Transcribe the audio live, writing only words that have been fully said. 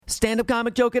Stand-up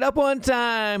comic, joke it up one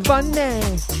time. Funny.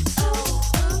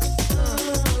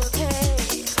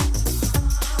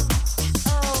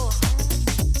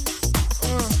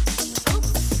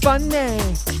 Funny.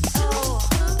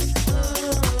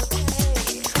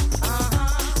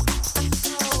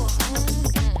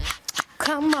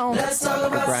 Come on.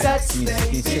 Brian,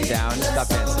 can you sit down and stop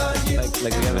dancing?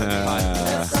 Like we have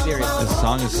a seriously. The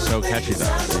song is so catchy, though.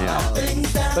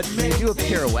 Yeah. But can you do a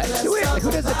pirouette to it? Like,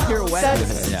 who does a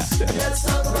pirouette? Yeah.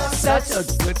 Such a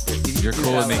good... You're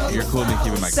cool with me. You're cool with me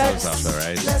keeping my clothes off, though,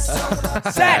 right?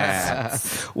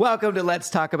 Sets! Welcome to Let's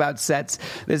Talk About Sets.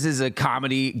 This is a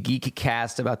comedy geek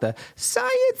cast about the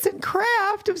science and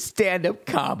craft of stand-up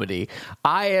comedy.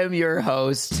 I am your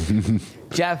host,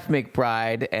 Jeff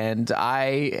McBride, and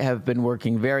I have been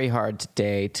working very hard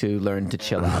today to learn to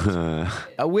chill out.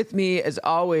 With me, as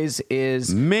always,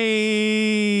 is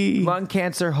me, lung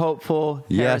cancer hopeful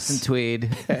Harrison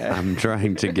Tweed. I'm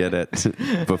trying to get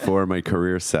it before my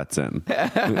career sets in.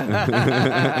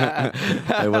 I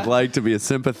would like to be a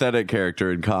sympathetic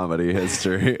character in comedy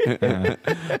history.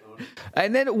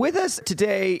 And then with us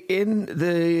today in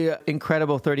the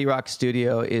incredible 30 Rock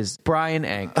studio is Brian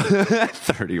Ank.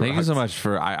 30 Rock. Thank you so much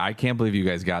for... I can't believe you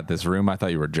guys got this room. I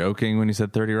thought you were joking when you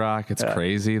said 30 Rock. It's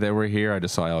crazy that we're here. I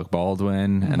just saw Alec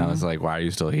Baldwin, and I was like, why are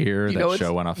you still here? That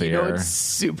show went off the air. It's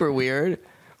super weird.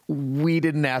 We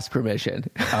didn't ask permission.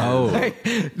 Oh.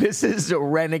 This is a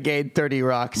renegade 30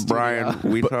 Rock studio. Brian,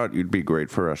 we thought you'd be great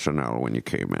for SNL when you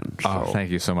came in. Oh,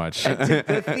 thank you so much.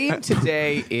 The theme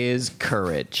today is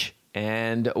courage.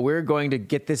 And we're going to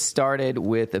get this started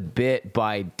with a bit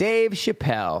by Dave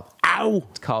Chappelle. Ow!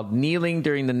 It's called Kneeling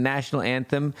During the National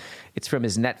Anthem. It's from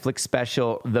his Netflix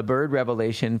special, The Bird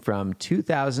Revelation, from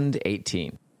 2018.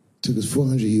 It took us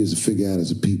 400 years to figure out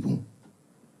as a people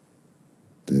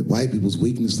that white people's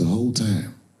weakness the whole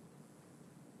time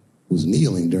was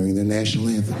kneeling during their national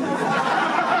anthem.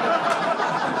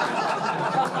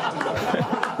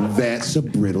 That's a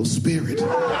brittle spirit.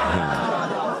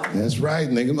 That's right,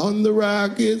 nigga. On the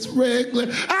rock, it's regular.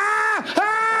 Ah!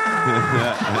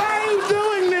 Ah! What are you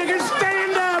doing, nigga?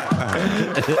 Stand up.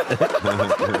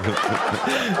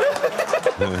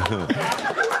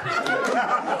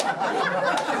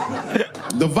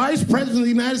 The Vice President of the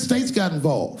United States got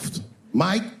involved.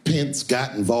 Mike Pence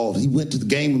got involved. He went to the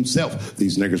game himself.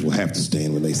 These niggers will have to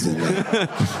stand when they sing that.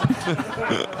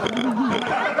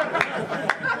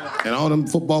 And all them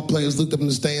football players looked up in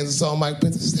the stands and saw Mike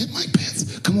Pence and said, Mike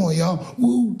Pence, come on, y'all.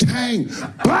 Wu-Tang.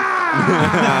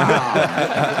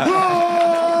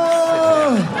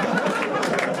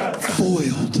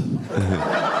 Foiled.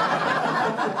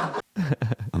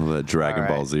 The Dragon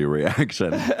Ball Z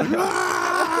reaction.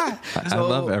 I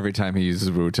love every time he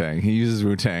uses Wu-Tang. He uses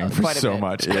Wu-Tang for so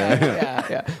much.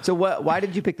 Yeah. So why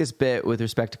did you pick this bit with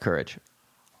respect to courage?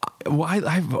 Well,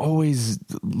 I've always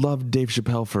loved Dave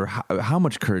Chappelle for how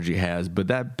much courage he has, but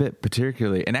that bit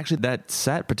particularly, and actually that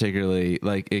set particularly,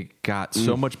 like it got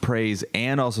so much praise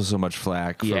and also so much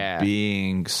flack for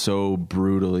being so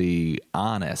brutally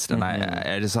honest. And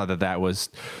I just thought that was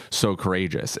so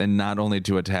courageous, and not only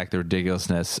to attack the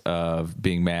ridiculousness of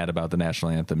being mad about the national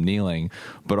anthem kneeling,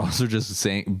 but also just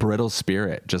saying brittle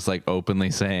spirit, just like openly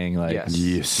saying like,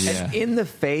 yes. Yeah. And in the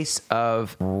face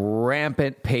of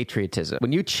rampant patriotism,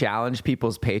 when you challenge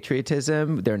people's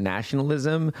patriotism, their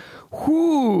nationalism,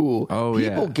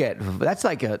 people get that's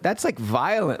like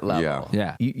violent level.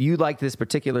 Yeah. You like this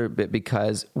particular bit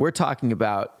because we're talking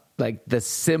about like the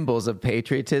symbols of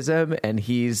patriotism, and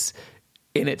he's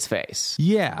in its face.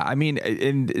 Yeah, I mean,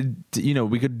 and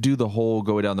we could do the whole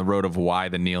go down the road of why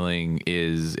the kneeling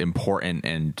is important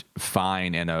and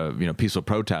fine and a peaceful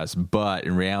protest, but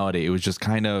in reality, it was just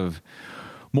kind of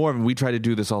more. We try to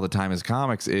do this all the time as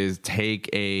comics, is take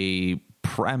a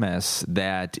premise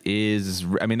that is,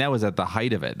 I mean, that was at the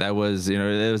height of it. That was, it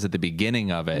was at the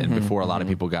beginning of it, and before a lot of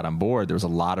people got on board, there was a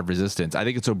lot of resistance. I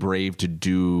think it's so brave to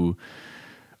do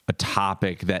a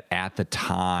topic that at the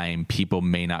time people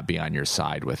may not be on your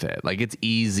side with it. Like, it's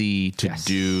easy to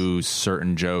do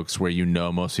certain jokes where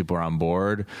most people are on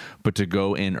board, but to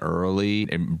go in early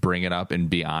and bring it up and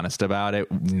be honest about it,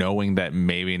 knowing that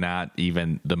maybe not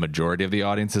even the majority of the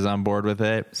audience is on board with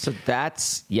it. So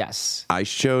that's, I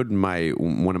showed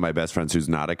one of my best friends who's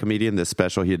not a comedian this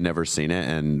special. He had never seen it,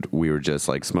 and we were just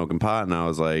like smoking pot, and I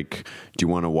was like, do you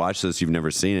want to watch this? You've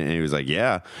never seen it? And he was like,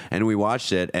 yeah. And we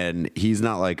watched it, and he's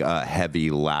not like like a heavy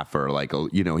laugher, like,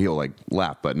 he'll like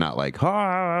laugh, but not like,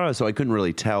 ah. So I couldn't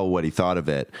really tell what he thought of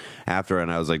it after.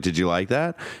 And I was like, did you like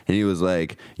that? And he was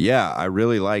like, yeah, I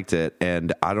really liked it.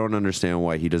 And I don't understand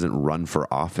why he doesn't run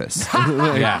for office.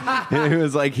 Yeah. It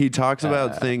was like, he talks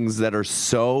about things that are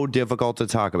so difficult to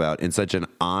talk about in such an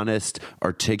honest,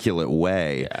 articulate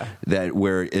way that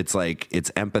where it's like,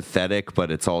 it's empathetic,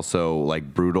 but it's also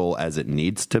like brutal as it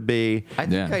needs to be. I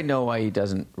think I know why he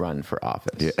doesn't run for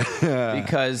office.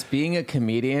 Because being a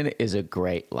comedian is a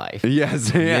great life.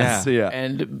 Yes. Yeah.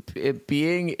 And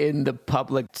being in the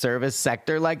public service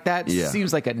sector like that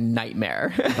seems like a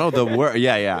nightmare. The word.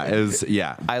 Yeah. It was,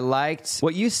 I liked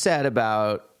what you said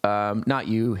about, not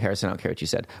you, Harrison, I don't care what you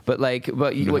said, but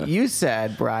what you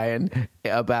said, Brian,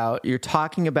 about you're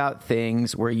talking about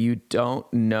things where you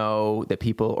don't know that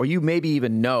people, or you maybe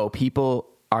even know people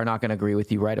are not going to agree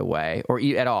with you right away or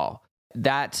at all.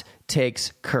 That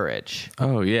takes courage.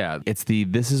 Oh, yeah. It's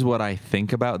this is what I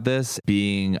think about this,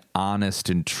 being honest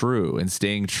and true and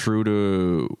staying true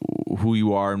to who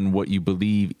you are and what you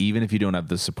believe, even if you don't have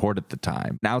the support at the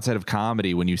time. And outside of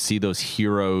comedy, when you see those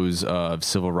heroes of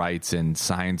civil rights and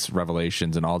science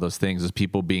revelations and all those things, is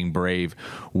people being brave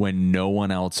when no one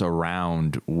else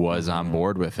around was on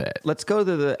board with it. Let's go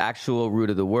to the actual root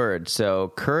of the word.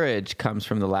 So courage comes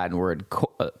from the Latin word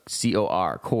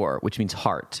C-O-R, cor, which means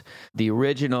heart. The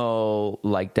original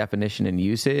definition and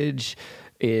usage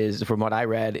is, from what I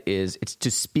read, it's to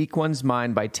speak one's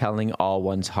mind by telling all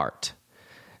one's heart.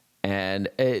 And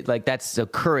that's the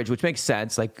courage, which makes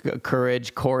sense. Like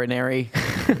courage, coronary,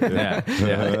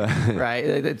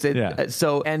 right?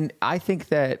 So, and I think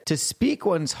that to speak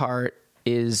one's heart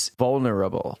is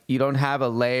vulnerable. You don't have a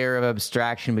layer of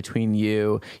abstraction between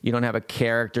you. You don't have a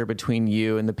character between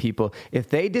you and the people. If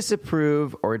they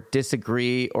disapprove or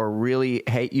disagree or really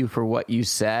hate you for what you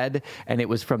said and it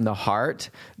was from the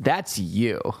heart, that's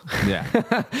you. Yeah.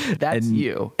 That's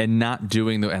you. And not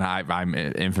doing and I'm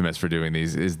infamous for doing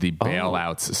these, is the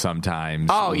bailouts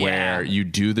sometimes. Where you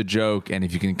do the joke, and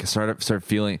if you can start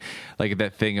feeling like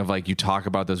that thing of like, you talk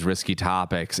about those risky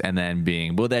topics and then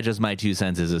being, well, that's just my 2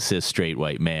 cents as a cis straight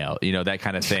white male, that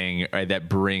kind of thing, right, that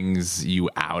brings you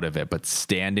out of it. But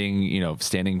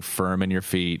standing firm in your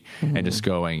feet and just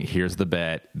going, here's the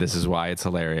bit, this is why it's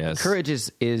hilarious. Courage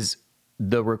is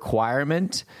the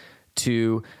requirement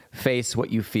to face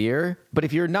what you fear. But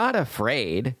if you're not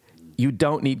afraid, you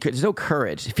don't need courage. There's no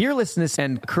courage. Fearlessness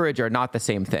and courage are not the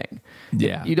same thing.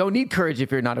 Yeah. You don't need courage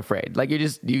if you're not afraid. Like you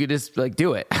could just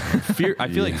do it. I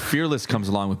feel like fearless comes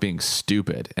along with being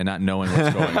stupid and not knowing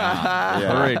what's going on.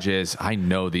 Courage is, I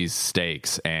know these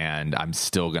stakes and I'm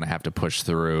still going to have to push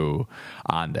through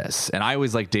on this. And I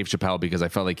always liked Dave Chappelle because I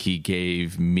felt like he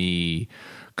gave me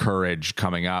courage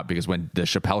coming up, because when the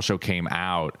Chappelle Show came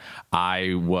out,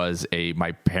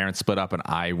 my parents split up and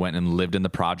I went and lived in the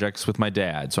projects with my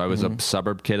dad. So I was a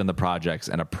suburb kid in the projects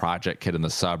and a project kid in the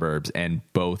suburbs, and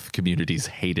both communities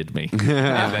hated me. And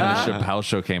then the Chappelle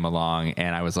Show came along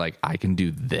and I was like, I can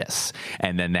do this.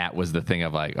 And then that was the thing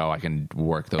of like, I can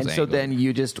work those angles. So then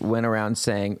you just went around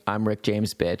saying, I'm Rick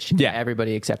James, bitch. Yeah.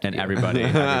 Everybody accepted you. Everybody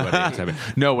accepted.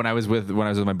 No, when I was with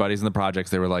my buddies in the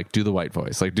projects, they were like, do the white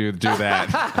voice, like do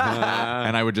that.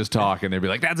 And I would just talk and they'd be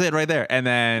like, that's it right there. And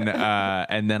then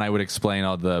I would explain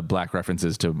all the black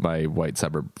references to my white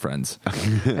suburb friends.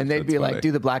 And they'd be like,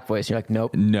 do the black voice. You're like,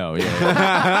 nope. No.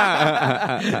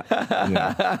 Yeah.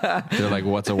 They're like,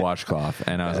 what's a washcloth?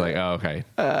 And I was like, oh, okay.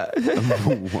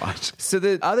 So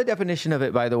the other definition of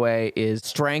it, by the way, is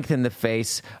strength in the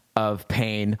face of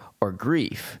pain or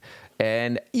grief.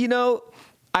 And,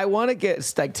 I want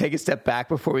to take a step back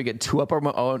before we get too up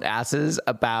our own asses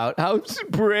about how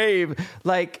brave.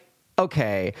 Like,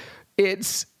 okay,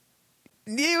 it's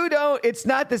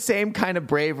not the same kind of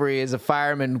bravery as a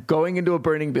fireman going into a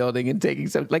burning building and taking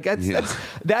something like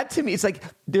that to me. It's like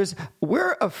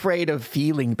we're afraid of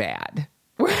feeling bad.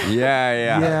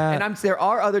 Yeah. And there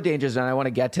are other dangers, and I want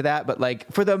to get to that. But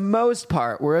for the most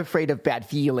part, we're afraid of bad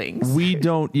feelings. We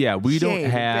don't have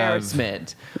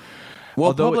embarrassment.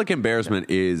 Well, public embarrassment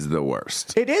is the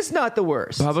worst. It is not the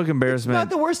worst. Public embarrassment. It's not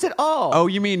the worst at all. Oh,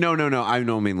 you mean no. I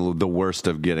don't mean the worst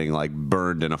of getting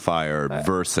burned in a fire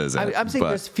versus it. I'm saying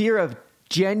there's fear of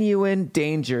genuine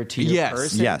danger to your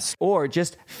person. Yes. Or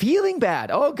just feeling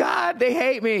bad. Oh, God, they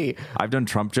hate me. I've done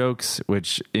Trump jokes,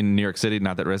 which in New York City,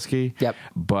 not that risky. Yep.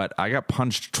 But I got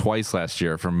punched twice last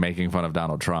year for making fun of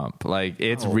Donald Trump.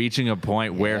 It's reaching a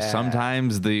point where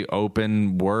sometimes the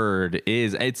open word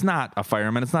it's not a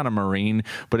fireman, it's not a Marine,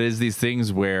 but it is these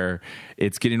things where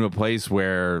it's getting to a place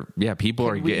where, people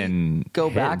are getting go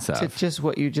hit back and stuff. to just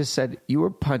what you just said. You were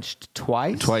punched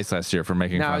twice? Twice last year for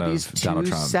making fun of Donald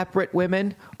Trump. Separate women?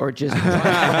 woman or just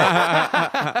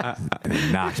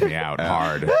It knocked me out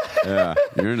hard. Yeah,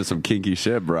 you're into some kinky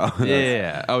shit, bro.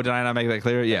 Yeah. Oh, did I not make that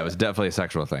clear? Yeah, it was definitely a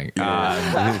sexual thing.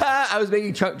 I was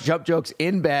making jump jokes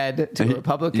in bed to a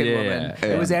Republican woman.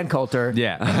 It was Ann Coulter.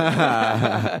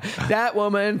 Yeah. That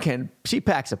woman she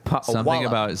packs a Something wallop.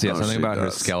 about she her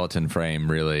does. skeleton frame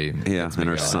really. Yeah, makes and me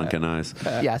her go, sunken eyes.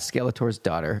 Yeah, Skeletor's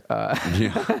daughter.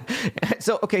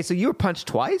 So you were punched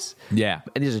twice? Yeah.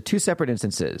 And these are two separate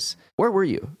instances. Where were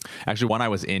you? Actually, one I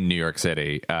was in New York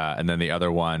City, and then the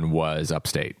other one was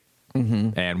upstate.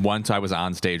 Mm-hmm. And once I was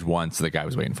on stage, the guy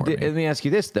was waiting for me. Let me ask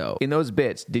you this, though. In those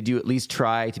bits, did you at least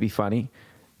try to be funny?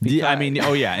 Yeah, I mean, it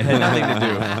had nothing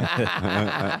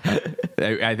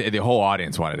to do. The whole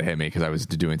audience wanted to hit me because I was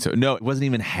doing so. No, it wasn't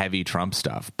even heavy Trump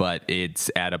stuff, but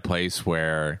it's at a place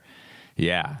where,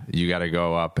 you got to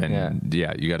go up and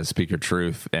you got to speak your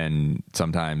truth, and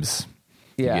sometimes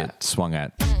you get swung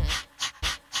at.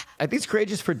 I think it's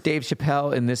courageous for Dave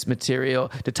Chappelle in this material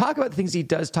to talk about the things he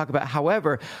does talk about.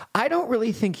 However, I don't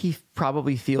really think he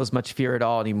probably feels much fear at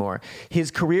all anymore. His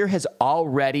career has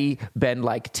already been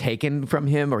taken from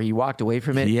him, or he walked away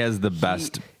from it. He has the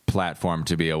best platform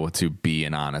to be able to be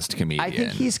an honest comedian. I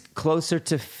think he's closer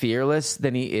to fearless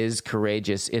than he is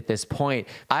courageous at this point.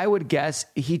 I would guess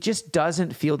he just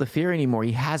doesn't feel the fear anymore.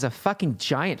 He has a fucking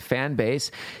giant fan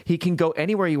base. He can go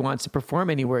anywhere he wants to perform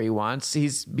anywhere he wants.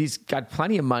 He's got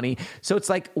plenty of money. So it's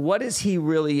what is he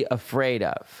really afraid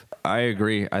of? I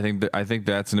agree. I think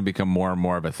that's going to become more and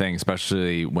more of a thing,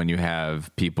 especially when you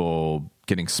have people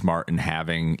getting smart and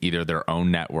having either their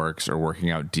own networks or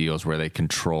working out deals where they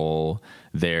control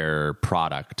their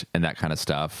product and that kind of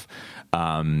stuff.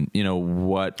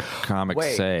 What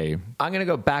comics say. I'm going to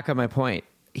go back on my point.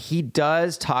 He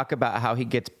does talk about how he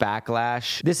gets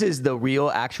backlash. This is the real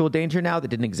actual danger now that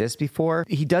didn't exist before.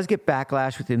 He does get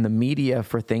backlash within the media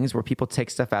for things where people take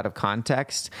stuff out of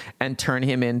context and turn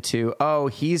him into,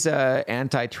 he's a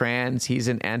anti-trans, he's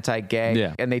an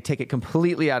anti-gay, and they take it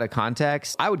completely out of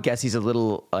context. I would guess he's a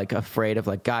little afraid of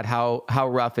God, how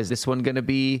rough is this one going to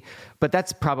be? But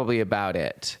that's probably about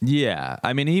it. Yeah.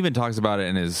 I mean, he even talks about it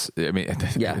in his,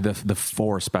 the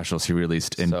 4 specials he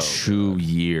released in 2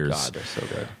 years. God, they're so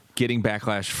good. Getting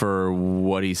backlash for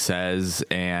what he says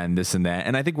and this and that.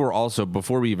 And I think we're also,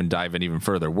 before we even dive in even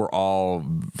further, we're all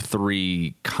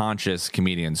 3 conscious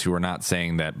comedians who are not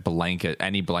saying that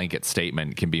any blanket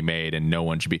statement can be made and no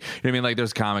one should be. You know what I mean?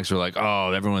 There's comics who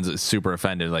are everyone's super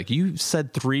offended. You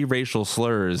said 3 racial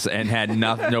slurs and had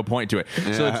no point to it.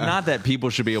 So it's not that people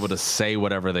should be able to say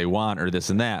whatever they want or this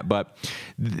and that. But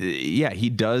he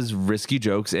does risky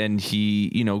jokes, and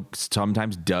he,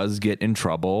 sometimes does get in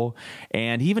trouble.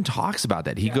 And he even talks about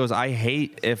that. He goes, I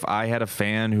hate if I had a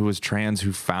fan who was trans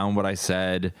who found what I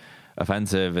said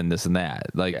offensive and this and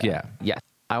that. Yeah.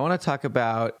 I want to talk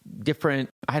about different,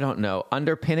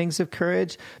 underpinnings of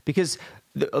courage, because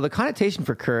the connotation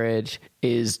for courage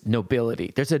is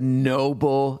nobility. There's a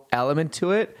noble element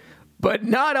to it, but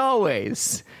not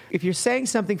always. If you're saying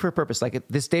something for a purpose, like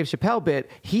this Dave Chappelle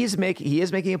bit, he is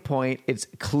making a point. It's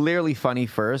clearly funny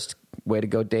first. Way to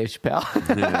go, Dave Chappelle.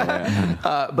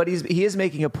 But he is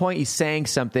making a point. He's saying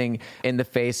something in the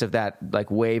face of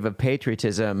that wave of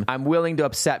patriotism. I'm willing to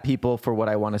upset people for what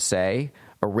I want to say,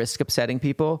 or risk upsetting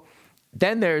people.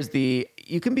 Then there's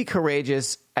you can be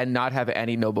courageous and not have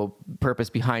any noble purpose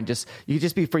behind. You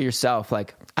just be for yourself.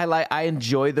 I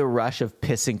enjoy the rush of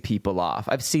pissing people off.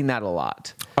 I've seen that a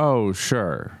lot. Oh,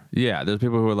 sure. Yeah. There's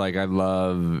people who are I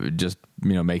love just,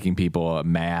 making people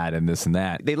mad and this and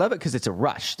that. They love it because it's a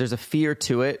rush. There's a fear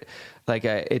to it.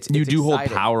 You do hold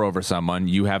power over someone.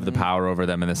 You have the power over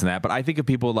them and this and that. But I think of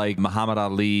people like Muhammad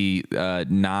Ali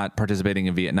not participating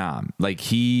in Vietnam.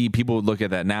 People look at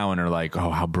that now and are like,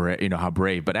 oh, how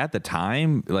brave. But at the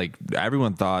time,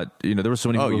 everyone thought, there were so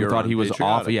many people who thought he was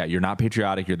off. Yeah, you're not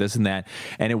patriotic. You're this and that.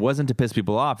 And it wasn't to piss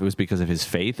people off. It was because of his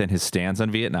faith and his stance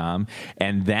on Vietnam.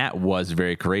 And that was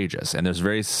very courageous. And there's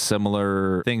very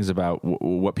similar things about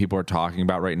what people are talking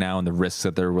about right now and the risks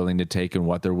that they're willing to take and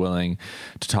what they're willing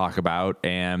to talk about.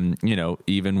 And,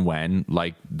 even when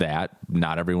that,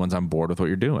 not everyone's on board with what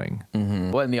you're doing.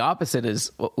 Mm-hmm. Well, and the opposite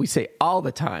is what we say all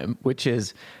the time, which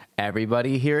is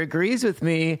everybody here agrees with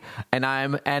me and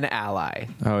I'm an ally.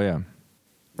 Oh, yeah.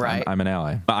 Right. I'm an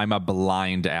ally. I'm a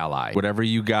blind ally. Whatever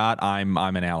you got, I'm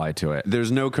an ally to it.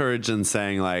 There's no courage in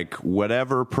saying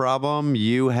whatever problem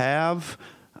you have,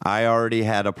 I already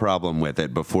had a problem with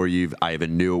it before I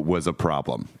even knew it was a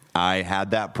problem. I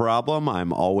had that problem.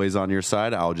 I'm always on your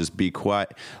side. I'll just be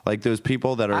quiet. Like those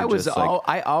people that are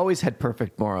I always had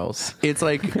perfect morals. It's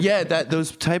like, yeah,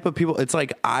 those type of people. It's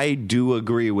like, I do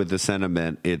agree with the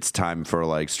sentiment. It's time for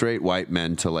like straight white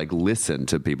men to like listen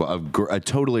to people. I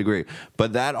totally agree.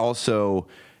 But that also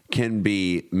can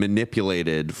be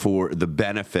manipulated for the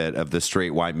benefit of the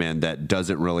straight white man that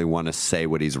doesn't really want to say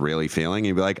what he's really feeling.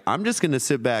 He'd be like, I'm just going to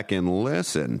sit back and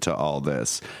listen to all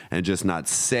this and just not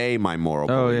say my moral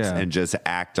beliefs and just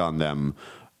act on them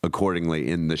accordingly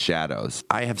in the shadows.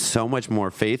 I have so much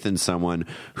more faith in someone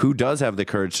who does have the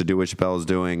courage to do what Chappelle's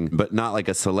doing, but not like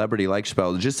a celebrity like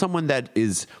Chappelle, just someone that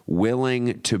is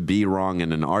willing to be wrong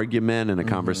in an argument, in a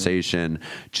conversation,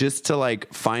 just to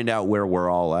like find out where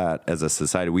we're all at as a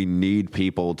society. We need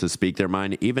people to speak their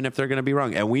mind, even if they're going to be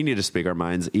wrong. And we need to speak our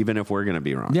minds, even if we're going to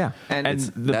be wrong. Yeah. And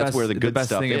that's where the good best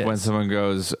stuff thing is when someone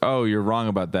goes, oh, you're wrong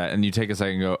about that. And you take a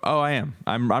second and go, oh, I am.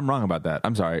 I'm wrong about that.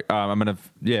 I'm sorry. I'm going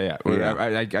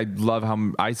to, I love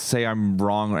how I say I'm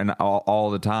wrong and all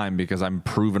the time because I'm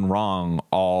proven wrong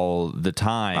all the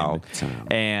time.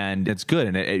 And it's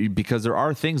good. And because there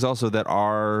are things also that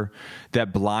are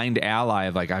that blind ally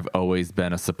of like, I've always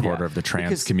been a supporter of the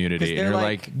trans community. And you're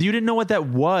like, you didn't know what that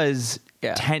was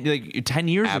 10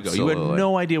 years ago. You had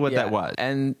no idea what that was.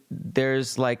 And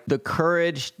there's like the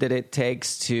courage that it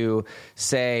takes to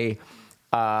say,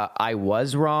 I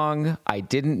was wrong. I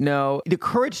didn't know. The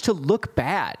courage to look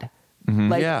bad.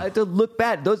 To look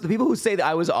bad. The people who say that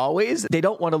I was always, they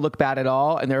don't want to look bad at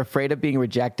all, and they're afraid of being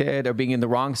rejected or being in the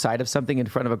wrong side of something in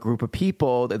front of a group of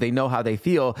people that they know how they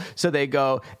feel. So they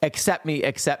go, accept me,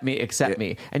 accept me, accept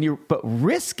me. But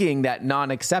risking that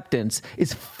non-acceptance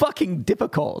is fucking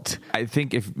difficult. I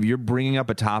think if you're bringing up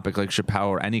a topic like Chappelle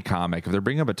or any comic, if they're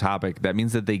bringing up a topic, that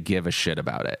means that they give a shit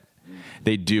about it.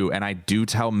 They do. And I do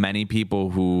tell many people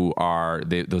who are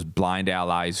those blind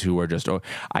allies who are just,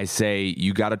 I say,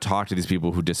 you got to talk to these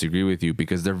people who disagree with you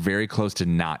because they're very close to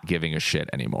not giving a shit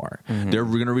anymore. They're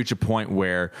going to reach a point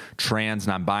where trans,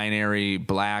 non-binary,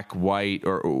 black, white,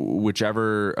 or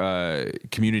whichever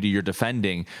community you're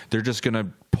defending, they're just going to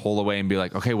pull away and be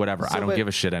like, okay, whatever. I don't give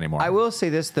a shit anymore. I will say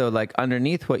this, though, like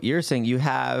underneath what you're saying, you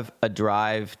have a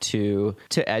drive to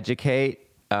educate,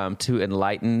 to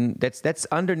enlighten. That's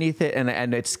underneath it,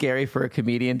 and it's scary for a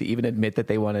comedian to even admit that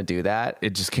they want to do that.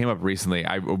 It just came up recently.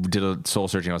 I did a soul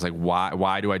searching. I was like,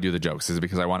 why do I do the jokes? Is it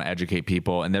because I want to educate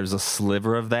people? And there's a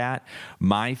sliver of that.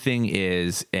 My thing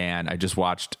is, and I just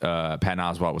watched Patton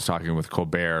Oswalt was talking with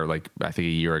Colbert like I think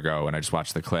a year ago, and I just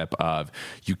watched the clip of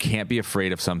you can't be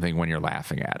afraid of something when you're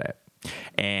laughing at it.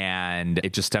 And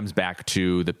it just stems back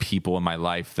to the people in my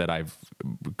life that I've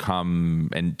come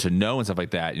and to know and stuff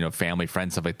like that, you know, family,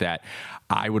 friends, stuff like that.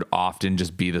 I would often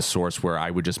just be the source where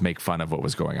I would just make fun of what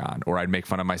was going on, or I'd make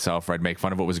fun of myself, or I'd make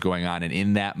fun of what was going on. And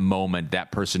in that moment,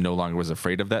 that person no longer was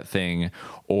afraid of that thing,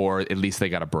 or at least they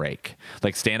got a break.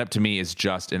 Like stand up to me is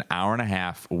just an hour and a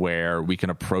half where we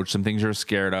can approach some things you're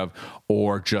scared of,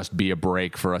 or just be a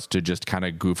break for us to just kind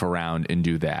of goof around and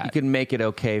do that. You can make it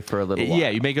okay for a little while. Yeah,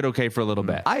 you make it okay for a little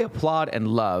bit. I applaud and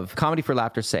love comedy for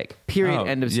laughter's sake. Period.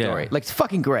 End of story. Like it's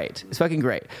fucking great. It's fucking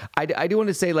great. I do want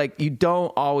to say like you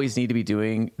don't always need to be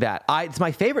doing that. It's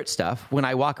my favorite stuff when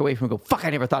I walk away from it and go, fuck, I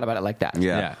never thought about it like that.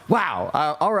 Yeah.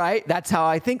 Wow. All right. That's how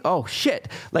I think. Oh shit.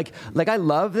 Like I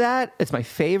love that. It's my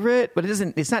favorite, but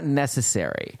it's not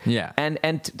necessary. Yeah. And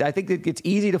I think that it's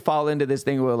easy to fall into this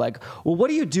thing where like, well, what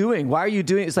are you doing? Why are you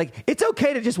doing it? It's like, it's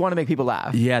okay to just want to make people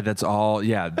laugh. Yeah, that's all.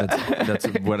 Yeah, that's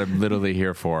what I'm literally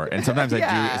here for. And sometimes I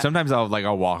do. Sometimes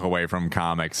I'll walk away from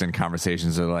comics and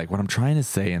conversations that are like, what I'm trying to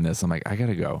say in this, I'm like, I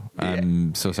gotta go.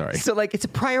 I'm so sorry. So like, it's a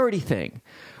priority thing.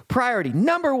 Priority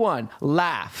number one,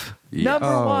 laugh. Yeah.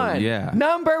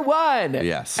 Number one.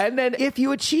 Yes. And then if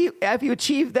you achieve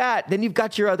that, then you've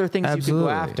got your other things you can go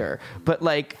after. But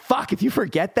like, fuck, if you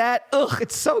forget that,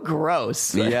 it's so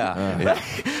gross. Yeah.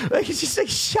 Like it's just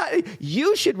like,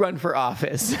 you should run for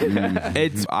office.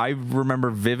 I remember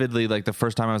vividly, like the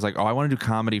first time I was like, I want to do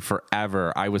comedy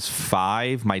forever. I was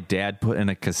 5. My dad put in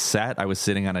a cassette. I was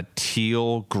sitting on a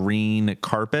teal green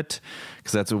carpet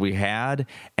because that's what we had.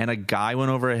 And a guy went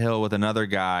over a hill with another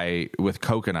guy with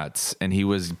coconuts. And he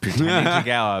was pretending to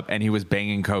gallop, and he was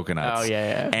banging coconuts. Oh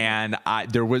yeah. And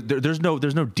there's no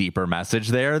deeper message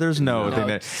there. There's no thing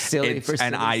that silly for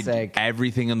silly's sake.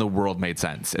 Everything in the world made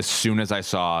sense as soon as I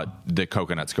saw the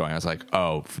coconuts going. I was like,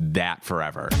 oh, that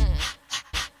forever.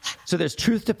 So there's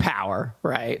truth to power,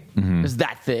 right? There's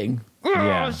that thing.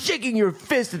 shaking your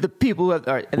fist at the people who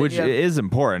are, which is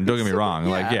important. Don't get me wrong.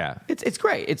 It's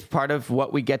great. It's part of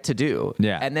what we get to do.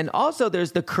 Yeah. And then also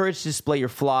there's the courage to display your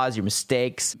flaws, your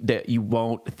mistakes that you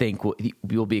won't think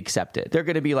will be accepted. They're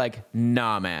going to be like,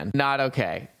 nah, man, not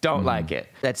okay. Don't like it.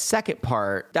 That second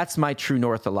part, that's my true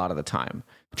north a lot of the time.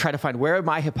 Try to find, where are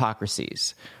my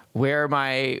hypocrisies? Where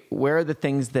are the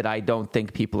things that I don't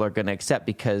think people are going to accept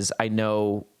because I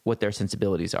know what their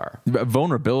sensibilities are.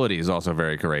 Vulnerability is also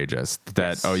very courageous.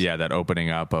 That Yes. that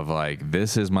opening up of like,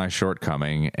 this is my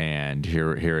shortcoming and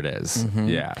here it is.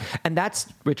 Yeah. And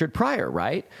that's Richard Pryor,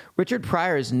 right? Richard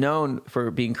Pryor is known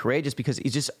for being courageous because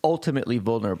he's just ultimately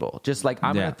vulnerable. Just like,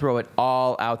 I'm going to throw it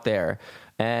all out there.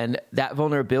 And that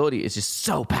vulnerability is just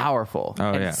so powerful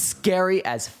and scary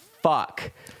as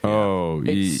fuck.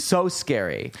 It's so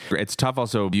scary. It's tough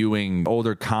also viewing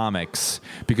older comics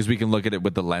because we can look at it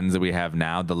with the lens that we have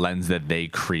now, the lens that they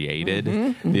created,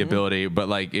 the ability. But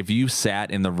like, if you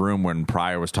sat in the room when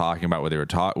Pryor was talking about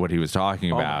what he was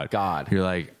talking about, my God, you're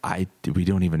like, we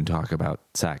don't even talk about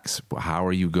sex. How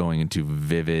are you going into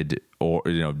vivid or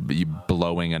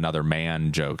blowing another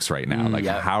man jokes right now? Like,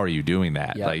 how are you doing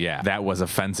that? Yep. Like, that was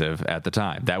offensive at the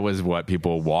time. That was what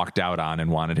people walked out on and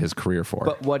wanted his career for.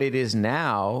 But what it is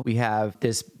now, we have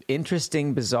this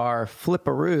interesting, bizarre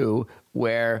flipperoo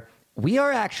where we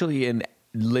are actually in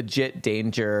legit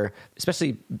danger,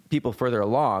 especially people further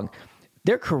along.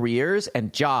 Their careers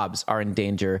and jobs are in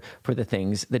danger for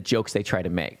the jokes they try to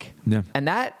make. Yeah. And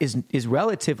that is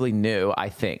relatively new, I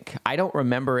think. I don't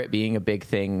remember it being a big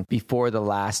thing before the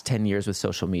last 10 years with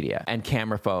social media and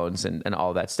camera phones and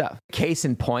all that stuff. Case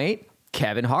in point,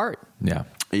 Kevin Hart. Yeah.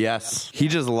 Yes. He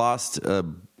just lost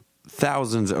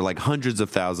thousands or like hundreds of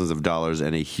thousands of dollars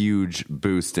and a huge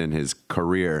boost in his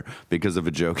career because of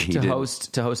a joke he did. To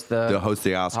host the Oscars. To host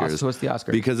the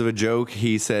Oscars. Because of a joke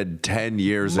he said 10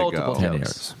 years Multiple ago.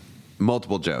 jokes.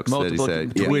 Multiple jokes that he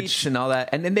said. Tweets and all that.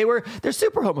 And then they're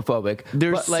super homophobic.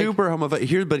 They're super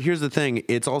homophobic. But here's the thing.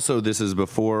 It's also, this is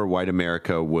before white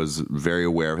America was very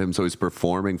aware of him. So he's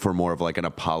performing for more of like an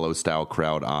Apollo style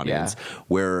crowd audience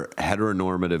where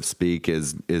heteronormative speak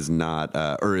is not,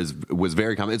 was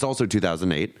very common. It's also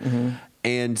 2008.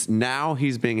 And now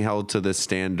he's being held to the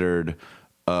standard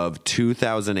of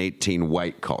 2018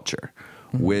 white culture.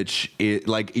 Which it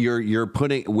like you're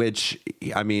putting, which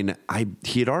I mean,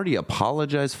 he had already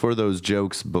apologized for those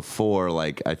jokes before,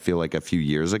 like I feel like a few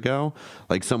years ago.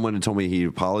 Like someone had told me he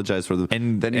apologized for them,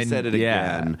 and then he said it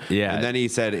again. Yeah, and then he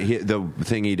said the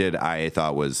thing he did I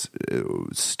thought was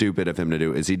stupid of him to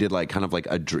do is he did like kind of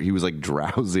like he was like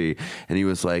drowsy, and he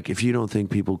was like, if you don't think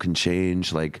people can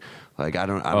change, like I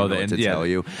don't know what to tell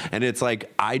you. And it's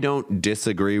like, I don't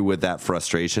disagree with that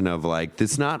frustration of like,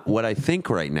 that's not what I think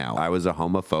right now. I was a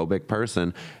homophobic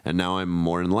person and now I'm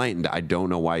more enlightened. I don't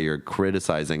know why you're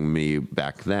criticizing me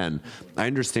back then. I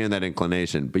understand that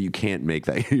inclination, but you can't make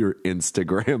that your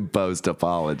Instagram post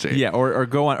apology. Yeah, or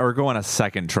go on a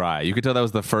second try. You could tell that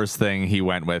was the first thing he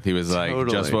went with. He was like,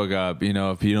 just woke up,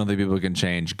 if you don't think people can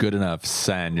change, good enough,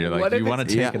 send. You're like, you want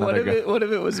to take another go. What if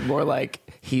it was more like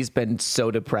he's been so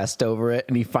depressed over it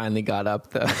and he finally got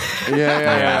up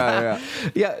yeah,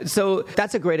 so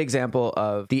that's a great example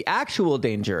of the actual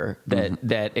danger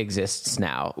that exists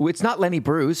now. It's not Lenny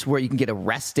Bruce where you can get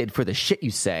arrested for the shit you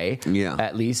say,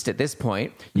 at least at this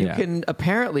point. You can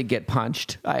apparently get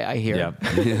punched, I hear.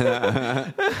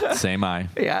 Same eye.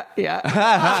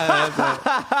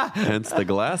 Hence the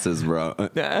glasses, bro.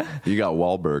 You got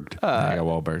Wahlberged. I got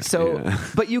Wahlberged. So,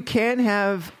 but you can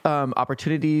have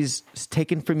opportunities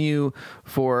taken from you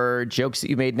for jokes that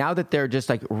you made now that they're just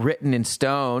like written in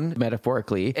stone,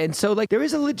 metaphorically. And so like there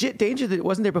is a legit danger that it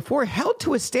wasn't there before, held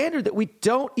to a standard that we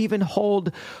don't even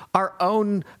hold our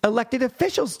own elected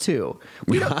officials to.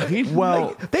 We don't,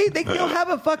 well, they'll have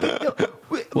a fucking...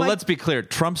 Well, let's be clear.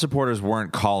 Trump supporters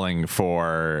weren't calling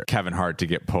for Kevin Hart to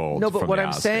get pulled. No, but what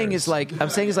I'm saying is like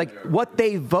what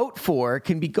they vote for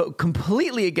can be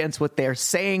completely against what they're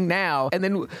saying now, and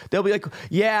then they'll be like,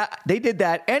 yeah, they did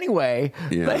that anyway.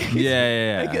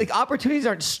 Like opportunities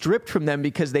aren't stripped from them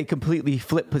because they completely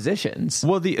flip positions.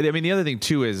 Well, the other thing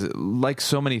too is, like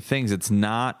so many things, it's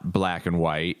not black and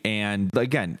white. And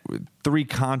again, three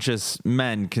conscious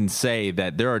men can say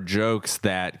that there are jokes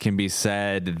that can be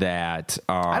said that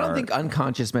are... I don't think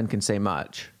unconscious men can say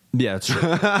much. Yeah, that's true.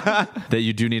 That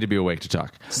you do need to be awake to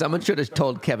talk. Someone should have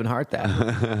told Kevin Hart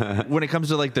that. When it comes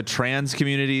to like the trans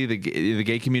community, the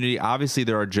gay community, obviously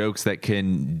there are jokes that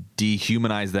can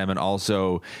dehumanize them and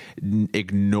also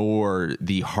ignore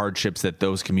the hardships that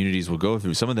those communities will go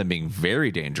through. Some of them being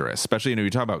very dangerous, especially, you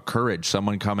talk about courage,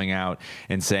 someone coming out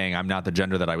and saying, I'm not the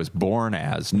gender that I was born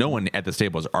as. No one at this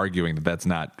table is arguing that that's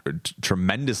not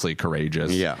tremendously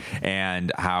courageous. Yeah.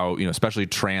 And how, especially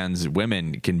trans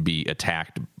women can be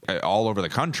attacked all over the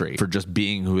country for just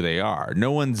being who they are.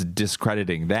 No one's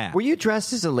discrediting that. Were you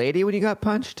dressed as a lady when you got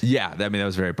punched? Yeah, that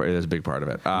was that was a big part of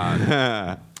it.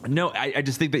 No, I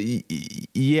just think that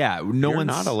You're one's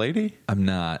not a lady? I'm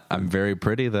not. I'm very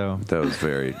pretty though. That was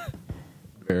very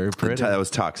pretty. That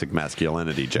was toxic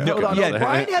masculinity, Joe. No,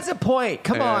 Brian has a point.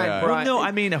 Come on, yeah. Brian. Well, no,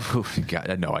 I mean,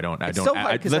 God, no, I don't. I don't. so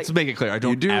funny 'cause, let's make it clear. I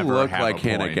don't. You do ever look have like a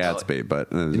Hannah point. Gatsby, but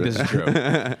This is true.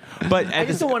 But I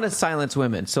just don't want to silence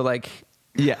women. So like,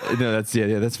 yeah, no, that's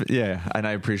and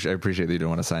I appreciate that you don't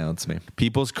want to silence me.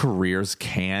 People's careers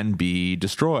can be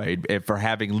destroyed for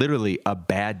having literally a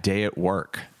bad day at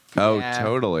work. Oh, yeah,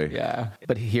 totally. Yeah.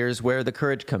 But here's where the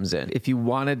courage comes in. If you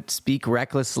want to speak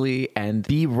recklessly and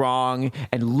be wrong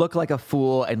and look like a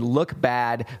fool and look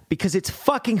bad because it's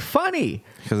fucking funny.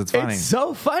 Because it's funny. It's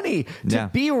so funny to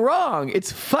be wrong.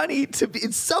 It's funny to be,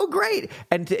 it's so great.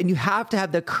 And you have to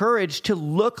have the courage to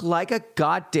look like a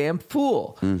goddamn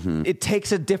fool. Mm-hmm. It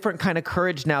takes a different kind of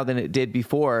courage now than it did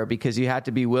before because you have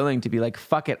to be willing to be like,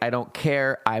 fuck it, I don't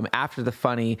care. I'm after the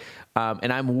funny.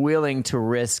 And I'm willing to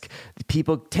risk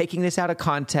people taking this out of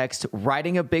context,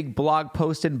 writing a big blog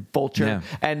post in Vulture,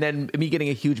 and then me getting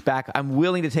a huge back. I'm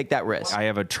willing to take that risk. I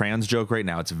have a trans joke right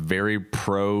now. It's a very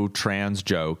pro-trans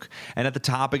joke. And at the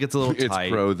top, it gets a little tight.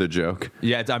 It's pro the joke.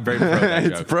 Yeah, I'm very pro that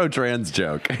joke. It's pro-trans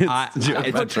joke.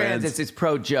 It's pro-trans, it's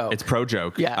pro-joke. It's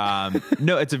pro-joke. Yeah.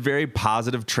 No, it's a very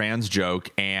positive trans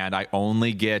joke, and I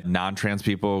only get non-trans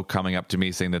people coming up to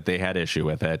me saying that they had issue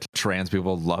with it. Trans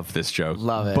people love this joke.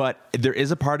 Love it. But there is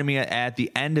a part of me at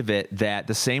the end of it that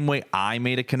the same way I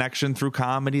made a connection through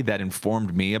comedy that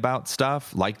informed me about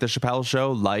stuff like The Chappelle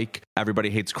Show, like Everybody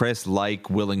Hates Chris, like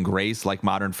Will and Grace, like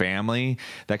Modern Family,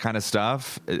 that kind of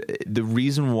stuff. The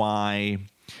reason why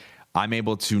I'm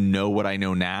able to know what I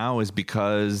know now is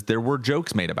because there were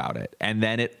jokes made about it. And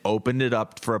then it opened it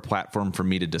up for a platform for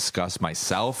me to discuss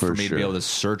myself, for me to be able to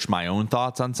search my own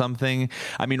thoughts on something.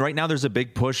 I mean, right now there's a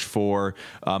big push for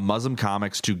Muslim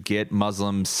comics to get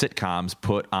Muslim sitcoms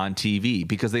put on TV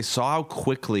because they saw how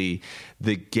quickly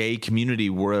the gay community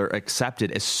were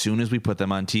accepted as soon as we put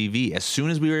them on TV, as soon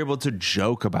as we were able to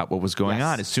joke about what was going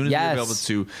on, as soon as we were able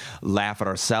to laugh at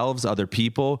ourselves, other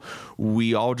people,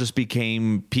 we all just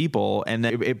became people. And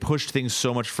then it pushed things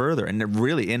so much further. And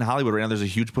really, in Hollywood right now, there's a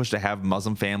huge push to have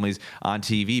Muslim families on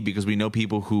TV because we know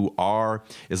people who are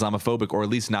Islamophobic or at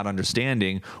least not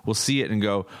understanding will see it and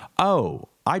go, oh,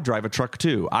 I drive a truck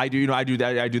too. I do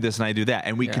that. I do this and I do that.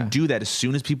 And we can do that as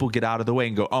soon as people get out of the way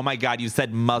and go, oh my God, you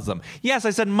said Muslim. Yes, I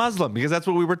said Muslim because that's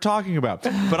what we were talking about.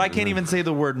 But I can't even say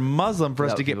the word Muslim for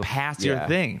us to get past your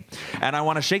thing. And I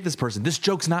want to shake this person. This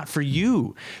joke's not for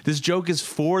you. This joke is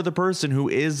for the person who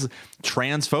is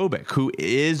transphobic, who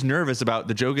is nervous about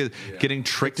the joke is getting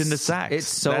tricked into sex. It's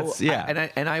so,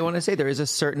 and I want to say there is a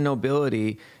certain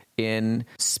nobility in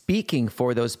speaking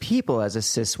for those people as a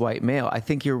cis white male. I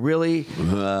think you're really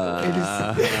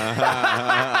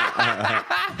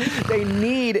they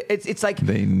need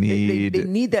they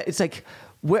need that. It's like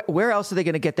where else are they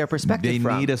going to get their perspective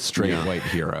from? They need a straight white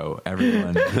hero.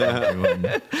 Everyone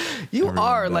you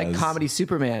are does. like comedy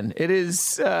Superman. It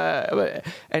is I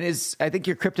think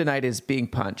your kryptonite is being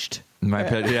punched.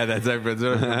 That's what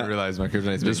I realized. My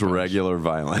kryptonite is just regular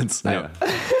violence. Yeah.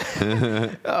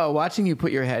 Oh, watching you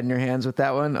put your head in your hands with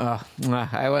that one. Oh,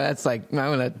 that's like, I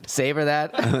want to savor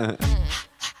that.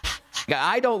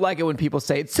 I don't like it when people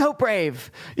say, it's so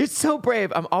brave. It's so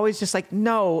brave. I'm always just like,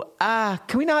 no, can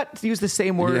we not use the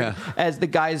same word as the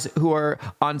guys who are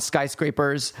on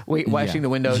skyscrapers washing the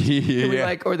windows? Can we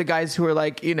or the guys who are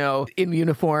like, in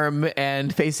uniform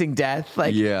and facing death?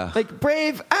 Like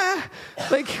brave.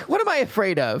 Like, what am I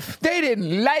afraid of? They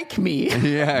didn't like me.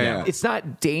 It's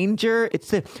not danger.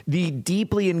 It's the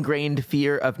deeply ingrained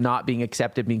fear of not being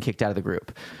accepted, being kicked out of the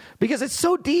group. Because it's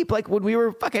so deep. Like when we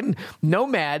were fucking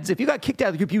nomads, if you got kicked out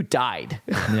of the group, you died.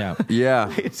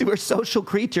 We're social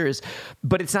creatures,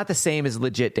 but it's not the same as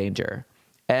legit danger.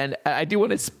 And I do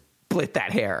want to split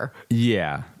that hair.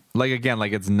 Yeah. Like, again,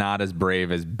 like it's not as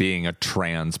brave as being a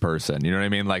trans person. You know what I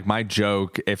mean? Like my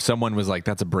joke, if someone was like,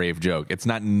 that's a brave joke, it's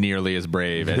not nearly as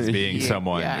brave as being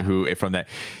someone who from that.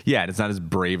 Yeah. It's not as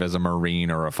brave as a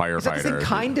Marine or a firefighter. It's the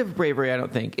kind of bravery. I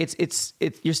don't think it's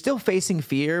you're still facing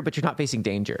fear, but you're not facing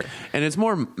danger. And it's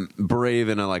more brave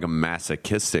in a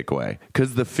masochistic way,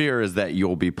 because the fear is that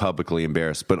you'll be publicly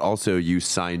embarrassed, but also you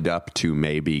signed up to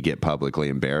maybe get publicly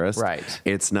embarrassed. Right.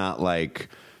 It's not like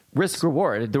risk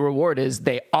reward. The reward is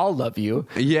they all love you.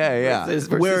 Yeah. Versus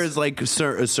Whereas like a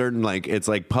certain like it's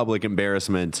like public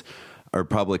embarrassment or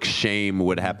public shame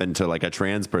would happen to like a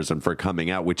trans person for coming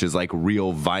out, which is like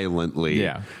real violently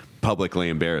publicly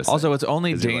embarrassing. Also, it's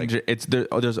only danger.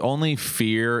 There's only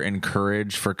fear and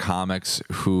courage for comics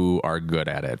who are good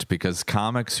at it, because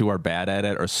comics who are bad at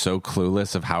it are so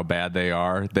clueless of how bad they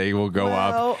are. They will go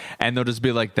up and they'll just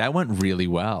be like, "That went really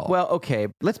well." Well, okay,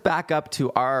 let's back up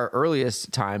to our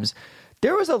earliest times.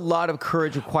 There was a lot of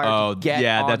courage required to get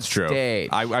on that's stage.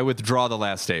 True. I withdraw the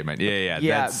last statement. Yeah.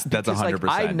 That's 100%.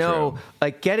 I know, true.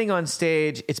 like getting on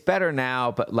stage, it's better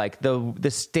now, but like the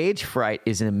stage fright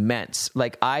is immense.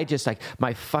 Like I just like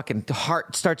my fucking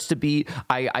heart starts to beat.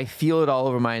 I feel it all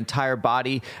over my entire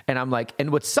body, and I'm like,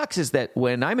 and what sucks is that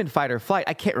when I'm in fight or flight,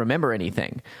 I can't remember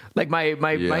anything. Like my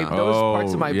those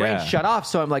parts of my brain shut off.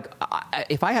 So I'm like,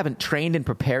 if I haven't trained and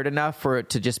prepared enough for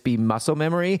it to just be muscle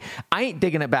memory, I ain't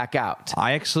digging it back out.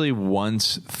 I actually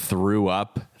once threw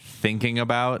up thinking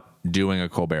about doing a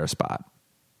Colbert spot.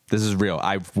 This is real.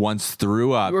 I once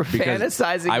threw up. You were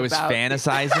fantasizing. I was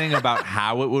fantasizing about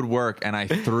how it would work, and I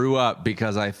threw up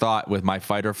because I thought with my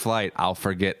fight or flight, I'll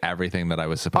forget everything that I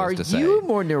was supposed to say. Are you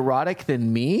more neurotic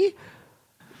than me?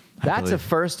 That's a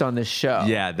first on this show.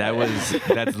 Yeah,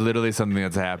 that's literally something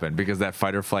that's happened, because that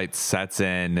fight or flight sets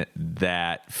in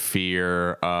that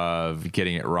fear of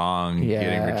getting it wrong,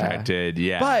 getting rejected.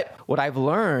 Yeah. But what I've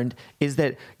learned is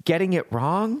that getting it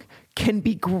wrong can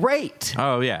be great.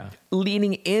 Oh, yeah.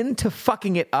 Leaning into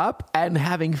fucking it up and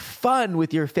having fun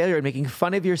with your failure and making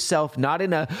fun of yourself, not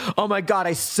in a, oh my God,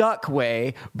 I suck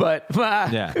way, but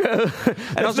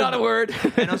that's not a word.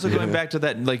 And also going back to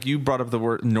that, like you brought up the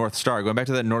word North Star, going back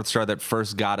to that North Star that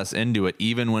first got us into it,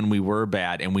 even when we were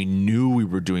bad and we knew we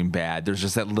were doing bad, there's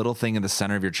just that little thing in the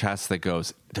center of your chest that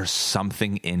goes, there's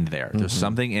something in there. There's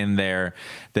something in there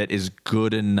that is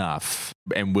good enough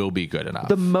and will be good enough.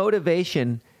 The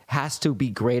motivation has to be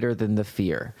greater than the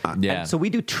fear. Yeah. And so we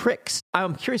do tricks.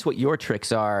 I'm curious what your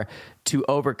tricks are to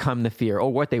overcome the fear, or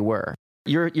what they were.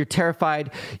 You're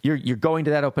terrified. You're going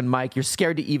to that open mic. You're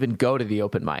scared to even go to the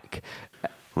open mic. I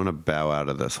want to bow out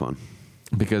of this one.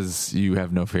 Because you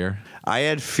have no fear? I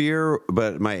had fear,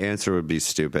 but my answer would be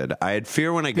stupid. I had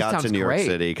fear when I got to New York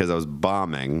City because I was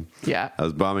bombing. Yeah. I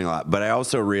was bombing a lot. But I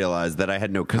also realized that I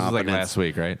had no confidence. This was like last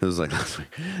week, right? It was like last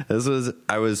week.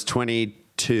 I was 22.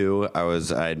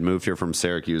 I had moved here from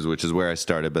Syracuse, which is where I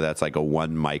started, but that's like a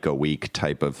one mic a week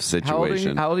type of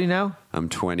situation. How old are you now? I'm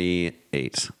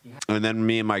 28. And then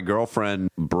me and my girlfriend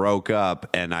broke up,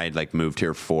 and I like moved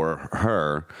here for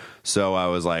her. So I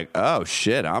was like, oh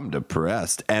shit, I'm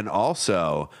depressed and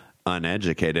also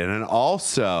uneducated and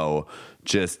also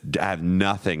just have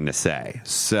nothing to say.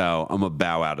 So I'm going to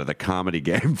bow out of the comedy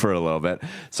game for a little bit.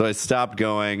 So I stopped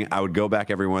going. I would go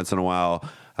back every once in a while.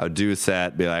 I would do a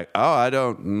set, be like, oh, I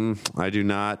do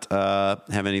not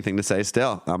have anything to say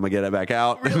still. I'm going to get it back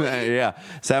out. Really? Yeah.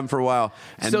 It's happened for a while.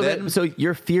 And so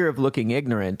your fear of looking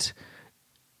ignorant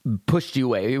pushed you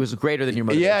away. It was greater than your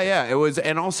motivation. Yeah. It was,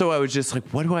 and also I was just like,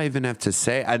 what do I even have to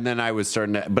say? And then I was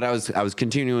starting to, but I was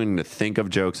continuing to think of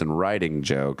jokes and writing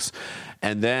jokes.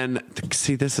 And then,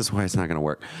 see, this is why it's not going to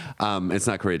work. It's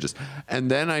not courageous.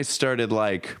 And then I started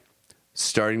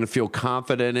starting to feel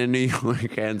confident in New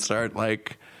York and start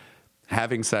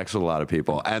having sex with a lot of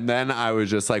people. And then I was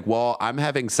just like, well, I'm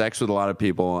having sex with a lot of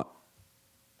people.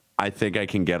 I think I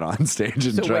can get on stage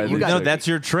and try. No, that's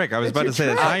your trick. I was about to say,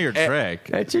 that's not your trick.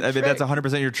 That's your trick. That's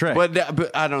 100% your trick.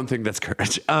 But I don't think that's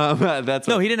courage. He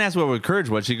didn't ask what courage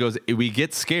was. She goes, we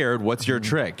get scared. What's your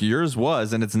trick? Yours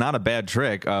was, and it's not a bad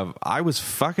trick, of I was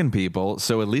fucking people,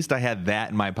 so at least I had that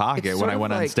in my pocket when I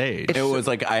went on stage. It was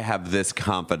like, I have this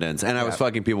confidence, and I was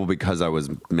fucking people because I was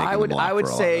making them laugh. I would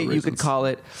say you could call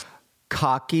it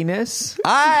cockiness.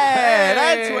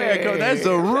 That's where I go. That's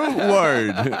the root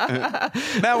word.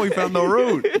 Now we found the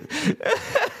root.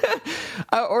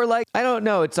 Or I don't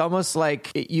know. It's almost like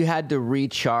you had to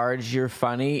recharge your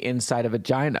funny inside a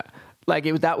vagina. Like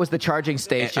that was the charging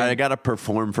station. I got to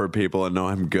perform for people and know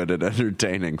I'm good at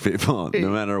entertaining people, no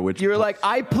matter which. You were like,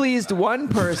 I pleased one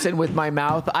person with my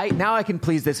mouth. Now I can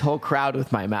please this whole crowd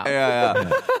with my mouth.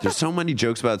 Yeah. There's so many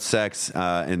jokes about sex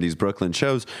in these Brooklyn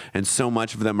shows, and so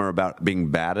much of them are about being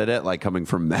bad at it, like coming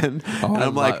from men. Oh, and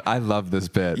I'm like, I love this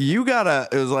bit. you gotta.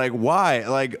 It was like, why?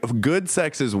 Like, good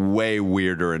sex is way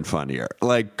weirder and funnier.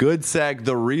 Like, good sex.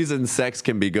 The reason sex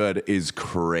can be good is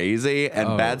crazy,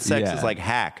 and bad sex is like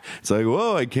hack. It's like,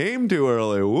 whoa, I came too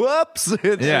early. Whoops.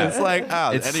 It's like,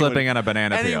 oh, it's slipping on a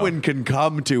banana peel. Anyone can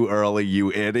come too early,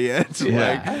 you idiot.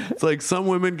 Yeah. Like, it's like some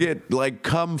women get like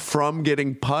come from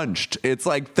getting punched. It's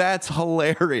like, that's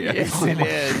hilarious. Yes, it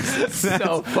is. It's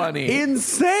so funny.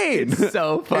 Insane. It's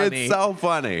so funny. It's so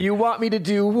funny. You want me to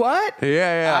do what?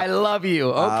 Yeah. I love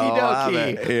you. I Okie love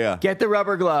dokie. it. Yeah. Get the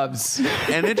rubber gloves.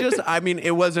 And it just, I mean,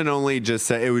 it wasn't only just,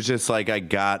 it was just like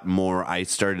I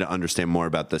started to understand more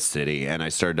about the city, and I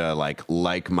started to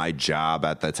like my job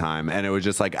at the time. And it was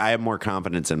just like, I have more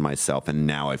confidence in myself, and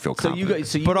now I feel confident.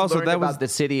 So you But also learned that about was- the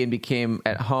city and became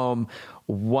at home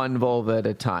one vulva at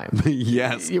a time.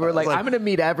 Yes. You were like, I'm going to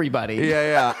meet everybody.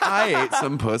 Yeah. I ate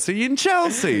some pussy in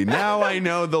Chelsea. Now I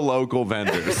know the local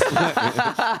vendors.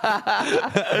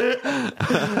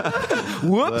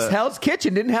 Whoops, Hell's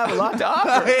Kitchen didn't have a lot to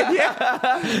offer.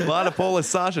 A lot of Polish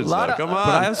sausage, though. Come on.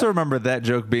 But I also remember that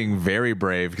joke being very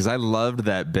brave, because I loved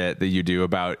that bit that you do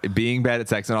about being bad at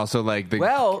sex, and also like the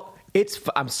Well,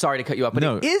 I'm sorry to cut you off, but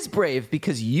No. it is brave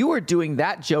because you are doing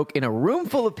that joke in a room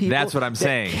full of people. That's what I'm that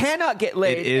saying. Cannot get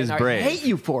laid. It is and brave. hate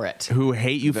you for it. who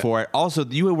hate you for it. Also,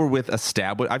 you were with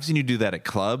established. I've seen you do that at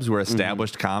clubs where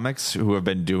established comics who have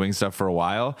been doing stuff for a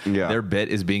while. Yeah. Their bit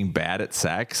is being bad at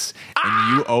sex,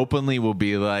 and you openly will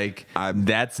be like,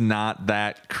 "That's not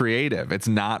that creative. It's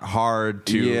not hard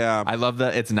to." Yeah. I love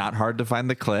that. It's not hard to find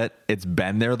the clit. It's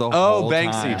been there the whole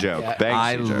Banksy time. joke. Yeah. Banksy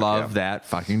I joke, love yeah. that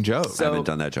fucking joke. I haven't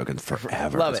done that joke in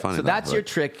forever. Love It's it. funny, So though. that's your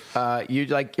trick.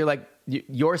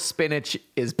 Your spinach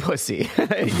is pussy. Ugh.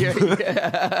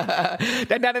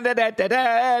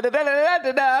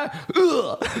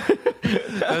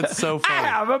 That's so I funny.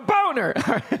 have a boner.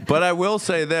 But I will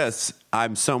say this.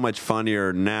 I'm so much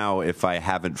funnier now if I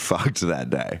haven't fucked that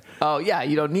day. Oh, yeah,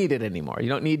 you don't need it anymore. You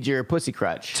don't need your pussy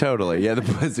crutch. Totally. Yeah, the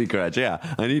pussy crunch. Yeah.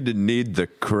 I need the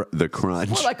crunch.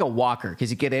 More like a walker because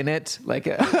you get in it. Like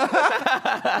a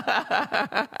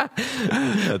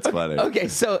That's funny. Okay,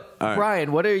 so right.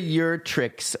 Brian, what are your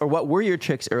tricks, or what were your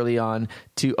tricks early on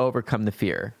to overcome the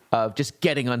fear of just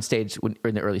getting on stage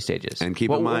in the early stages? And keep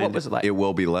what, in mind, what was it like? it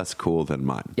will be less cool than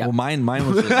mine. Yeah. Well,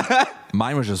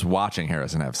 mine was just watching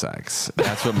Harrison have sex.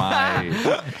 That's what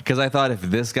because I thought if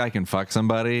this guy can fuck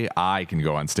somebody, I can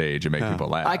go on stage and make people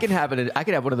laugh. I can have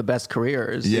one of the best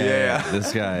careers. Yeah.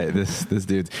 This guy, this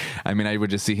dude's. I mean, I would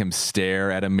just see him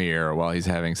stare at a mirror while he's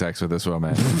having sex with this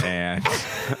woman, and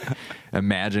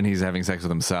imagine he's having sex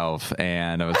with himself.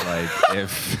 And I was like,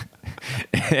 if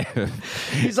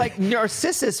He's like,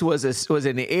 Narcissus was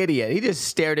an idiot. He just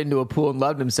stared into a pool and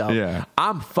loved himself. Yeah.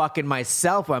 I'm fucking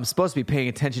myself when I'm supposed to be paying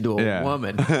attention to a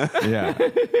woman. Yeah.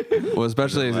 Well,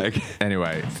 especially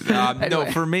anyway. No,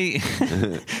 for me,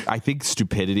 I think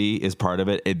stupidity is part of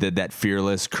it. That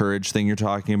fearless courage thing you're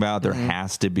talking about. There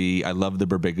has to be. I love the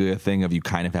Birbiglia thing of you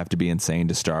kind of have to be insane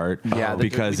to start. Yeah,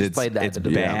 because we just played that it's at the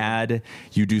debate. bad.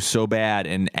 You do so bad,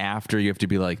 and after you have to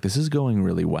be like, this is going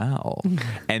really well,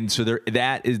 and so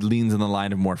that leans in the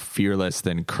line of more fearless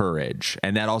than courage,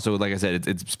 and that also, like I said,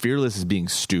 it's fearless as being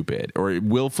stupid or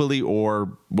willfully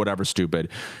or whatever stupid.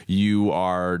 You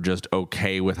are just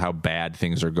okay with how bad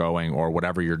things are going or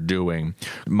whatever you're doing.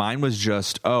 Mine was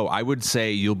just, I would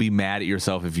say you'll be mad at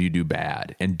yourself if you do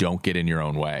bad and don't get in your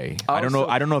own way. I don't know.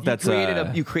 I don't know if that's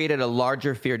you created a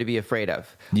larger fear to be afraid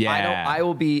of. Yeah. I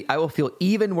will feel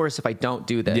even worse if I don't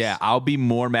do this. Yeah, I'll be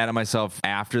more mad at myself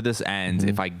after this ends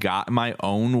if I got my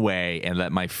own way and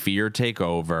let my fear take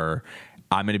over.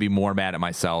 I'm going to be more mad at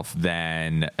myself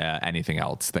than anything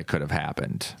else that could have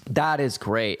happened. That is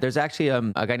great. There's actually a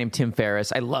guy named Tim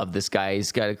Ferriss. I love this guy.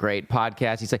 He's got a great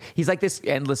podcast. He's like this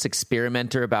endless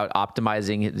experimenter about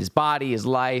optimizing his body, his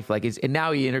life. And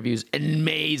now he interviews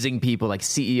amazing people, like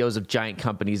CEOs of giant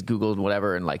companies, Google and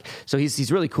whatever. And so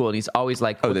he's really cool. And he's always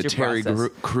like, the what's your Terry process?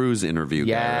 Crews interview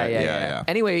guy, right? Yeah.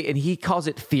 Anyway, and he calls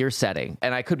it fear setting,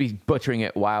 and I could be butchering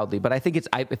it wildly, but I think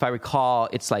if I recall,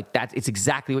 it's like that. It's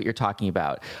exactly what you're talking about.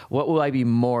 What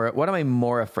am I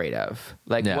more afraid of?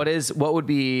 What would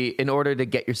be in order to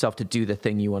get yourself to do the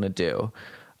thing you want to do?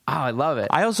 Oh, I love it.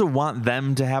 I also want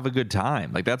them to have a good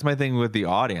time. Like, that's my thing with the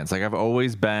audience. Like, I've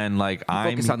always been like,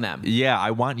 Focus on them. Yeah, I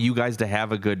want you guys to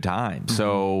have a good time.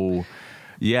 So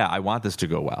yeah, I want this to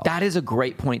go well. That is a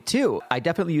great point too. I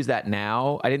definitely use that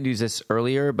now. I didn't use this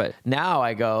earlier, but now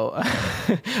I go,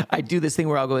 I do this thing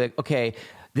where I'll go like, okay,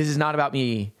 this is not about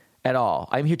me at all.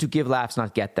 I'm here to give laughs,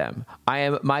 not get them. I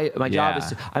am my job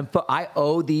is I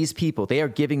owe these people. They are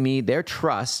giving me their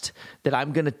trust that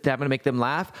I'm gonna make them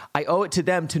laugh. I owe it to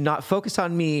them to not focus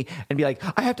on me and be like,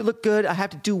 I have to look good, I have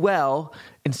to do well.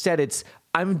 Instead, it's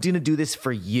I'm gonna do this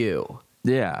for you.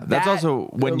 Yeah, that's That also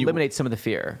when you eliminate some of the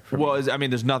fear. For me. I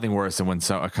mean, there's nothing worse than when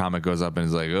a comic goes up and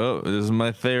is like, "Oh, this is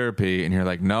my therapy," and you're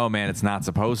like, "No, man, it's not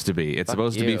supposed to be. It's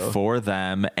supposed to be for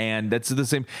them." And that's the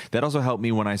same. That also helped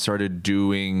me when I started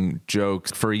doing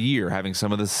jokes for a year, having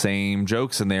some of the same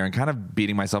jokes in there, and kind of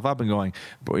beating myself up and going,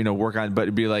 work on. But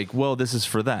it'd be like, "Well, this is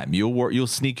for them. You'll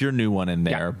sneak your new one in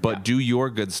there, but do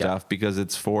your good stuff because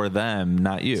it's for them,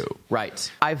 not you."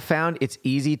 Right. I've found it's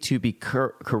easy to be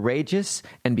courageous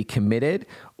and be committed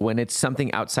when it's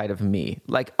something outside of me.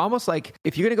 Like almost like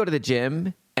if you're going to go to the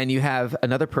gym and you have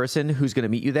another person who's going to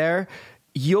meet you there,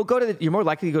 you're more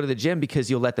likely to go to the gym because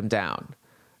you'll let them down.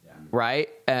 Yeah. Right?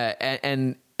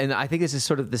 And I think this is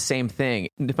sort of the same thing.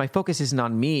 If my focus isn't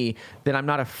on me, then I'm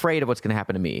not afraid of what's going to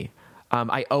happen to me.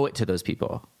 I owe it to those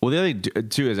people. Well, the other thing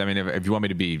too is, I mean, if you want me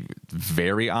to be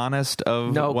very honest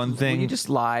of one thing, you just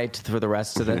lied for the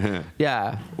rest of the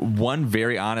yeah. One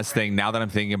very honest thing, now that I'm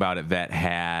thinking about it, that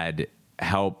had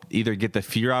helped either get the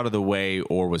fear out of the way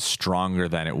or was stronger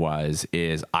than it was,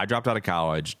 is I dropped out of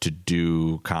college to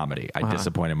do comedy. I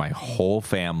disappointed my whole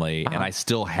family, and I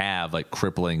still have like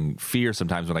crippling fear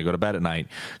sometimes when I go to bed at night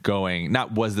going,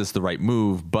 not was this the right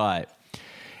move, but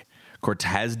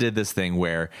Cortez did this thing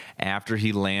where after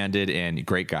he landed in,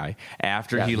 great guy,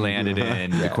 after he landed in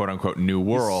the quote unquote new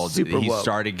world, he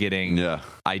started getting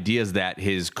ideas that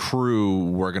his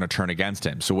crew were going to turn against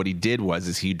him. So what he did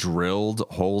was he drilled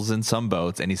holes in some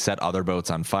boats and he set other boats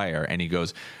on fire, and he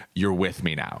goes, "You're with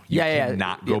me now. You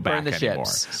cannot go back anymore.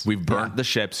 We've burnt the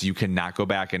ships. You cannot go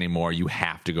back anymore. You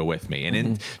have to go with me."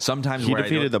 And sometimes he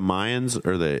defeated the Mayans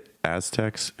or the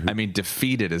Aztecs. I mean,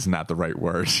 defeated is not the right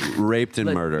word. Raped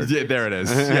and murdered. Yeah, there it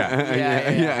is.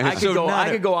 I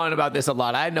could go on about this a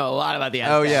lot. I know a lot about the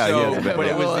Aztecs. Oh yeah,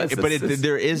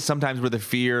 there is sometimes where the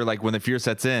fear, like when the fear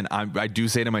sets in, I do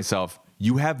say to myself,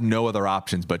 you have no other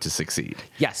options but to succeed.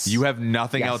 Yes. You have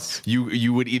nothing else.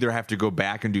 You would either have to go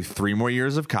back and do 3 more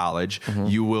years of college.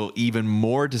 You will even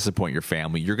more disappoint your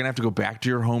family. You're going to have to go back to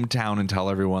your hometown and tell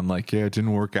everyone like, yeah, it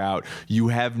didn't work out. You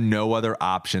have no other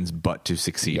options but to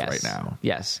succeed right now.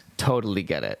 Yes. Totally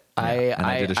get it. Yeah.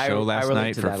 I did a show last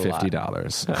night for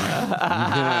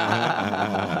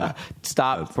 $50.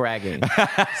 Stop bragging. So,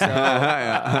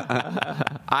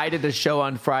 I did a show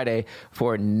on Friday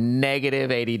for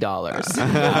negative $80.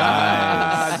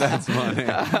 That's funny.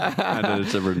 I did a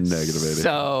show for negative $80.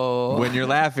 So when you're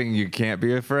laughing, you can't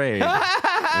be afraid.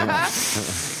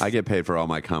 I get paid for all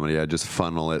my comedy. I just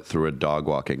funnel it through a dog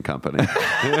walking company.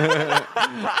 I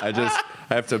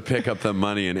have to pick up the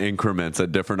money in increments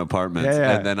at different apartments,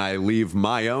 and then I leave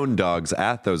my own dogs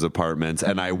at those apartments,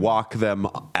 and I walk them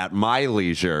at my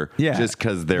leisure, just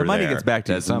because they're the money there. gets back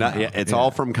to you somehow. It's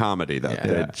all from comedy, though.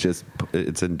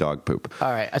 It's in dog poop.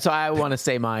 All right, so I want to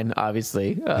say mine,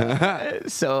 obviously.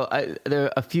 So there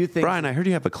are a few things. Brian, I heard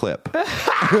you have a clip.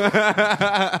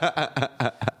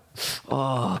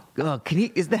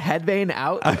 Is the head vein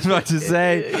out? I was about to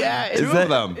say, Two of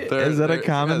them. Is that a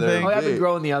common thing? I've been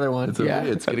growing the other one.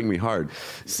 It's getting me hard.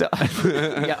 So,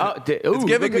 it's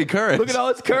giving me courage. Look at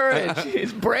all his courage.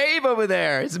 He's brave over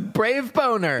there. He's a brave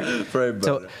boner.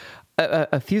 So,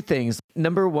 a few things.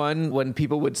 Number one, when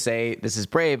people would say this is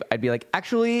brave, I'd be like,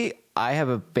 actually, I have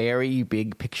a very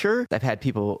big picture. I've had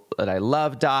people that I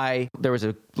love die. There was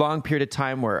a long period of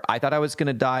time where I thought I was going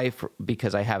to die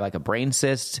because I have like a brain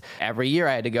cyst. Every year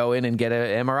I had to go in and get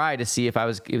an MRI to see if it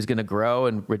was going to grow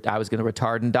and I was going to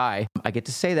retard and die. I get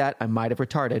to say that. I might have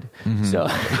retarded. So...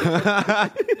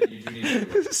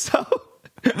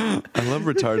 I love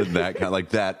retarded, that kind of, like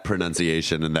that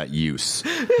pronunciation and that use.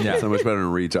 Yeah, so much better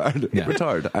than retard. Yeah.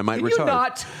 Retard. I might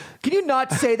retard. Can you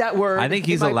not say that word? I think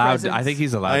he's allowed. I think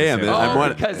he's allowed. I am.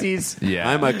 Because he's. Yeah.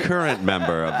 I'm a current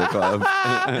member of the club.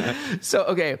 So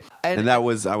okay, and that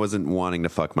was I wasn't wanting to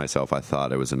fuck myself. I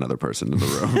thought it was another person in the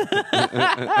room.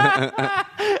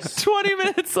 20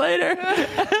 minutes later,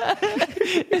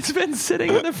 it's been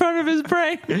sitting in the front of his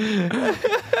brain.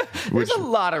 There's a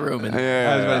lot of room in there.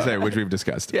 I was about to say, which we've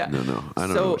discussed. Yeah. No. I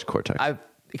don't know which cortex.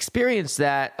 experienced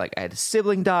that. Like I had a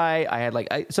sibling die. I had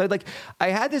I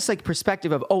had this like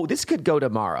perspective of, oh, this could go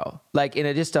tomorrow. Like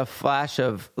in just a flash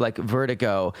of like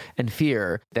vertigo and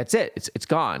fear. That's it. It's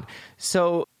gone.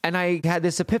 So, and I had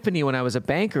this epiphany when I was a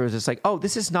banker. It was just like, oh,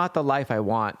 this is not the life I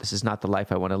want. This is not the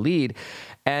life I want to lead.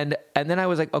 And then I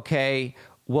was like, okay,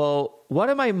 well, what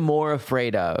am I more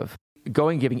afraid of?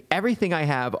 Giving everything I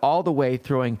have all the way,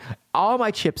 throwing all my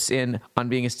chips in on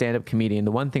being a stand-up comedian,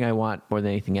 the one thing I want more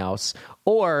than anything else?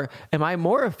 Or am I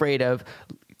more afraid of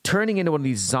turning into one of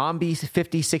these zombie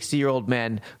 50, 60-year-old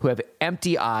men who have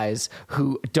empty eyes,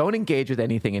 who don't engage with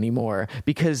anything anymore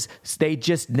because they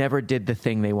just never did the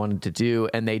thing they wanted to do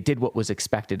and they did what was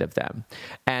expected of them?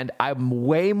 And I'm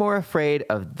way more afraid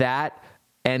of that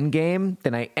end game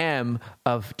than I am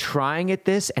of trying at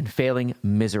this and failing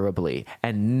miserably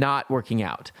and not working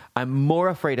out. I'm more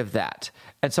afraid of that.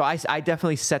 And so I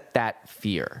definitely set that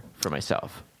fear for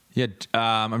myself. Yeah,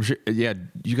 I'm sure. Yeah,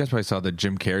 you guys probably saw the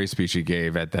Jim Carrey speech he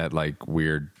gave at that like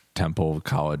weird Temple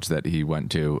college that he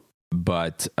went to,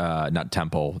 but not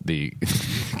Temple, the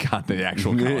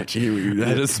actual college. He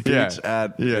had a speech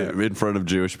in front of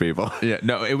Jewish people. Yeah,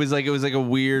 no, it was like a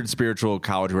weird spiritual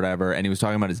college or whatever, and he was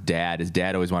talking about his dad. His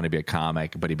dad always wanted to be a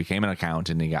comic, but he became an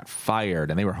accountant and he got fired,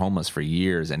 and they were homeless for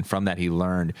years. And from that, he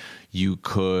learned you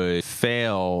could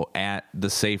fail at the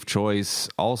safe choice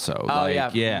also. Oh,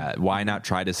 yeah. Why not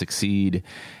try to succeed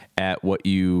at what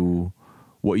you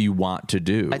want to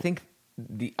do? I think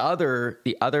the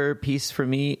other piece for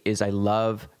me is I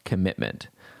love commitment.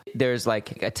 There's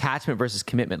like attachment versus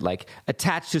commitment. Like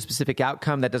attached to a specific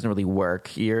outcome, that doesn't really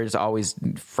work. You're just always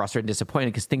frustrated and disappointed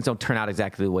because things don't turn out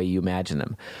exactly the way you imagine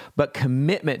them. But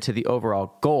commitment to the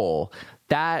overall goal,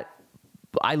 that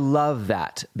I love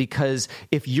that, because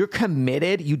if you're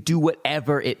committed, you do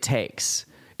whatever it takes.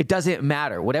 It doesn't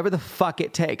matter. Whatever the fuck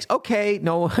it takes. Okay,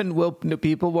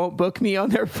 people won't book me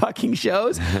on their fucking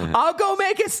shows. I'll go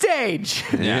make a stage.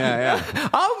 Yeah.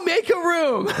 I'll make a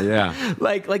room. Yeah.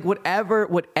 Like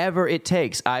whatever it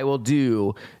takes, I will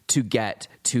do to get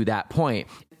to that point.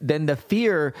 Then the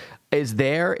fear is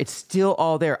there. It's still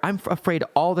all there. I'm afraid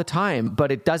all the time,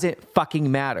 but it doesn't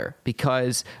fucking matter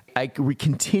because I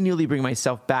continually bring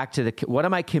myself back to what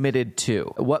am I committed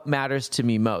to? What matters to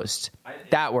me most?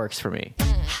 That works for me.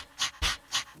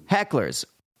 Hecklers.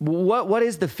 What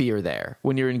is the fear there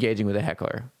when you're engaging with a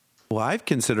heckler? Well, I've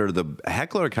considered the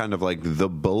heckler kind of like the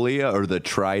bully or the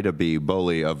try to be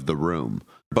bully of the room.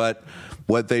 But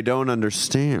what they don't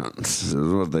understand is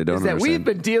that we've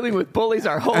been dealing with bullies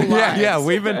our whole lives. Yeah,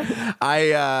 we've been.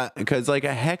 Because like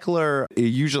a heckler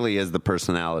usually is the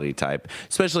personality type,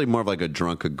 especially more of like a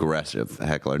drunk, aggressive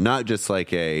heckler, not just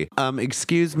like a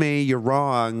excuse me, you're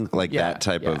wrong, like that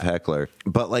type of heckler.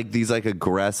 But like these like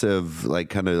aggressive, like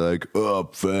kind of like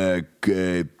fat,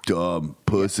 gay, dumb,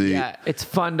 pussy. Yeah, it's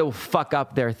fun to fuck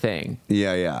up their thing.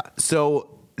 Yeah. So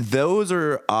those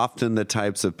are often the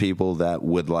types of people that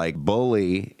would like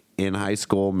bully in high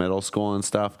school, middle school and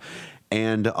stuff.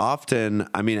 And often,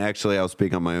 I mean, actually, I'll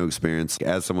speak on my own experience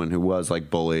as someone who was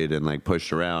like bullied and like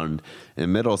pushed around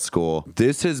in middle school.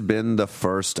 This has been the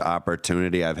first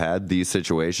opportunity I've had, these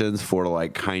situations, for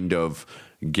like kind of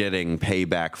getting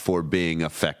payback for being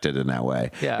affected in that way.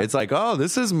 Yeah. It's like, oh,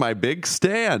 this is my big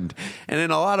stand. And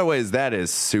in a lot of ways, that is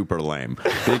super lame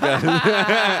because,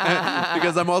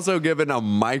 because I'm also given a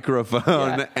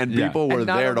microphone and people were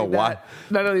there to watch.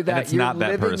 Not only that, it's you're not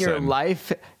that living your person.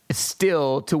 life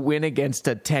still to win against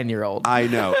a 10-year-old. I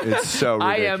know. It's so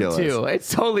ridiculous. I am too. It's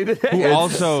totally the Who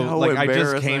also, so like, I just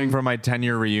embarrassing. came from my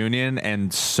 10-year reunion,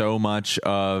 and so much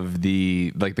of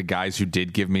the guys who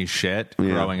did give me shit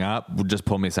growing up would just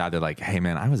pull me aside. They're like, "Hey,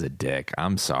 man, I was a dick.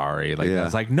 I'm sorry." Like, I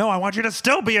was like, "No, I want you to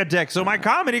still be a dick, so my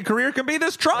comedy career can be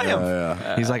this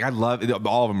triumph." He's like, "I love."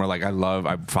 All of them are like,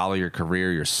 I follow your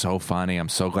career. You're so funny. I'm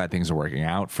so glad things are working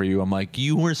out for you." I'm like,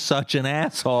 "You were such an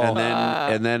asshole."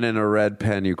 And then in a red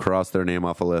pen, you cross their name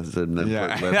off a list and then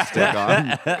put lipstick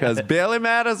on because Billy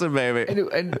Madison, baby.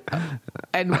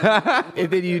 And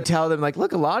then you tell them like,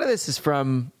 look, a lot of this is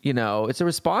from, it's a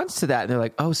response to that. And they're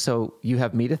like, oh, so you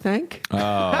have me to thank?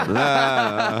 That's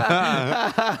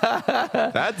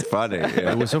funny.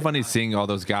 It was so funny seeing all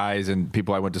those guys and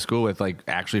people I went to school with like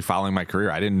actually following my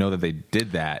career. I didn't know that they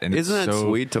did that. And Isn't it's that so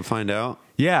sweet to find out?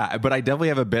 Yeah, but I definitely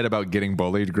have a bit about getting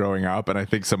bullied growing up, and I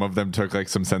think some of them took like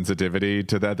some sensitivity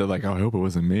to that. They're like, "Oh, I hope it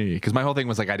wasn't me," because my whole thing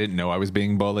was like I didn't know I was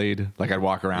being bullied. Like I'd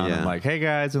walk around and like, "Hey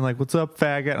guys," and like, "What's up,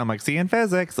 faggot?" And I'm like, "See you in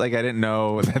physics." Like I didn't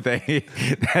know that they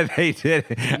did.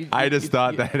 I just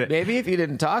thought that maybe if you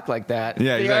didn't talk like that,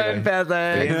 yeah,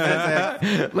 exactly.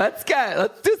 Let's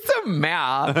do some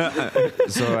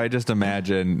math. So I just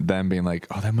imagine them being like,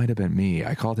 "Oh, that might have been me.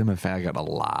 I called him a faggot a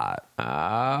lot."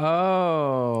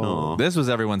 Oh, this was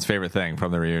everyone's favorite thing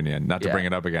from the reunion. Not to bring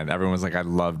it up again. Everyone was like, "I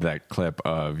loved that clip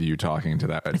of you talking to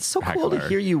that." It's so heckler. cool to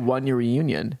hear you won your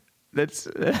reunion. That's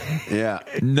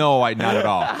No, not at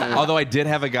all. Although I did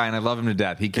have a guy, and I love him to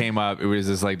death. He came up. It was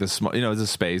just like this small, it was a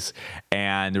space,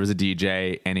 and there was a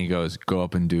DJ, and he goes, "Go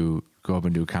up and do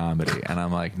comedy." And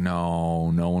I'm like,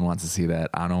 no one wants to see that.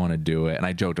 I don't want to do it. And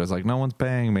I joked, I was like, no one's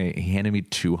paying me. He handed me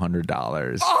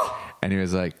 $200, and he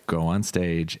was like, go on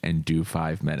stage and do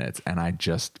 5 minutes. And I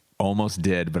just almost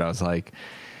did, but I was like,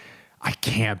 I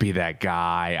can't be that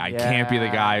guy. I can't be the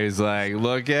guy who's like,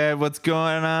 look at what's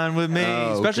going on with me.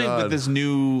 Especially with this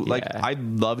new, I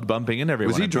loved bumping into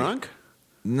everyone. Was he drunk?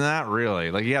 Not really.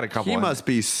 Like he had a couple. He must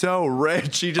be so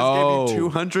rich. He just gave you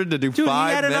 $200 to do 5 minutes.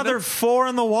 He had another 4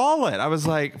 in the wallet. I was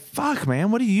like, fuck,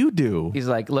 man, what do you do? He's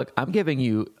like, look, I'm giving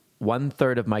you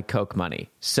 1/3 of my Coke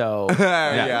money. So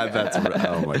that's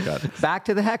oh my God. Back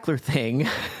to the heckler thing.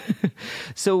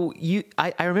 So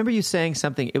I remember you saying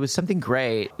something. It was something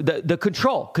great. The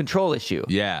control issue.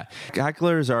 Yeah.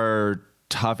 Hecklers are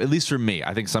tough, at least for me.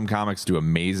 I think some comics do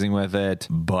amazing with it,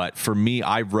 but for me,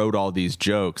 I wrote all these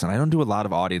jokes and I don't do a lot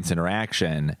of audience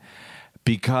interaction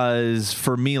because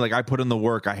for me, like I put in the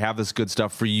work, I have this good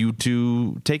stuff for you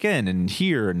to take in and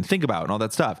hear and think about and all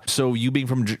that stuff. So you being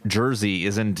from Jersey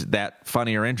isn't that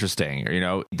funny or interesting. You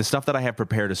know, the stuff that I have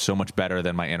prepared is so much better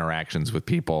than my interactions with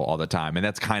people all the time. And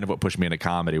that's kind of what pushed me into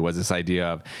comedy was this idea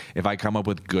of if I come up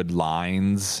with good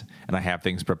lines and I have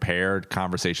things prepared,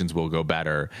 conversations will go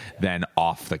better than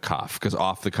off the cuff. Because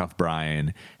off the cuff,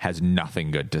 Brian has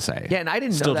nothing good to say. Yeah, and I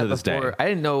didn't know that before. I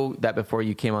didn't know that before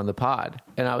you came on the pod,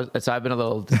 and I've been a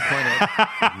little disappointed.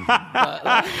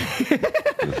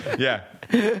 Yeah.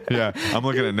 I'm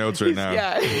looking at notes right now.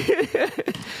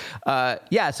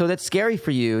 So that's scary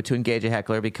for you to engage a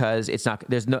heckler because you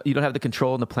don't have the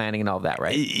control and the planning and all of that,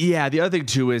 right? Yeah. The other thing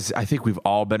too is I think we've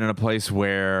all been in a place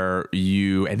where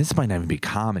and this might not even be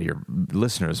comedy, or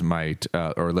listeners might,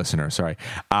 I'm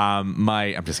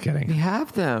just kidding. We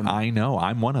have them. I know.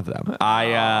 I'm one of them.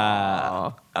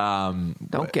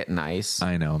 Don't get nice.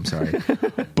 I know. I'm sorry.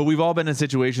 But we've all been in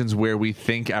situations where we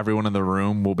think everyone in the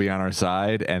room will be on our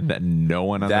side and that no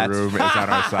one in the room is on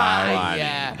our side.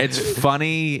 Yeah. It's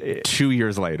funny 2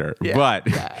 years later. Yeah. But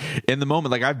in the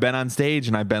moment, like I've been on stage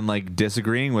and I've been like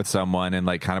disagreeing with someone and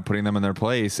like kind of putting them in their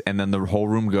place. And then the whole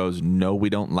room goes, no, we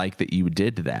don't like that you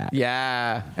did that.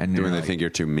 Yeah. And when they think you're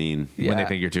too mean. When they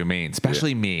think you're too mean.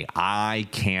 Especially me. I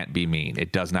can't be mean.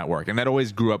 It does not work. And that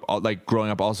always grew up, like growing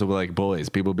up also with like bullies.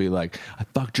 People be like, I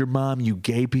fucked your mom, you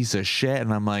gay piece of shit.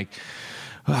 And I'm like,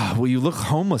 well, you look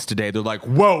homeless today. They're like,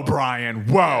 whoa, Brian,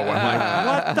 whoa. I'm like,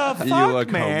 what the fuck, you look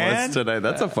man? homeless today.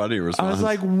 That's a funny response. I was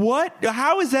like, what?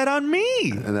 How is that on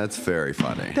me? And that's very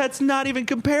funny. That's not even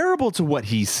comparable to what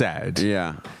he said.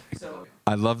 Yeah.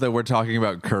 I love that we're talking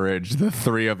about courage, the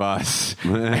three of us.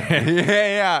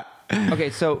 Yeah. Okay,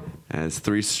 so it's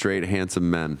 3 straight handsome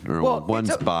men. Or Well,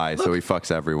 one's bi, so he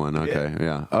fucks everyone. Okay,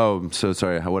 yeah. Oh, I'm so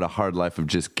sorry. What a hard life of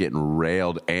just getting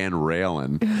railed and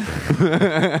railing.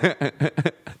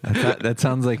 That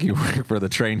sounds like you work for the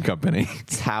train company.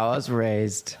 it's how I was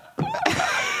raised.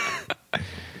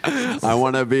 I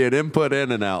want to be an input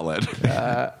and an outlet.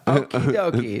 Okie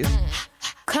dokies.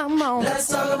 Come on, let's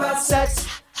talk about sex.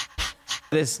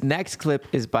 This next clip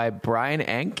is by Brian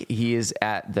Enck. He is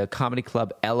at the comedy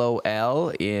club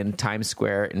LOL in Times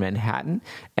Square in Manhattan,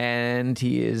 and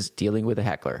he is dealing with a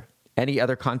heckler. Any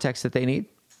other context that they need?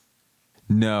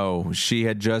 No,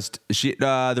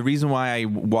 the reason why I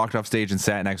walked off stage and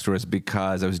sat next to her is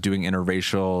because I was doing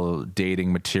interracial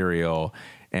dating material,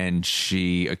 and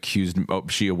a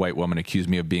white woman, accused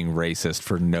me of being racist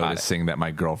for noticing that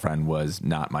my girlfriend was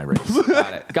not my race.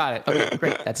 Got it. Okay,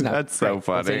 great. That's so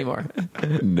funny. Don't say anymore.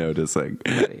 Noticing.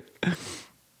 Ready. Just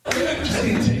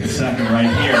gonna take a second right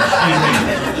here.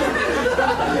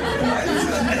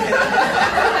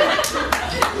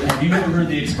 Have you ever heard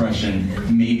the expression,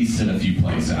 maybe sit a few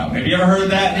plays out? Have you ever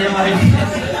heard that in your life?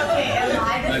 Okay, in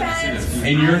my defense.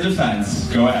 In your defense,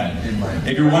 go ahead.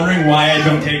 If you're wondering why I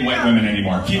don't date white women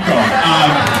anymore, keep going.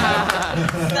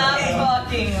 Stop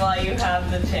talking while you have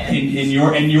the chance.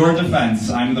 In your defense,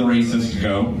 I'm the racist.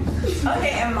 Go.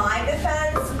 Okay, in my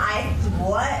defense,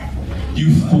 what You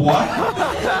what?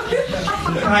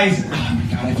 Guys, oh my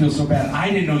God, I feel so bad. I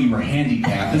didn't know you were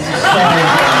handicapped. This is so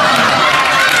embarrassing.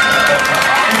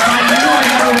 If I knew, I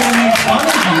never would have made fun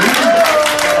of you.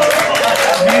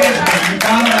 Management, you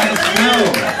gotta let us know.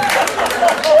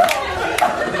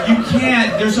 You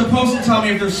can't. They're supposed to tell me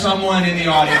if there's someone in the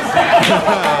audience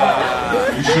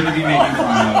that you shouldn't be making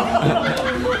fun of.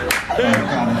 Oh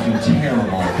God, I feel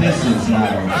terrible. This is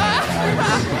not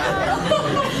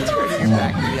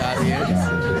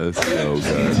That's so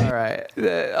good. All right.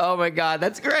 Oh my God,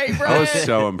 that's great, Brian. I was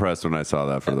so impressed when I saw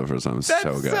that for the first time. It's that's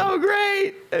so good. so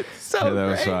great. It's so Yeah, that great.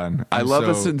 was fun. I love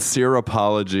the so- sincere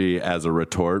apology as a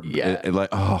retort. Yeah. Like,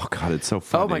 oh God, it's so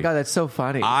funny. Oh my God, that's so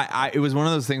funny. It was one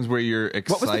of those things where you're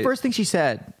excited. What was the first thing she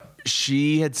said?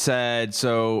 She had said,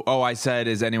 I said,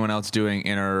 is anyone else doing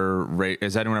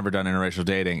has anyone ever done interracial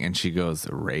dating? And she goes,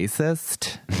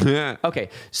 racist? Okay,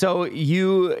 so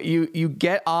you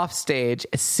get off stage,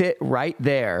 sit right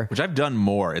there. Which I've done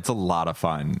more. It's a lot of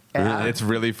fun. It's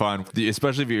really fun,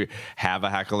 especially if you have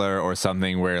a heckler or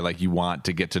something where like you want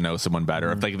to get to know someone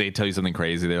better. If like they tell you something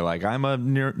crazy, they're like, I'm a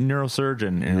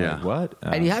neurosurgeon. And you're like, what?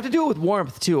 And you have to do it with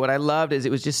warmth too. What I loved is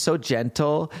it was just so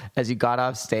gentle as you got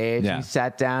off stage. Yeah. You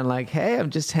sat down like, hey,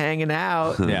 I'm just hanging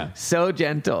out. Yeah. So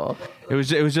gentle. It was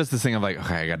just this thing of like,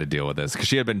 okay, I got to deal with this because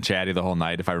she had been chatty the whole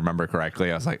night. If I remember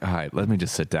correctly, I was like, all right, let me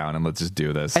just sit down and let's just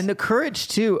do this. And the courage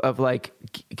too of like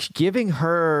giving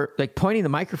her, like pointing the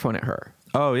microphone at her.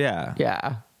 oh yeah,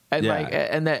 Yeah. And Yeah. like,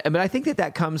 and that, but I think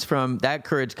that comes from, that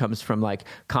courage comes from like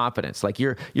confidence. Like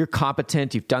you're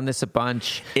competent. You've done this a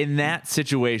bunch. in that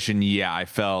situation, yeah, I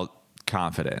felt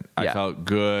confident. I Yeah. felt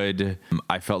good.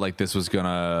 I felt like this was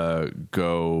gonna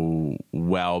go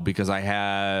well because I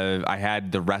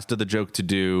had the rest of the joke to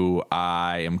do.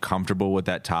 I am comfortable with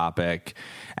that topic.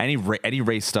 Any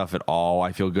race stuff at all,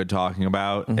 I feel good talking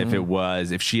about.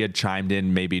 If she had chimed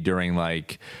in maybe during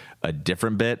like a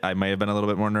different bit, I may have been a little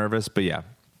bit more nervous. But yeah.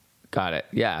 Got it.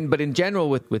 Yeah. But in general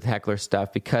with heckler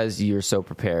stuff, because you're so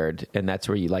prepared and that's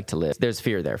where you like to live, there's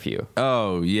fear there for you.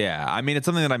 Oh yeah, I mean it's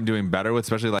something that I'm doing better with,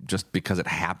 especially like just because it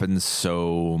happens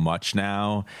so much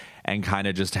now, and kind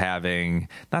of just not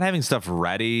having stuff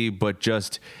ready, but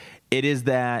just it is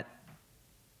that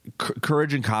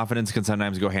courage and confidence can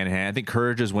sometimes go hand in hand. I think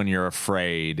courage is when you're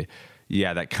afraid.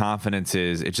 Yeah, that confidence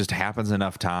is it just happens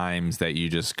enough times that you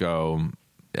just go,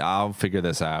 I'll figure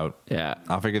this out. Yeah.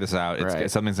 I'll figure this out.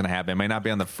 Right. Something's going to happen. It may not be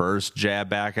on the first jab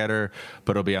back at her,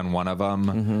 but it'll be on one of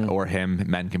them or him.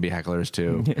 Men can be hecklers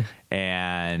too.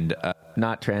 And,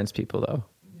 Not trans people though.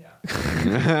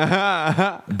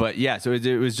 but yeah, so it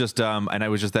was just, and it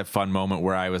was just that fun moment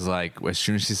where I was like, as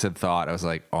soon as she said thought, I was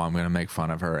like, oh, I'm going to make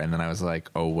fun of her. And then I was like,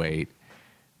 oh, wait,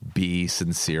 be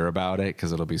sincere about it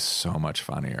because it'll be so much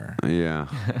funnier. Yeah.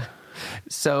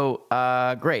 So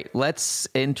great. Let's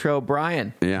intro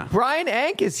Brian. Yeah. Brian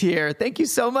Ank is here. Thank you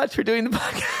so much for doing the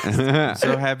podcast.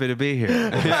 So happy to be here.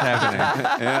 It's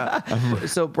happening.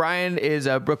 So Brian is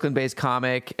a Brooklyn-based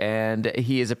comic, and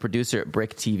he is a producer at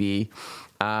Brick TV,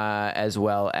 as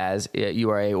well as you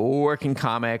are a working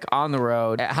comic on the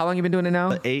road. How long have you been doing it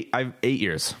now? 8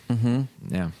 years. Mm-hmm.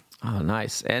 Yeah. Oh,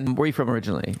 nice. And where are you from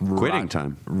originally? Quitting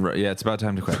time. Yeah, it's about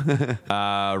time to quit.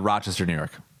 Rochester, New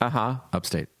York. Uh-huh.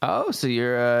 Upstate. Oh, so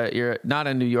you're not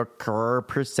a New Yorker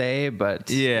per se, but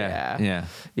Yeah.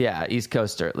 East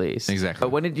Coaster at least. Exactly.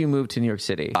 But when did you move to New York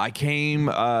City? I came,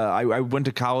 I went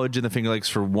to college in the Finger Lakes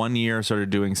for 1 year, started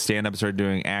doing stand-up, started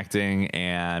doing acting,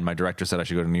 and my director said I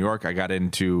should go to New York. I got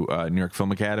into New York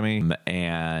Film Academy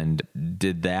and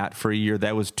did that for a year.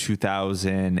 That was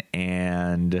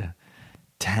 2010,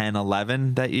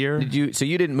 11 that year. So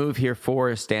you didn't move here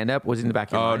for stand-up? Was it in the back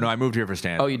of your mind? No, I moved here for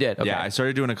stand-up. Oh, you did? Okay. Yeah, I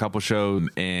started doing a couple shows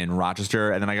in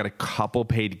Rochester, and then I got a couple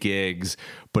paid gigs,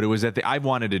 but it was I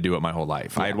wanted to do it my whole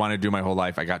life. I had wanted to do it my whole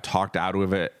life. I got talked out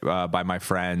of it by my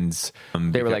friends.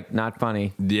 They were like, not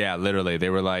funny. Yeah, literally. They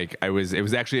were like, it was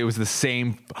the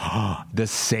same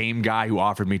guy who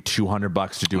offered me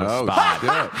 $200 to do a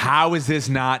spot. How is this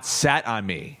not set on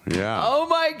me? Yeah. Oh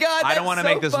my God. I don't want to so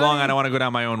make this funny. long. I don't want to go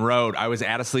down my own road. I was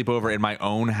at a sleepover in my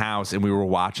own house and we were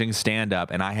watching stand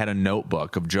up and I had a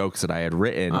notebook of jokes that I had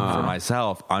written for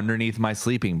myself underneath my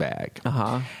sleeping bag.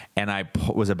 And I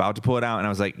was about to pull it out and I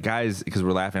was like, guys, because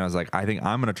we're laughing, I was like, I think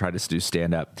I'm going to try to do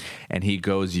stand up. And he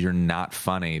goes, you're not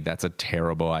funny. That's a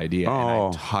terrible idea.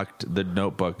 And I tucked the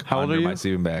notebook under my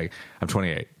sleeping bag. I'm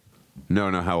 28.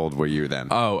 No. How old were you then?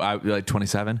 Oh, like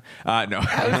 27? No.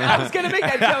 I was going to make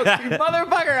that joke. You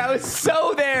motherfucker. I was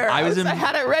so there. I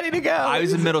had it ready to go. I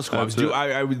was in middle school. I was the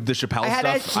Chappelle I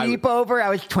had stuff. a sleepover. I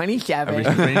was 27. I was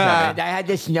 27. And I had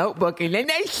this notebook. And then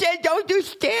they said, don't do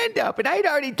stand-up. And I had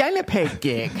already done a paid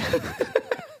gig.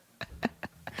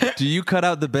 Do you cut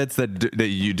out the bits that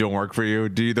you don't work for you?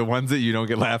 Do you, the ones that you don't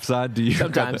get laughs on? Do you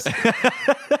Sometimes.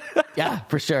 Yeah,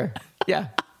 for sure. Yeah.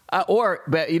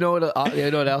 But you know what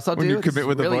else I'll do? When you commit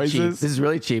with the voices? Cheap. This is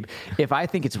really cheap. If I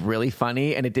think it's really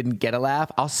funny and it didn't get a laugh,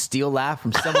 I'll steal laugh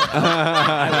from someone else.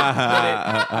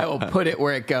 I will put it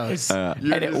where it goes. And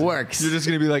it works. You're just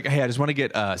going to be like, hey, I just want to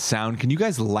get sound. Can you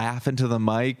guys laugh into the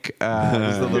mic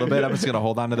just a little bit? I'm just going to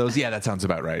hold on to those. Yeah, that sounds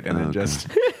about right. And then just...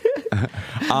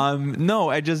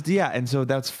 and so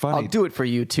that's funny. I'll do it for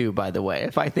you too, by the way.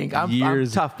 If I think I'm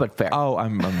tough but fair. Oh,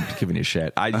 I'm giving you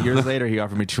shit. Years later, he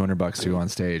offered me $200 to go on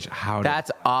stage.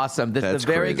 That's awesome. This is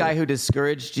the very guy who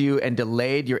discouraged you and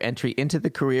delayed your entry into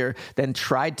the career, then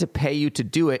tried to pay you to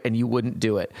do it, and you wouldn't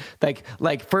do it.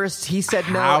 Like first he said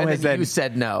no, and then you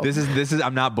said no. This is.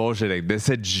 I'm not bullshitting.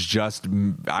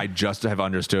 I just have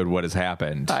understood what has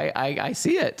happened. I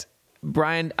see it.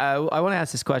 Brian, I want to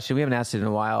ask this question. We haven't asked it in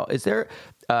a while. Is there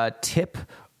a tip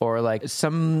or like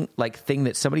some like thing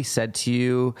that somebody said to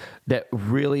you that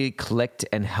really clicked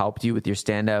and helped you with your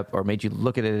stand-up or made you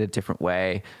look at it a different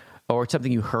way, or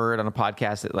something you heard on a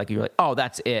podcast that like you're like, oh,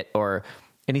 that's it, or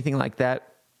anything like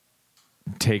that?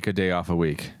 Take a day off a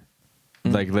week.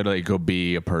 Like literally go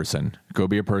be a person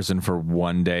for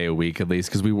one day a week at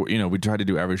least. Cause we try to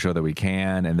do every show that we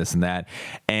can and this and that.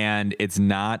 And it's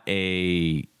not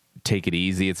a take it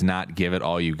easy. It's not give it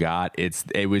all you got.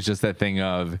 It was just that thing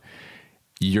of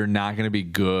you're not going to be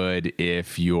good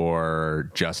if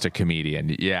you're just a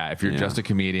comedian. Yeah. If you're just a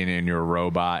comedian and you're a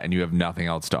robot and you have nothing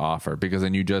else to offer, because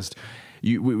then you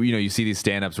see these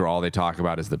stand-ups where all they talk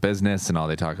about is the business and all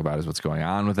they talk about is what's going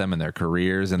on with them and their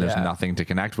careers. And there's nothing to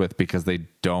connect with because they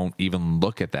don't even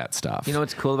look at that stuff. You know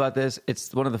what's cool about this?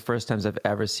 It's one of the first times I've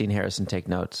ever seen Harrison take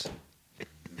notes.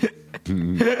 That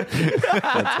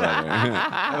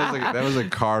was a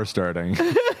car starting.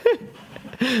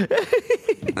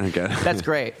 Okay. That's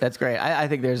great. I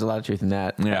think there's a lot of truth in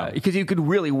that. Yeah, because you could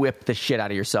really whip the shit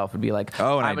out of yourself and be like,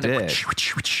 "Oh, and I did."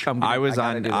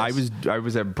 I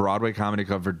was at Broadway Comedy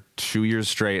Club for 2 years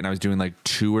straight, and I was doing like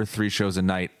 2 or 3 shows a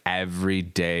night every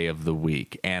day of the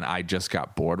week, and I just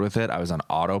got bored with it. I was on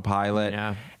autopilot.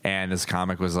 Yeah. And this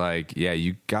comic was like, "Yeah,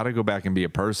 you got to go back and be a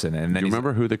person." And then do you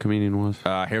remember who the comedian was?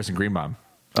 Harrison Greenbaum.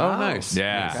 Oh, nice.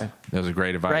 Yeah, okay. That was a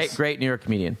great advice. Great New York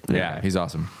comedian. Yeah, he's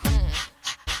awesome.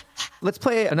 Let's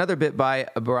play another bit by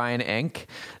Brian Enck.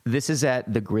 This is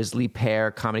at the Grizzly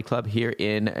Pear Comedy Club here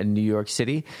in New York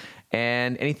City.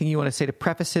 And anything you want to say to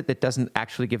preface it that doesn't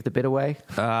actually give the bit away?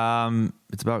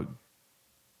 It's about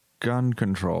gun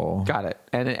control. Got it.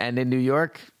 And in New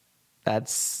York,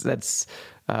 that's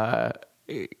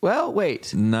well,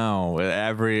 wait. No,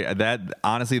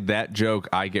 honestly, that joke,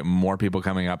 I get more people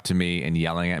coming up to me and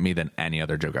yelling at me than any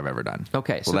other joke I've ever done.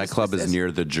 Okay. Well, that club is near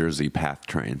the Jersey Path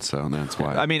train, so that's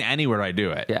why. I mean, anywhere I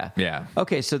do it. Yeah. Yeah.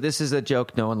 Okay, so this is a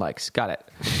joke no one likes. Got it.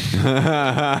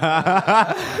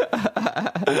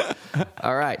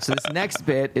 All right. So this next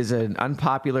bit is an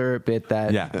unpopular bit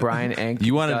that Brian Enck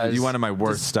You wanted my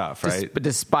worst stuff, right? But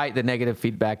despite the negative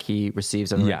feedback he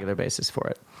receives on a regular basis for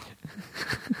it.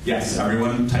 Yes,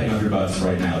 everyone tighten up your butts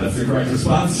right now. That's the correct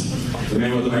response. The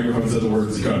man with the microphone said the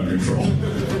words gun control.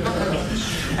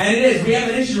 And it is. We have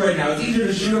an issue right now. It's easier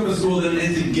to shoot up a school than it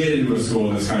is to get into a school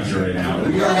in this country right now.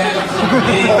 We are having some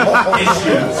big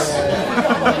issues.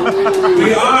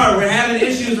 We're having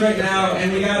issues right now,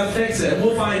 and we gotta fix it.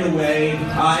 We'll find a way.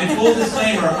 And full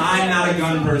disclaimer, I'm not a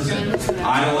gun person.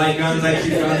 I don't like guns. I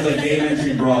shoot guns like gay men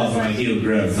treat bras on my heel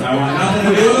grips. I want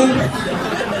nothing to do with them.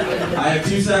 I have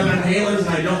 2 7 inhalers and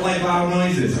I don't like loud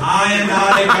noises. I am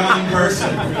not a gun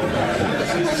person.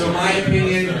 So my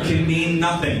opinion can mean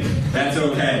nothing. That's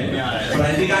okay. But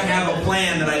I think I have a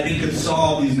plan that I think could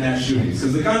solve these mass shootings.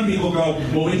 Because the gun people go,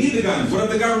 well, we need the guns. What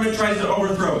if the government tries to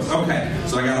overthrow us? Okay,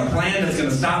 so I got a plan that's going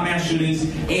to stop mass shootings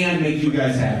and make you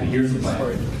guys happy. Here's the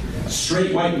plan.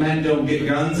 Straight white men don't get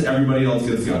guns, everybody else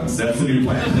gets guns. That's the new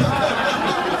plan.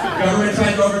 Government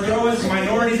trying to overthrow us,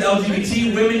 minorities,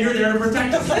 LGBT, women, you're there to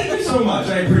protect us. Thank you so much.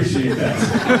 I appreciate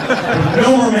that.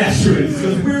 No more mass shootings,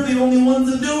 because we're the only ones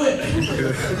that do it.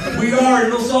 We are, and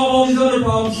it'll solve all these other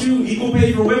problems too. Equal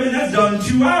pay for women, that's done in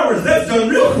 2 hours. That's done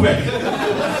real quick.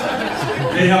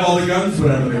 They have all the guns,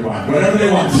 whatever they want. Whatever they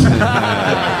want.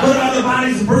 What about the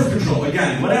bodies and birth control?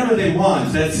 Again, whatever they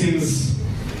want. That seems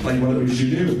like what we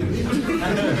should do.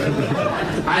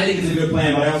 I think it's a good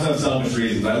plan, but I also have selfish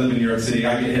reasons. I live in New York City.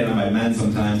 I get hit on by men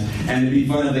sometimes, and it'd be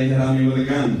fun if they hit on me with a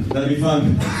gun. That'd be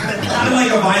fun. Not in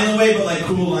like a violent way, but like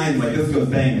cool lines like this goes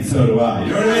bang and so do I. You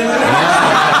know what I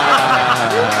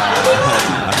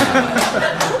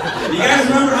mean? You guys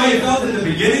remember how you felt at the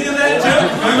beginning of that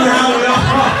joke? Remember how we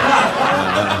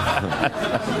all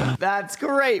That's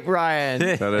great, Brian.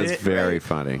 That is very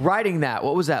funny. Writing that,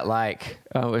 what was that like?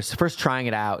 It was first trying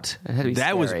it out. It had to be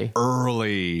That was scary.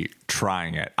 early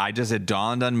trying it. It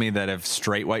dawned on me that if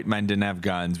straight white men didn't have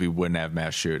guns, we wouldn't have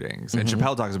mass shootings. And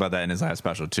Chappelle talks about that in his last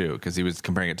special too, because he was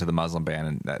comparing it to the Muslim ban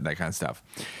and that kind of stuff.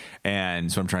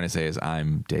 And so what I'm trying to say is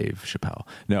I'm Dave Chappelle.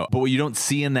 No, but what you don't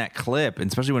see in that clip, and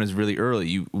especially when it's really early,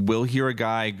 you will hear a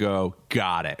guy go,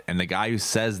 got it. And the guy who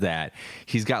says that,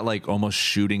 he's got like almost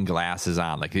shooting glasses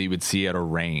on, like you would see at a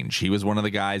range. He was one of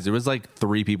the guys. There was like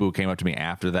 3 people who came up to me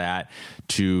after that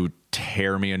to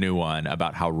tear me a new one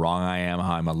about how wrong I am,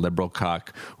 how I'm a liberal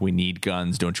cuck. We need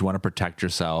guns. Don't you want to protect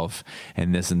yourself?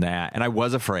 And this and that. And I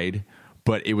was afraid.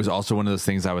 But it was also one of those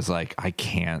things I was like, I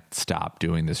can't stop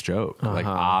doing this joke. Like,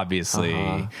 obviously,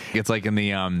 it's like in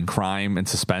the crime and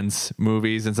suspense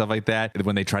movies and stuff like that.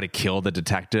 When they try to kill the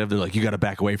detective, they're like, you got to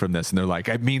back away from this. And they're like,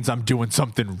 it means I'm doing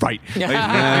something right. Like,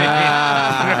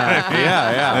 yeah.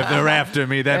 If they're after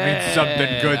me, that means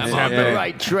something good's I'm on happening. the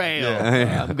right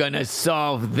trail. I'm going to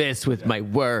solve this with my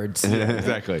words.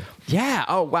 Exactly. Yeah.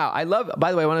 Oh, wow. I love,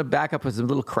 by the way, I want to back up with a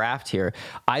little craft here.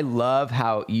 I love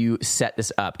how you set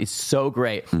this up. It's so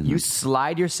great. You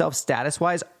slide yourself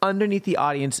status-wise underneath the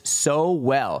audience so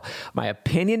well. My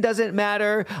opinion doesn't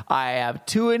matter. I have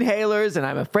 2 inhalers and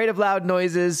I'm afraid of loud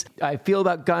noises. I feel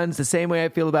about guns the same way I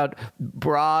feel about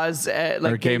bras.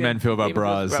 Or gay men feel about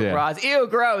bras. Yeah. Bras. Ew,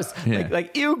 gross. Yeah.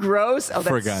 Like, ew, gross. Oh,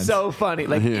 For that's guns. so funny.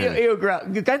 Like, ew, gross.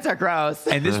 Guns are gross.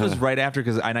 And this was right after,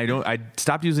 because I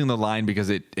stopped using the line because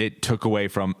it took away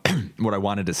from what I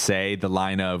wanted to say. The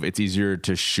line of it's easier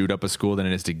to shoot up a school than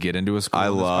it is to get into a school. I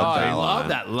love that I love line.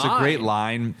 that line. It's a great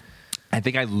line. I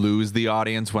think I lose the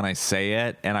audience when I say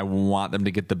it, and I want them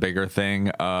to get the bigger thing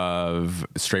of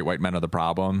straight white men are the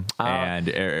problem.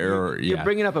 You're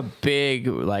bringing up a big,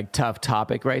 like, tough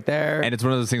topic right there. And it's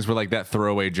one of those things where, like, that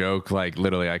throwaway joke, like,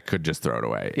 literally, I could just throw it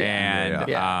away.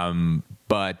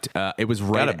 But it was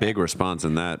right. Got a big response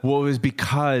in that. Well, it was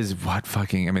because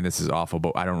this is awful,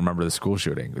 but I don't remember the school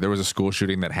shooting. There was a school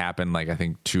shooting that happened, like, I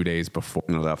think 2 days before.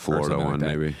 No, that Florida one, like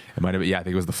that. maybe. It might have been, I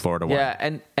think it was the Florida one.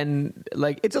 Yeah, and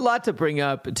like, it's a lot to bring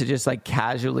up to just, like,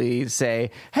 casually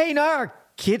say, hey, our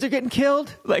kids are getting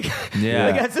killed. Like,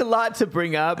 like, that's a lot to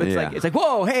bring up. It's like,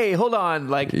 whoa, hey, hold on.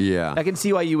 Like, I can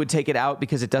see why you would take it out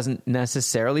because it doesn't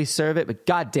necessarily serve it, but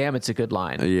god damn, it's a good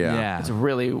line. Yeah. It's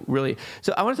really, really.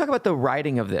 So I want to talk about the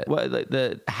writing of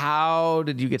this. How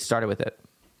did you get started with it?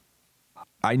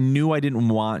 I knew I didn't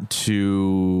want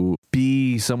to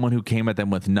be someone who came at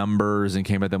them with numbers and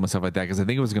came at them with stuff like that, because I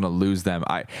think it was going to lose them.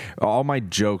 All my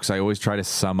jokes, I always try to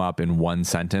sum up in one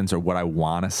sentence or what I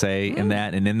want to say in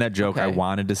that. And in that joke, I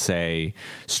wanted to say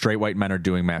straight white men are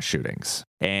doing mass shootings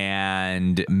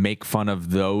and make fun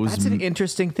of those. That's an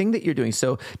interesting thing that you're doing.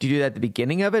 So do you do that at the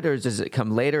beginning of it, or does it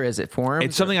come later as it forms?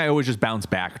 It's something I always just bounce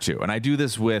back to. And I do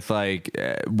this with, like,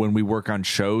 when we work on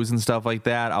shows and stuff like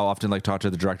that, I'll often, like, talk to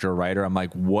the director or writer. I'm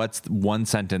like, what's one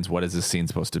sentence? What is this scene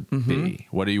supposed to be?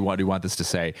 What do you want this to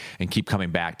say? And keep coming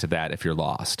back to that if you're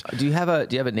lost. Do you have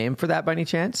a name for that by any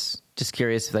chance? Just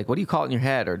curious, like, what do you call it in your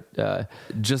head? Or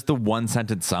just the one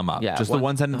sentence sum up. Yeah, the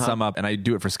one sentence sum up. And I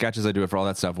do it for sketches. I do it for all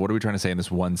that stuff. What are we trying to say in this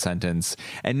one sentence?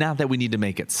 And not that we need to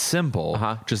make it simple.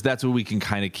 Just that's what we can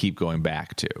kind of keep going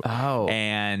back to. Oh.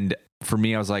 And for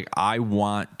me, I was like, I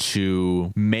want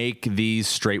to make these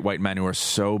straight white men who are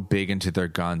so big into their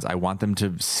guns, I want them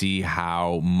to see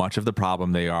how much of the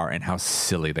problem they are and how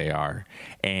silly they are,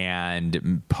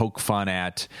 and poke fun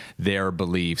at their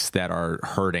beliefs that are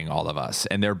hurting all of us,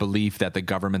 and their belief that the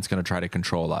government's going to try to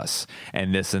control us,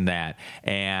 and this and that.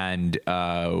 And,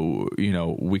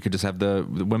 we could just have the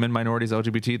women, minorities,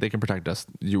 LGBT, they can protect us.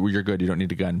 You're good. You don't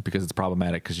need a gun because it's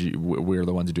problematic because we're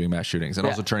the ones doing mass shootings. And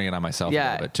also turning it on myself a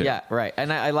little bit too. Yeah. Right.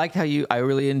 And I liked how I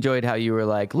really enjoyed how you were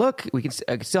like, look, we can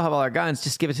still have all our guns.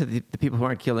 Just give it to the people who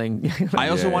aren't killing. I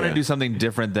also want to do something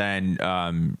different than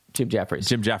Jim Jeffries.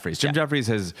 Jim Jeffries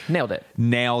has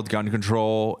nailed gun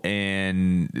control,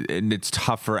 and it's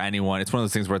tough for anyone. It's one of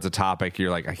those things where it's a topic.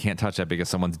 You're like, I can't touch that because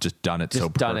someone's just done it so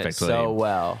perfectly. It so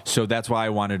well. So that's why I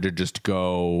wanted to just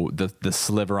go, the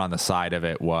sliver on the side of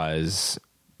it was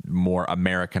more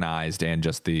Americanized and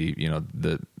just the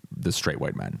straight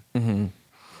white men. Mm-hmm.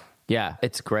 Yeah,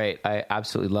 it's great. I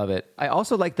absolutely love it. I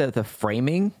also like the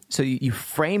framing. So you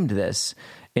framed this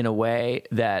in a way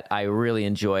that I really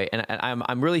enjoy, and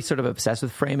I'm really sort of obsessed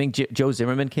with framing. Joe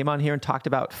Zimmerman came on here and talked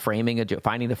about framing a joke,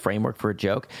 finding the framework for a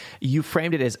joke. You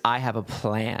framed it as I have a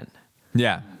plan.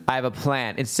 Yeah. I have a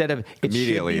plan. Instead of it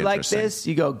should be like this,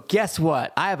 you go, guess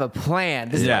what? I have a plan.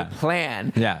 This is my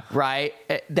plan. Yeah. Right?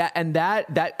 That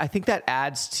I think that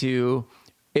adds to,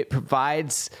 it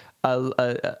provides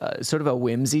a sort of a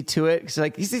whimsy to it. Cause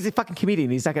like he's a fucking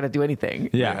comedian. He's not going to do anything.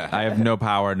 Yeah, I have no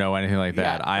power, no anything like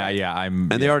that. Yeah.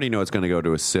 And they already know it's going to go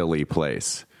to a silly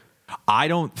place. I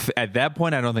don't. At that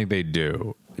point, I don't think they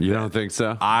do. You don't think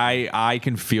so? I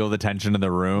can feel the tension in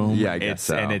the room. Yeah, I guess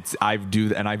so. And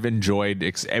I've enjoyed.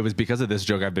 It was because of this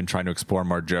joke I've been trying to explore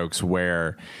more jokes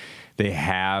where they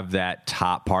have that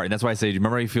top part, and that's why I say, do you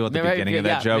remember how you feel at the beginning of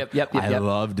that joke? Yep. I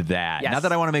loved that. Yes. Not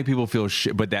that I want to make people feel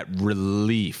shit, but that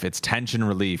relief. It's tension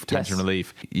relief.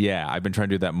 Yeah, I've been trying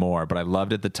to do that more, but I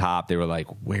loved at the top. They were like,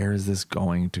 "Where is this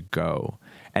going to go?"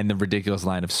 And the ridiculous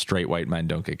line of "straight white men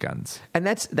don't get guns." And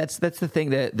that's the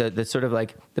thing, that the sort of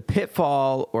like the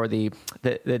pitfall or the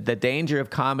danger of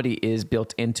comedy is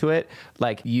built into it.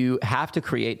 Like you have to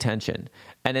create tension.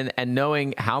 And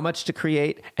knowing how much to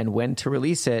create and when to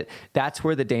release it, that's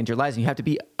where the danger lies. And you have to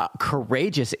be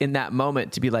courageous in that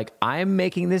moment to be like, I'm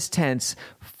making this tense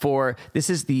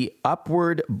this is the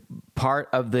upward part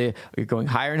of you're going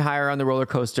higher and higher on the roller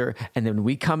coaster. And then when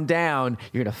we come down,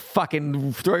 you're going to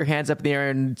fucking throw your hands up in the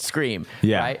air and scream.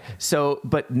 Yeah. Right. So,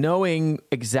 but knowing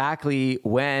exactly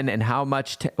when and how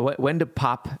much, when to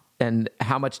pop and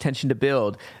how much tension to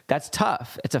build, that's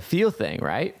tough. It's a feel thing,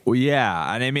 right? Well,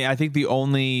 yeah. And I mean, I think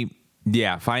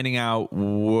finding out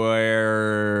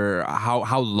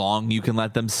how long you can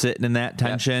let them sit in that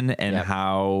tension and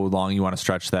how long you want to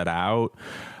stretch that out.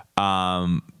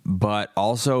 But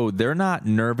also, they're not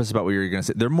nervous about what you're going to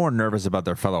say. They're more nervous about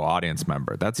their fellow audience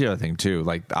member. That's the other thing, too.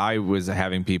 Like, I was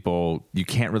having people, you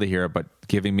can't really hear it, but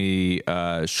giving me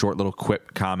short little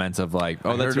quip comments of like,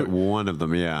 oh, that's one of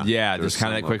them, yeah. Yeah, just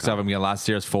kind of that quick stuff. I'm getting a lot of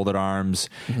serious folded arms.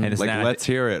 Mm-hmm. And it's like, not, let's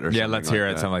hear it or something. Yeah, let's hear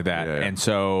it, something like that. Yeah. And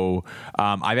so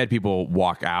I've had people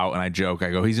walk out and I joke, I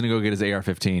go, he's going to go get his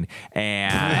AR-15.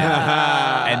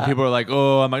 And people are like,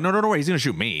 oh, I'm like, no, worry. He's going to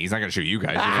shoot me. He's not going to shoot you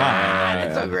guys. You're fine.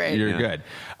 That's so great. You're good.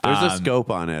 There's a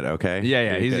scope on it, okay?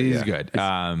 Yeah, he's good.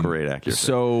 Great accuracy.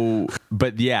 So,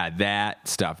 but yeah, that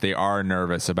stuff, they are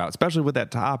nervous about, especially with that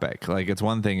topic. Like, it's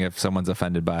one thing if someone's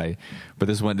offended by, but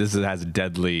this has a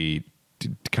deadly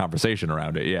conversation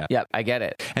around it. Yeah, I get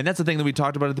it. And that's the thing that we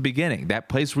talked about at the beginning, that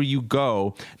place where you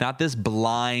go, not this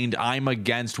blind, I'm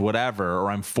against whatever, or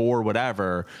I'm for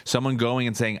whatever, someone going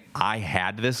and saying, I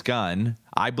had this gun,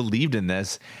 I believed in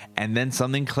this, and then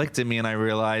something clicked in me and I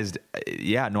realized,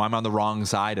 I'm on the wrong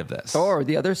side of this. Or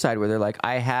the other side where they're like,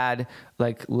 I had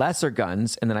like lesser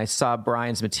guns, and then I saw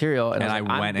Brian's material, and I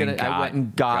went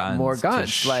and got more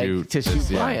guns to shoot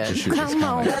Brian. Come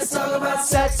on, let's talk about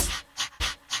sex.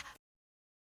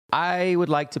 I would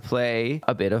like to play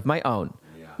a bit of my own,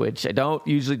 which I don't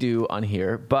usually do on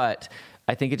here, but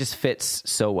I think it just fits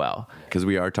so well. Because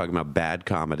we are talking about bad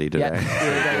comedy today.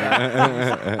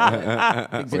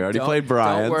 We already played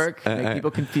Brian's. Don't work, make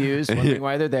people confused, wondering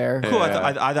why they're there. Cool.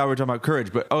 I thought we were talking about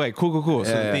courage, but okay, cool.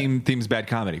 So the theme's bad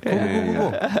comedy.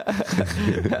 Cool.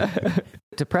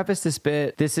 To preface this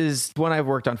bit, this is one I've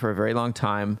worked on for a very long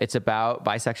time. It's about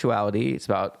bisexuality. It's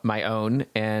about my own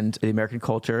and the American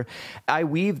culture. I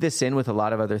weave this in with a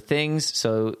lot of other things.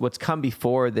 So what's come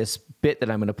before this bit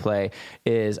that I'm going to play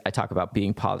is I talk about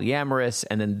being polyamorous,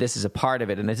 and then this is a part of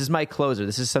it. And this is my closer.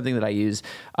 This is something that I use.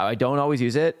 I don't always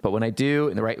use it, but when I do,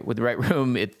 with the right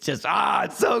room, it's just,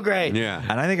 it's so great. Yeah.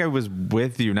 And I think I was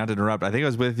with you, not to interrupt, I think I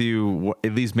was with you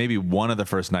at least maybe one of the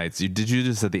first nights. Did you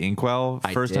just at the Inkwell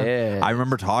first time? I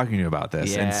remember talking to you about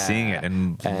this and seeing it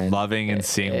and loving and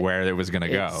seeing where it was going to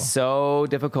go. It's so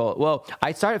difficult. Well,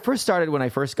 I first started when I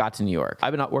first got to New York.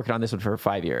 I've been working on this one for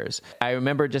 5 years. I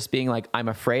remember just being like, I'm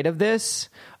afraid of this.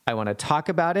 I want to talk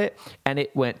about it. And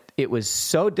it was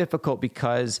so difficult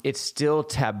because it's still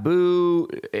taboo.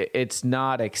 It's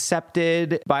not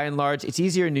accepted by and large. It's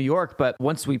easier in New York, but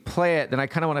once we play it, then I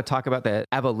kind of want to talk about the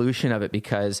evolution of it,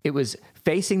 because it was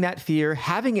facing that fear,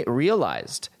 having it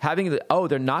realized,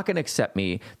 they're not going to accept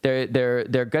me. They're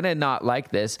going to not like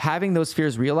this. Having those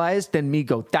fears realized, then me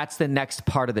go, that's the next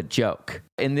part of the joke.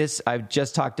 In this, I've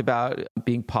just talked about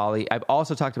being poly. I've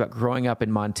also talked about growing up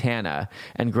in Montana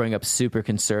and growing up super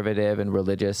conservative and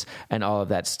religious and all of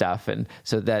that stuff. And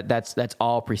so that's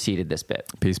all preceded this bit.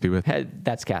 Peace be with you.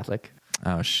 That's Catholic.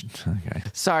 Oh, okay.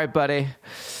 Sorry, buddy.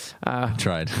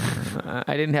 Tried.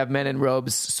 I didn't have men in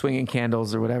robes swinging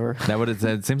candles or whatever.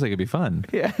 It seems like it'd be fun.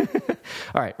 Yeah.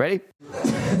 All right, ready?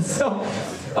 So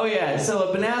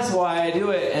Banaz, why I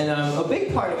do it, and a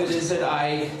big part of it is that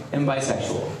I am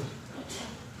bisexual.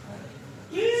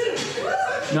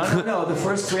 No, the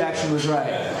first reaction was right.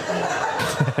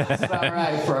 That's about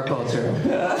right for our culture.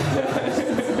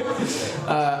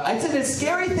 It's a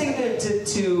scary thing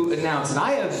to announce, and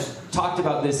I have talked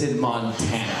about this in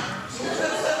Montana.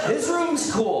 This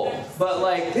room's cool, but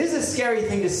like, this is a scary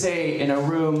thing to say in a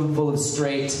room full of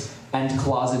straight and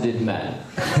closeted men.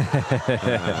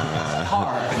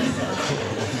 Hard.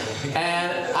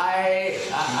 And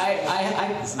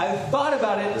I've thought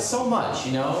about it so much,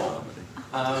 you know?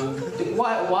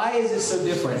 Why is this so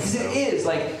different? Because it is,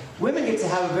 like, women get to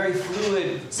have a very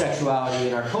fluid sexuality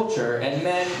in our culture, and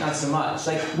men not so much.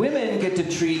 Like, women get to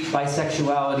treat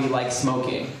bisexuality like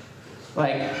smoking.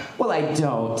 Like, well, I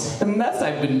don't, unless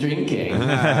I've been drinking.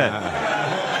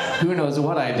 Who knows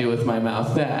what I do with my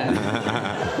mouth then?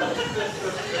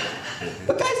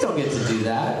 But guys don't get to do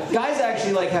that. Guys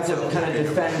actually like have to kind of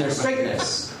defend their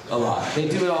straightness a lot. They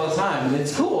do it all the time, and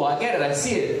it's cool. I get it. I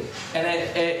see it, and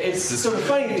it's sort of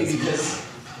funny to me because,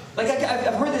 like,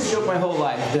 I've heard this joke my whole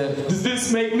life. Does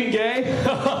this make me gay?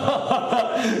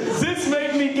 Does this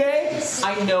make me gay?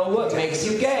 I know what makes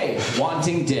you gay.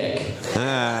 Wanting dick.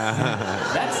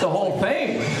 That's the whole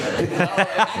thing.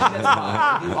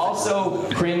 You also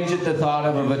cringe at the thought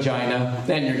of a vagina,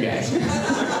 then you're gay.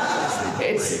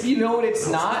 It's, you know what it's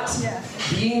not?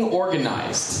 Being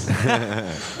organized.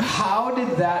 How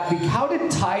did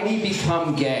tidy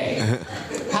become gay?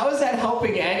 How is that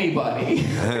helping anybody?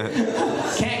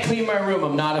 Can't clean my room,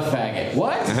 I'm not a faggot.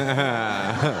 What?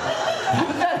 How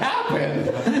did that happen?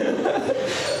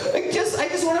 I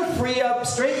just want to free up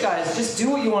straight guys. Just do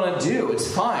what you want to do.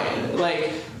 It's fine.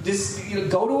 Like, just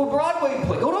go to a Broadway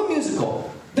play. Go to a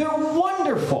musical. They're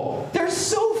wonderful. They're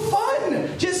so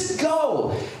fun. Just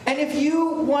go. And if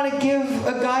you want to give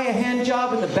a guy a hand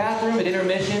job in the bathroom at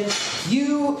intermission,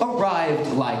 you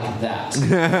arrived like that. You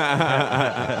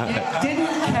didn't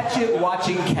catch it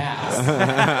watching Cats.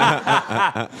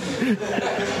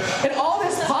 And all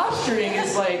this posturing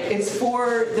is like, it's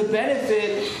for the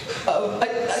benefit of...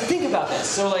 think about this.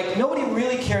 So, like, nobody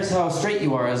really cares how straight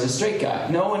you are as a straight guy.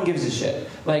 No one gives a shit.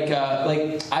 Like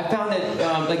I found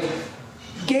that,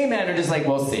 gay men are just like,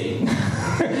 we'll see.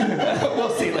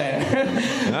 We'll see later.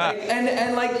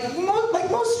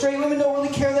 Most straight women don't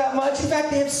really care that much. In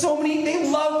fact, they have so many, they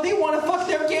want to fuck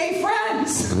their gay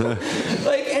friends.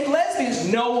 And lesbians,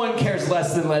 no one cares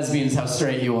less than lesbians how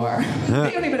straight you are.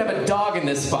 They don't even have a dog in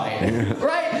this fight.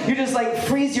 Right? You're just like,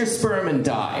 freeze your sperm and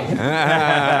die.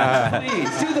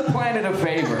 Please, do the planet a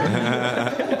favor.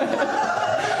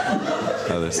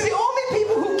 So the only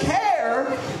people who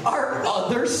care are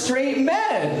other straight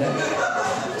men.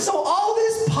 So all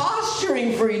this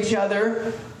posturing for each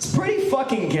other, it's pretty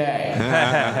fucking gay.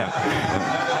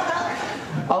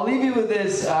 I'll leave you with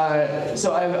this.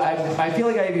 So I feel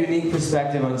like I have a unique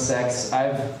perspective on sex.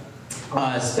 I've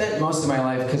spent most of my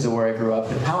life, because of where I grew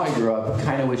up and how I grew up,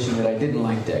 kind of wishing that I didn't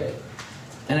like dick.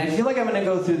 And I feel like I'm going to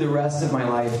go through the rest of my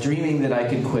life dreaming that I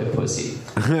could quit pussy.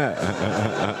 Not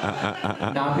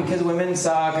because women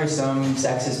suck or some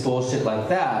sexist bullshit like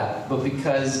that, but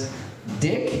because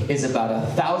dick is about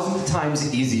 1,000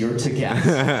 times easier to get.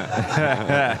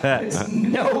 It's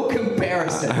no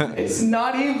comparison. It's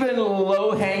not even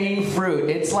low-hanging fruit.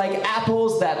 It's like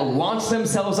apples that launch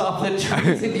themselves off the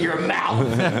trees into your mouth.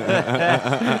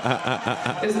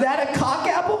 Is that a cock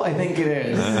apple? I think it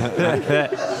is.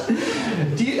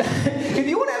 If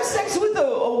you want to have sex with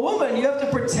a woman, you have to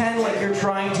pretend like you're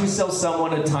trying to sell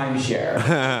someone a timeshare.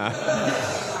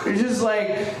 You're just like,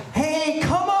 hey,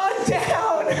 come on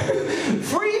down.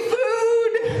 Free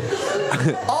food.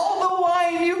 All the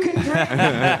wine you can drink.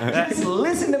 Just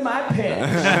listen to my pitch.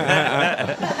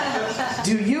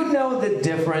 Do you know the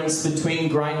difference between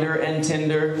Grindr and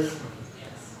Tinder?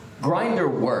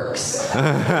 Grindr works.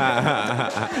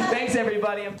 Thanks,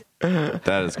 everybody.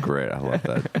 That is great. I love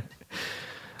that.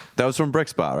 That was from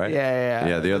Brickspot, right?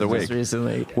 Yeah, the other week.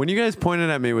 Recently. When you guys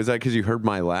pointed at me, was that because you heard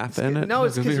my laugh in it? No,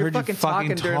 it's because you're fucking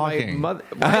talking during my mother...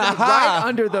 right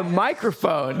under the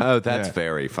microphone. Oh, that's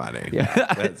very funny. Yeah.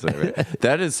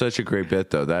 That is such a great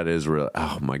bit, though. That is real.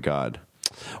 Oh, my God.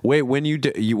 Wait, when you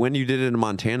did it in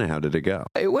Montana, how did it go?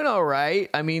 It went all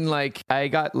right. I mean, like, I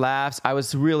got laughs. I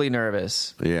was really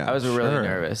nervous. Yeah, I was really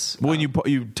nervous. Well,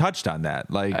 you touched on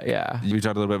that, like, yeah, you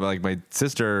talked a little bit about like my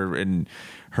sister and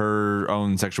her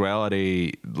own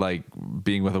sexuality, like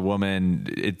being with a woman,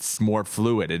 it's more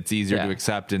fluid. It's easier to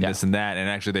accept and this and that. And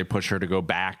actually they push her to go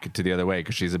back to the other way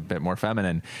because she's a bit more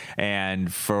feminine.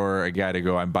 And for a guy to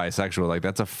go, I'm bisexual, like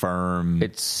that's a firm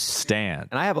stand.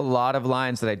 And I have a lot of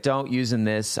lines that I don't use in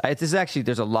this.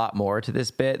 There's a lot more to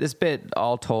this bit. This bit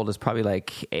all told is probably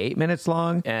like 8 minutes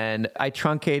long. And I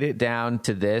truncate it down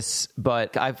to this,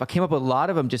 but I came up with a lot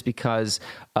of them just because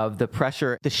of the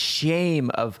pressure, the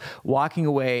shame of walking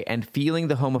away away and feeling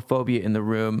the homophobia in the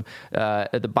room,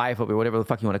 the biphobia, whatever the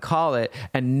fuck you want to call it,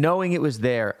 and knowing it was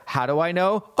there. How do I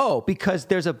know? Oh, because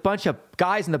there's a bunch of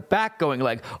guys in the back going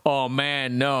like, oh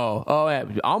man, no. Oh, yeah.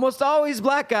 Almost always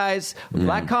black guys,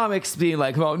 black comics being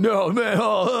like, oh no, man.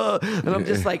 Oh, and I'm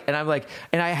just like, and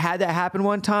I had that happen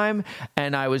one time,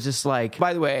 and I was just like,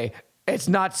 by the way, it's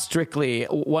not strictly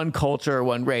one culture or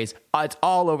one race. It's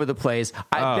all over the place.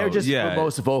 They're just the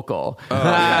most vocal.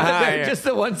 They're just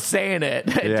the ones saying it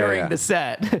during the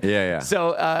set. Yeah.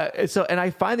 So and I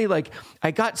finally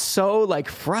I got so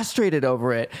frustrated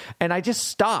over it, and I just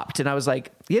stopped, and I was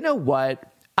like, you know what?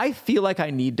 I feel like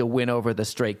I need to win over the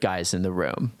straight guys in the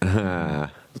room.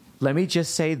 Let me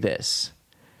just say this.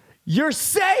 You're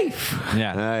safe.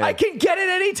 Yeah. I can get it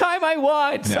anytime I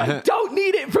want. Yeah. I don't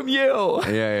need it from you.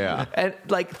 Yeah. And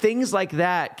things like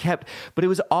that but it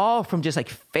was all from just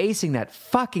facing that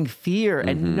fucking fear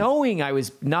and knowing I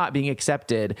was not being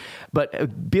accepted,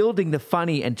 but building the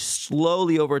funny and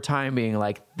slowly over time being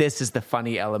like, this is the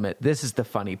funny element. This is the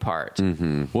funny part.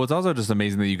 Well, it's also just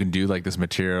amazing that you can do this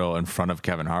material in front of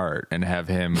Kevin Hart and have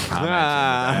him comment.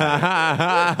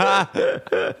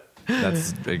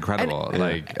 That's incredible.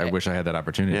 I wish I had that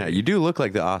opportunity. Yeah, you do look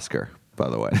like the Oscar, by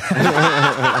the way.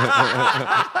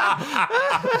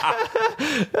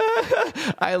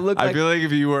 I feel like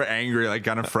if you were angry,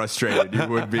 kind of frustrated, you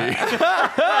would be.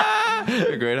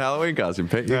 A great Halloween costume,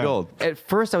 paint you gold. At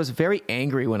first, I was very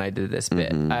angry when I did this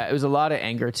bit. It was a lot of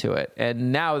anger to it,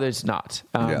 and now there's not.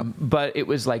 But it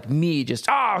was me just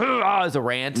as a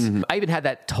rant. I even had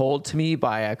that told to me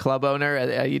by a club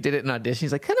owner. You did it in audition.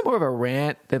 He's like, kind of more of a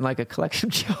rant than a collection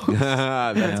of jokes.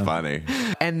 That's funny.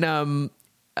 And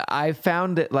I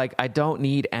found that I don't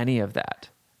need any of that.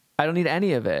 I don't need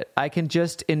any of it. I can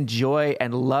just enjoy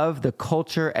and love the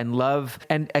culture and love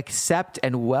and accept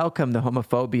and welcome the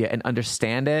homophobia and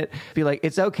understand it. Be like,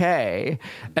 it's okay.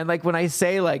 And when I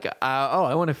say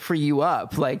I want to free you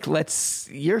up,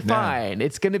 you're fine.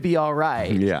 It's going to be all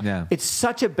right. Yeah. It's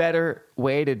such a better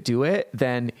way to do it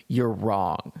than you're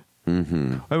wrong.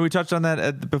 We touched on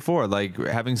that before,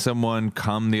 having someone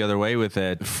come the other way with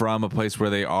it from a place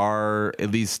where they are, at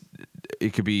least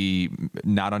it could be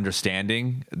not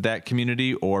understanding that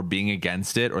community or being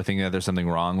against it or thinking that there's something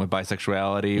wrong with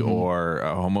bisexuality or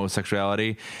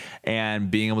homosexuality,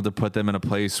 and being able to put them in a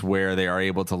place where they are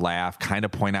able to laugh, kind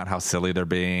of point out how silly they're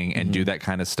being and do that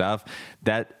kind of stuff.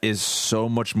 That is so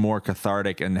much more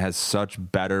cathartic and has such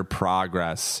better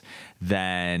progress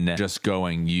than just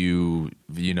going, you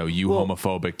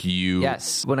homophobic, you.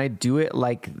 Yes. When I do it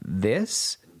like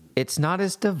this, it's not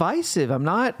as divisive. I'm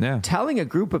not telling a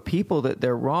group of people that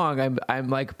they're wrong. I'm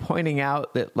pointing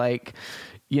out that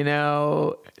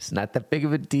it's not that big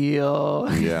of a deal.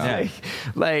 Yeah.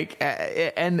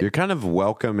 And you're kind of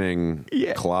welcoming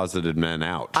closeted men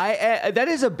out. That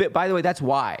is a bit, by the way, that's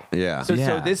why. Yeah.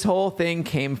 So this whole thing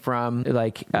came from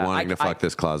wanting to fuck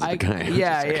this closeted guy.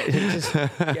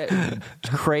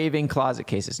 Just craving closet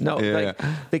cases. No,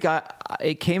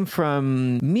 it came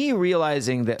from me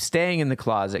realizing that staying in the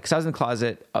closet, because I was in the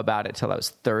closet about it till I was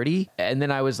 30. And then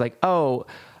I was like,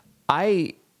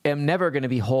 I am never going to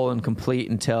be whole and complete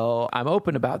until I'm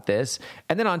open about this.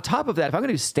 And then on top of that, if I'm going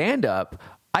to do stand up,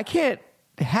 I can't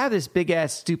have this big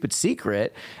ass stupid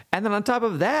secret. And then on top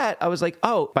of that, I was like,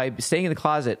 by staying in the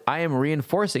closet, I am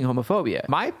reinforcing homophobia.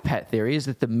 My pet theory is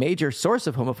that the major source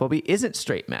of homophobia isn't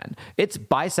straight men. It's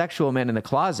bisexual men in the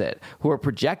closet who are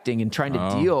projecting and trying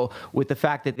to deal with the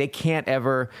fact that they can't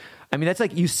ever. I mean, that's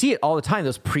you see it all the time.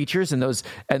 Those preachers and those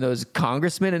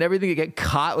congressmen and everything that get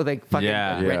caught with fucking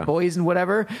red boys and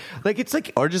whatever. It's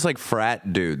or just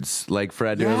frat dudes,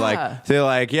 frat dudes,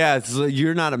 they're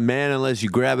you're not a man unless you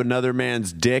grab another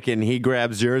man's dick and he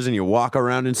grabs yours and you walk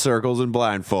around in circles and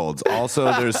blindfolds. Also,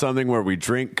 there's something where we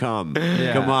drink cum.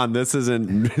 Yeah. Come on, this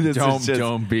isn't.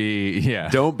 Don't be a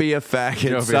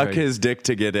faggot. Suck his dick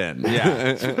to get in.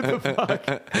 Yeah, it's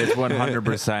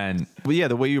 100%. But yeah,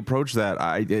 the way you approach that,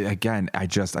 I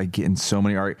get in so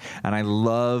many art, and I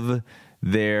love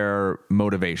their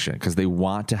motivation because they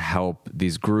want to help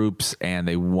these groups and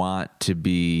they want to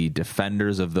be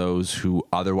defenders of those who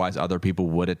otherwise other people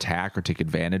would attack or take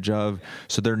advantage of.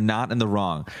 So they're not in the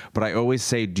wrong. But I always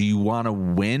say, do you want to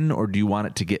win or do you want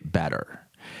it to get better?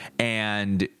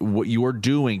 And what you're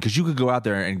doing, because you could go out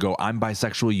there and go, I'm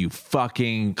bisexual, you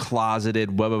fucking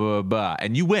closeted, blah, blah, blah, blah.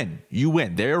 And you win.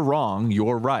 They're wrong.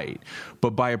 You're right.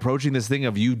 But by approaching this thing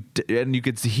of and you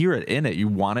could hear it in it, you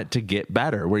want it to get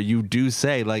better, where you do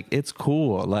say, it's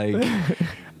cool.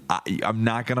 I'm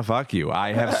not gonna fuck you.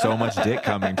 I have so much dick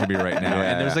coming to me right now.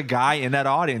 And there's a guy in that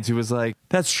audience who was like,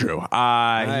 that's true.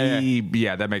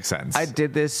 That makes sense. I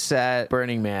did this at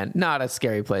Burning Man. Not a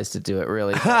scary place to do it,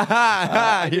 really.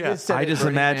 I just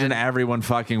imagine everyone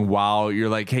fucking while you're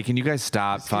like, hey, can you guys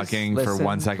stop fucking for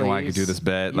 1 second while I can do this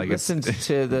bit? Like, listened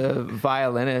to the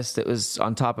violinist that was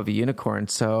on top of a unicorn.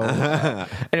 So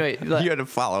anyway, you had to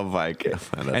follow Mike.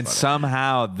 And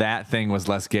somehow that thing was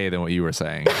less gay than what you were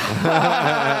saying.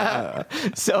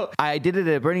 So I did it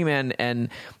at Burning Man, and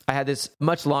I had this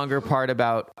much longer part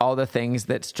about all the things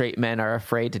that straight men are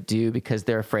afraid to do because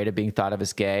they're afraid of being thought of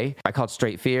as gay. I call it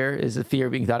straight fear, is the fear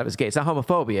of being thought of as gay. It's not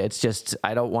homophobia. It's just,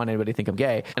 I don't want anybody to think I'm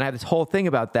gay. And I had this whole thing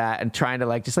about that and trying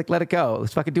to just let it go.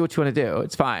 Let's fucking do what you want to do.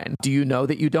 It's fine. Do you know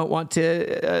that you don't want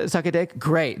to suck a dick?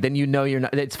 Great. Then you know you're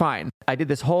not. It's fine. I did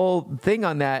this whole thing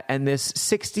on that, and this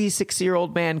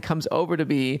 66-year-old man comes over to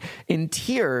me in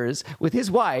tears with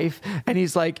his wife, and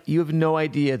he's like, you have no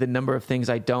idea the number of things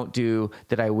I don't do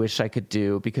that I wish I could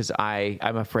do because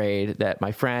I'm afraid that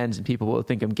my friends and people will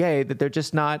think I'm gay, that they're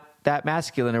just not that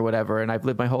masculine or whatever, and I've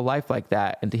lived my whole life like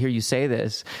that, and to hear you say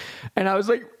this, and I was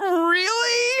like,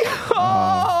 really?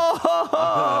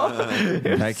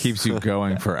 That keeps you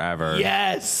going forever.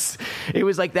 Yes. It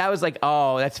was like, that was like,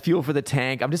 oh, that's fuel for the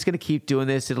tank. I'm just going to keep doing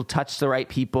this. It'll touch the right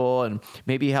people and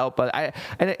maybe help.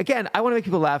 And again, I want to make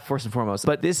people laugh first and foremost,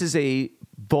 but this is a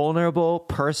vulnerable,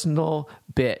 personal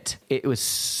bit. It was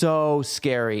so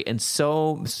scary and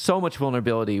so much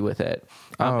vulnerability with it.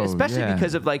 Especially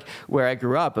because of where I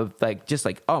grew up, of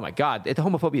oh my God, the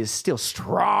homophobia is still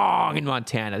strong in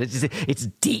Montana. It's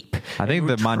deep. I think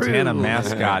the Montana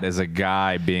mascot is a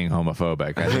guy being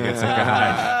homophobic. I think it's a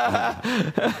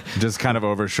guy just kind of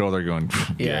over his shoulder going,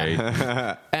 gay.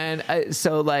 Yeah. And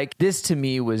so this to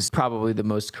me was probably the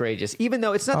most courageous, even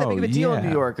though it's not that big of a deal in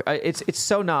New York. It's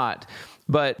so not.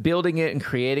 But building it and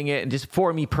creating it, and just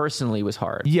for me personally, was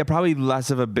hard. Yeah, probably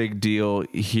less of a big deal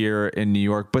here in New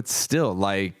York, but still,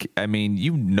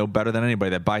 you know better than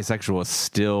anybody that bisexual is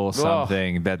still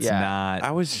something that's not.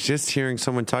 I was just hearing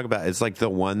someone talk about it's the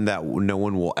one that no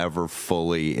one will ever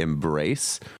fully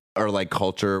embrace. Or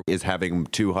culture is having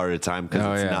too hard a time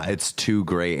because it's too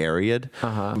gray areaed.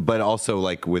 But also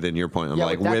within your point,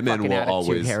 women will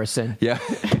always Harrison. Yeah.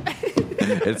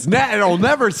 It'll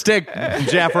never stick,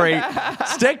 Jeffrey.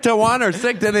 Stick to one or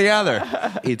stick to the other.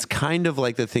 It's kind of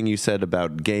like the thing you said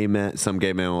about gay men. Some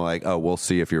gay men were like, "Oh, we'll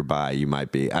see if you're bi. You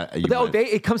might be."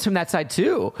 It comes from that side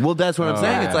too. Well, that's what I'm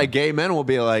saying. It's like gay men will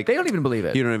be like, they don't even believe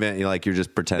it. You don't even you're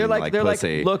just pretending they're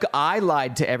pussy. Like, look, I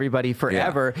lied to everybody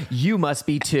forever. Yeah. You must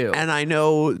be too. And I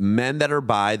know men that are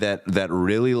bi that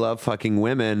really love fucking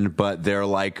women, but they're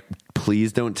like,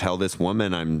 please don't tell this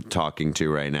woman I'm talking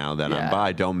to right now that I'm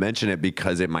bi. Don't mention it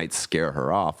because it might scare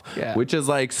her off, which is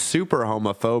super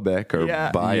homophobic or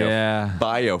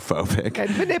biophobic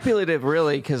and manipulative,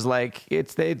 really, because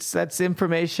that's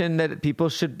information that people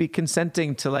should be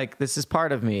consenting to. This is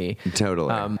part of me.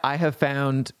 Totally. I have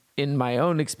found in my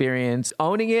own experience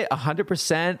owning it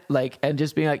 100%, and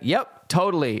just being like, yep,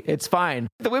 totally, it's fine.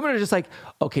 The women are just like,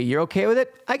 okay, you're okay with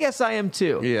it? I guess I am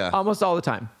too. Yeah, almost all the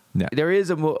time. Yeah. There is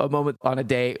a moment on a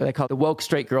date they call it the woke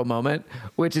straight girl moment,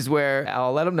 which is where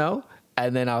I'll let them know,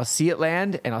 and then I'll see it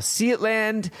land, and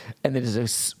then there's a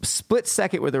split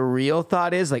second where the real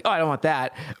thought is oh, I don't want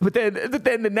that. But then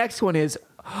the next one is,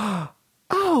 oh,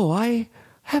 I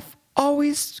have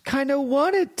always kind of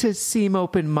wanted to seem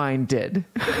open-minded.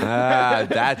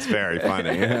 That's very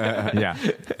funny. Yeah.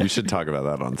 You should talk about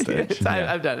that on stage.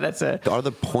 I've done it. Are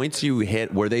the points you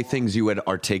hit, were they things you had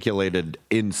articulated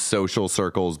in social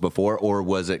circles before, or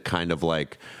was it kind of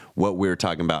like what we were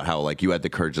talking about, how you had the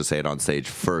courage to say it on stage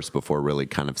first before really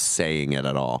kind of saying it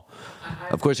at all?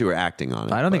 Of course you were acting on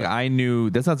it. I don't think I knew.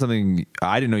 That's not something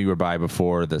I didn't know you were bi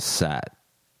before the set.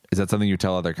 Is that something you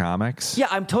tell other comics? Yeah,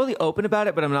 I'm totally open about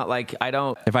it, but I'm not I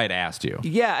don't. If I had asked you.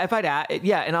 Yeah, if I'd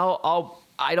and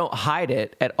I don't hide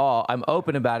it at all. I'm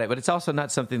open about it, but it's also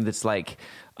not something that's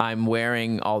I'm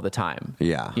wearing all the time.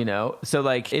 Yeah. So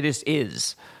it just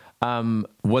is.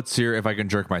 What's your, if I can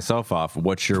jerk myself off,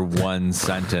 what's your one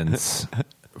sentence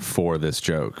for this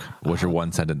joke? What's your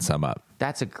one sentence sum up?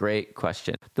 That's a great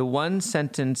question. The one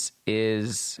sentence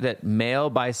is that male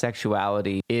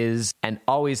bisexuality is and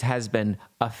always has been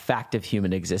a fact of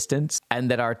human existence,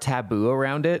 and that our taboo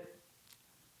around it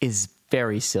is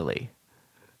very silly.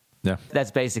 Yeah. That's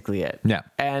basically it. Yeah.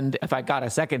 And if I got a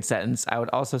second sentence, I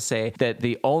would also say that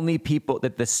the only people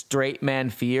that the straight man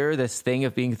fear, this thing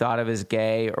of being thought of as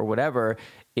gay or whatever,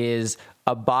 is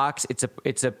a box. It's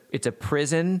a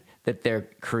prison that they're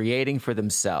creating for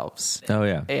themselves. Oh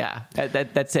yeah. Yeah.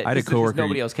 That's it. I had a coworker.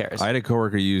 Nobody else cares. I had a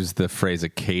coworker use the phrase "a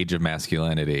cage of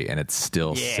masculinity," and it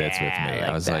still sits with me.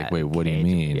 I was like, "Wait, what do you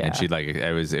mean?" Yeah. And she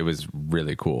it was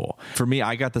really cool. For me,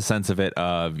 I got the sense of it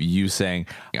of you saying,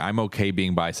 "I'm okay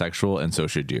being bisexual, and so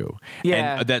should you."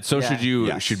 Yeah. And that so should you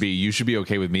Yes. should be. You should be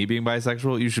okay with me being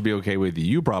bisexual. You should be okay with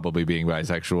you probably being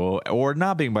bisexual or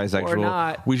not being bisexual. Or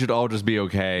not. We should all just be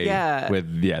okay. With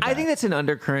I think that's an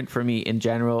undercurrent for me in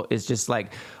general. Is just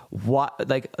like what,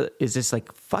 like, is this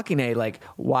like fucking A? Like,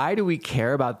 why do we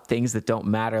care about things that don't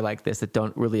matter like this, that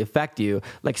don't really affect you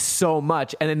like so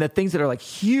much, and then the things that are like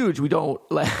huge we don't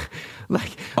like.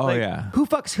 Who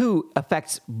fucks who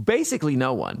affects basically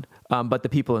no one, but the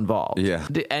people involved. Yeah.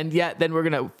 And yet then we're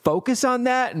gonna focus on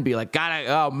that and be like, God,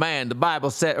 oh man, the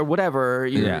Bible said, or whatever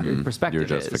your perspective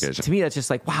Your is. justification. To me, that's just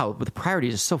like, wow, but the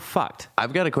priorities are so fucked.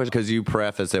 I've got a question because you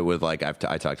preface it with like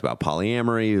I talked about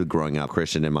polyamory, growing up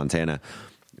Christian in Montana.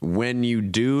 When you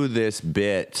do this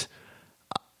bit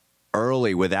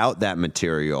early without that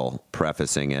material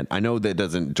prefacing it, I know that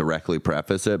doesn't directly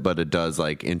preface it, but it does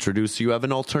like introduce you have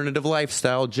an alternative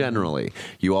lifestyle generally.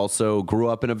 You also grew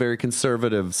up in a very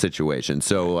conservative situation,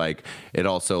 so like it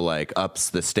also like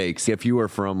ups the stakes. If you were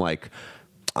from like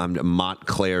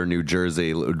Montclair, New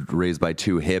Jersey, raised by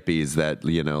two hippies that,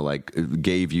 you know, like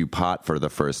gave you pot for the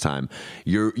first time,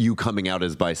 you coming out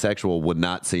as bisexual would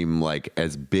not seem like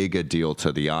as big a deal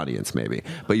to the audience maybe.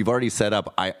 But you've already set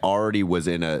up, I already was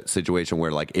in a situation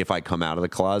where like if I come out of the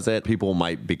closet, people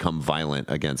might become violent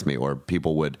against me or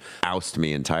people would oust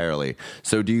me entirely.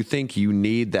 So do you think you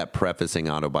need that prefacing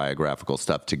autobiographical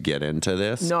stuff to get into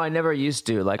this? No, I never used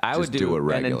to. Like I would do it an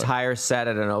regular. entire set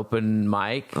at an open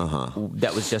mic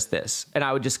that was just this, and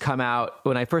I would just come out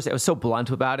when I was so blunt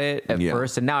about it at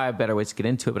first, and now I have better ways to get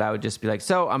into it. But I would just be like,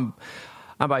 "So I'm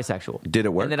bisexual." Did it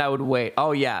work? And then I would wait.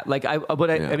 Oh yeah, like I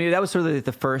mean that was sort of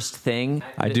the first thing.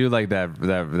 I do like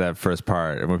that first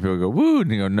part, and when people go woo,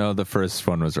 and you go, no, the first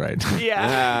one was right.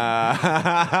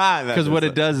 Yeah. Because what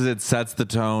it does is it sets the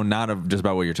tone, not of just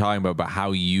about what you're talking about, but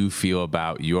how you feel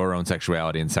about your own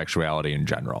sexuality and sexuality in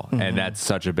general. And that's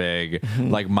such a big,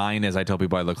 like mine is, I tell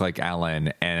people I look like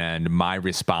Ellen, and my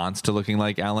response to looking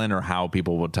like Ellen, or how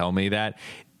people will tell me that,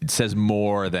 it says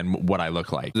more than what I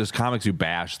look like. There's comics who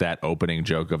bash that opening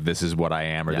joke of this is what I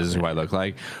am or this is who I look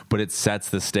like, but it sets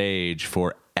the stage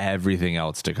for everything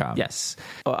else to come. Yes.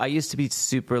 Well, I used to be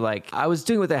super like, I was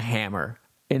doing it with a hammer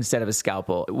instead of a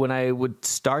scalpel. When I would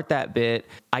start that bit,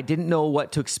 I didn't know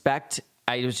what to expect.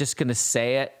 I was just going to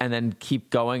say it and then keep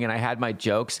going, and I had my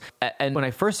jokes. And when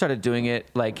I first started doing it,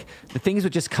 like the things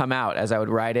would just come out as I would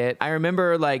write it. I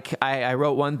remember like I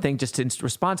wrote one thing just in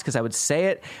response because I would say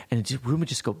it and the room would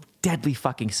just go deadly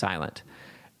fucking silent.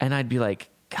 And I'd be like,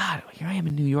 God, here I am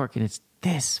in New York and it's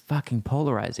this fucking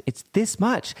polarizing. It's this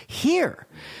much here.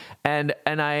 And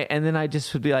then I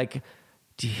just would be like,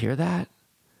 do you hear that?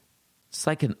 It's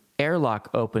like an airlock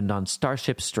opened on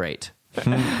Starship Strait.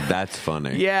 That's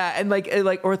funny. Yeah, and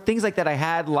like or things like that. I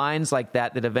had lines like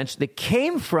that eventually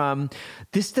came from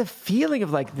the feeling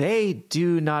of like, they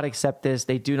do not accept this,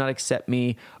 they do not accept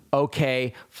me.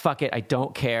 Okay, fuck it, I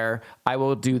don't care, I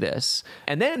will do this.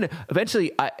 And then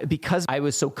eventually, because I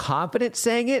was so confident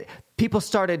saying it, people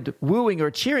started wooing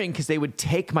or cheering because they would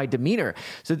take my demeanor.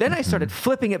 So then I started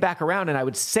flipping it back around, and I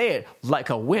would say it like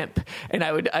a wimp, and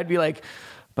I'd be like,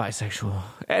 bisexual,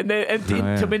 and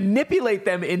then to manipulate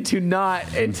them into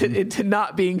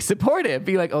not being supportive,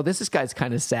 be like, oh, this guy's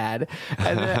kind of sad,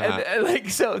 and like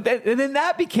so. Then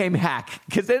that became hack,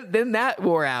 because then that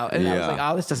wore out, and I was like,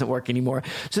 oh, this doesn't work anymore.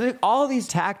 So all these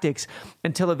tactics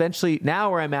until eventually,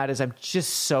 now where I'm at is I'm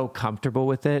just so comfortable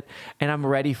with it, and I'm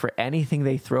ready for anything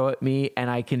they throw at me, and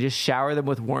I can just shower them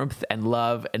with warmth and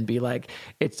love and be like,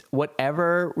 it's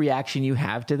whatever reaction you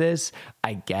have to this,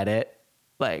 I get it.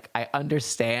 Like, I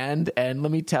understand, and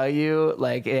let me tell you,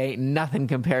 like, it ain't nothing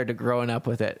compared to growing up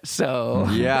with it. So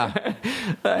yeah.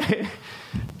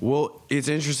 Well, it's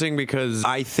interesting because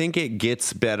I think it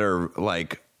gets better,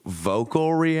 like,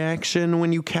 vocal reaction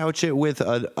when you couch it with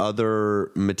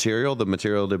other material, the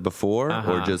material did before,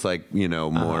 or just like, you know,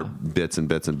 more bits and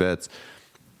bits and bits.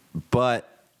 But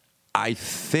I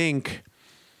think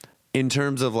in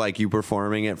terms of like you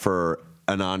performing it for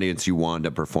an audience you wanted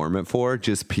to perform it for,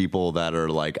 just people that are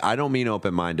like, I don't mean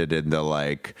open-minded in the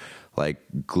like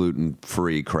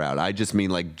gluten-free crowd. I just mean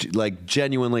like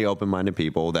genuinely open-minded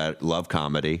people that love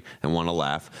comedy and want to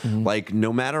laugh. Like,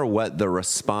 no matter what the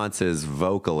response is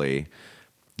vocally,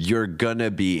 you're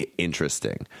gonna be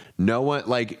interesting. No one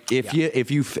like if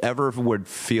you ever would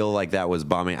feel like that was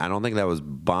bombing. I don't think that was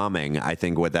bombing. I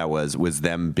think what that was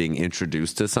them being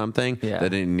introduced to something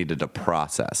that they needed to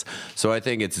process. So I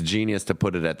think it's genius to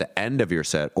put it at the end of your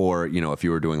set, or if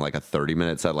you were doing like a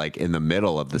 30-minute set, like in the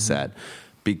middle of the set,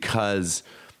 because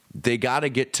they got to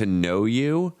get to know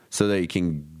you so that you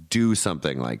can do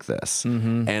something like this.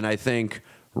 And I think,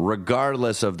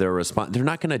 regardless of their response, they're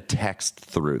not going to text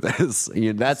through this.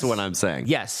 That's what I'm saying.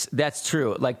 Yes, that's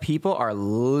true. Like, people are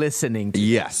listening to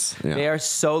Yes. it. They are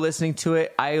so listening to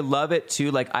it. I love it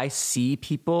too. Like, I see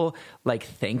people like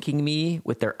thanking me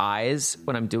with their eyes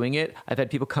when I'm doing it. I've had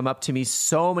people come up to me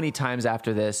so many times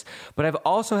after this, but I've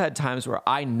also had times where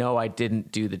I know I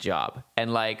didn't do the job,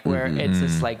 and like where it's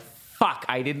just like, fuck,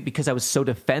 I didn't, because I was so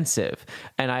defensive,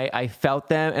 and I felt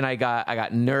them, and I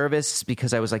got nervous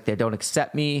because I was like, they don't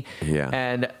accept me.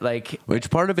 And like,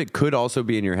 which part of it could also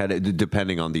be in your head,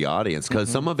 depending on the audience, because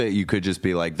some of it you could just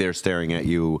be like, they're staring at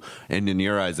you, and in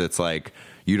your eyes it's like,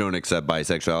 you don't accept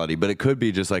bisexuality, but it could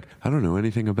be just like, I don't know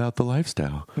anything about the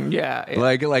lifestyle.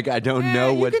 Like I don't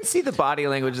know what. You can see the body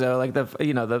language though, like the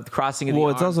crossing of the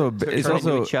arms.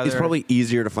 It's probably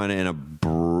easier to find it in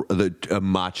a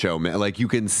macho man. Like, you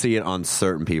can see it on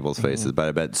certain people's faces, but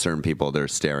I bet certain people, they're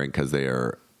staring because they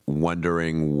are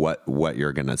wondering what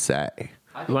you're gonna say.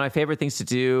 One of my favorite things to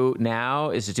do now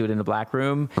is to do it in a black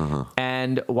room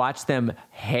and watch them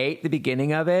hate the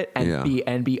beginning of it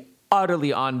and be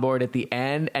utterly on board at the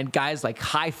end, and guys like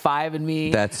high-fiving me.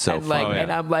 That's so fun.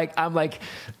 And I'm like,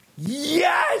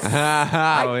 yes!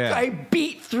 I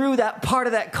beat through that part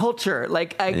of that culture.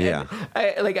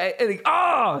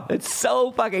 It's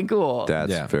so fucking cool.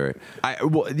 That's very. I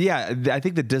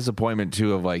think the disappointment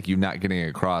too of like you not getting it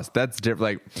across. That's different.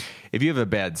 Like, if you have a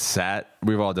bad set,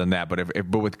 we've all done that.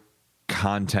 But but with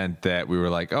content that we were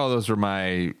like, oh, those were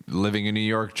my living in New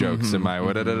York jokes and my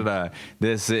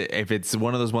this, if it's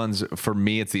one of those ones, for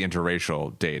me it's the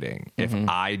interracial dating. If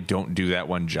I don't do that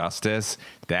one justice,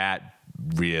 that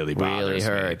really bothers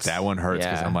me. That one hurts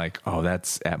because I'm like, oh,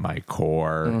 that's at my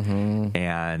core,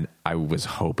 and I was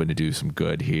hoping to do some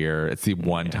good here. It's the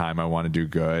one time I want to do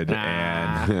good,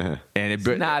 and it's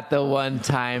not the one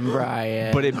time,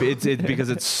 Brian. But it's because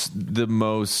it's the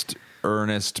most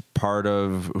earnest part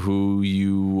of who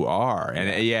you are,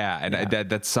 and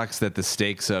that sucks that the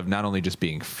stakes of not only just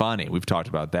being funny, we've talked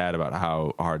about that, about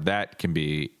how hard that can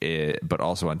be, but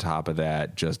also on top of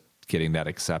that, just getting that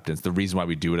acceptance, the reason why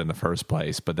we do it in the first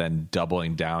place, but then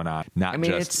doubling down on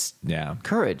it's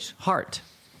courage, heart.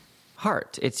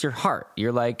 It's your heart.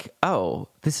 You're like, oh,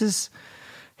 this is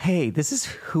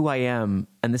who I am,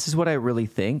 and this is what I really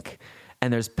think,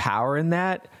 and there's power in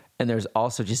that, and there's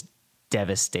also just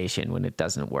devastation when it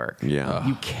doesn't work.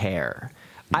 You care.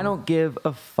 I don't give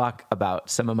a fuck about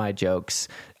some of my jokes.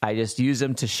 I just use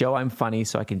them to show I'm funny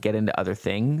so I can get into other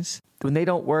things. When they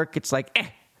don't work, it's like, eh.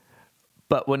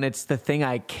 But when it's the thing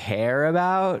I care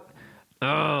about,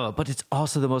 but it's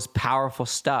also the most powerful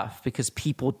stuff because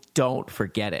people don't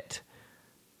forget it.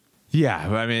 Yeah,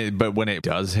 I mean, but when it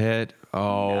does hit,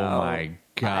 my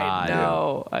God.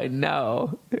 I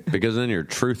know. Because then your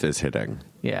truth is hitting.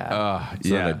 Yeah. It's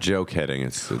not a joke hitting.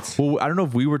 It's Well, I don't know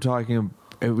if we were talking.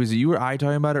 Was it you or I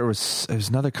talking about it, or it was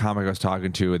another comic I was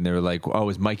talking to, and they were like, "Oh, it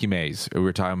was Mikey Mays." We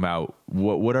were talking about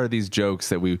what are these jokes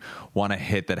that we want to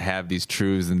hit that have these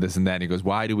truths and this and that. And he goes,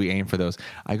 "Why do we aim for those?"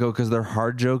 I go, "Because they're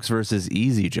hard jokes versus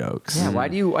easy jokes." Yeah. Why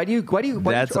do you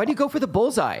go for the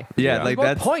bullseye? Yeah, like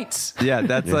that's points. Yeah,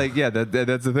 that's like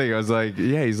that's the thing. I was like,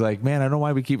 he's like, man, I don't know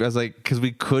why we keep. I was like, because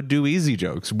we could do easy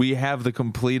jokes. We have the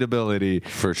complete ability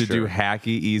to do hacky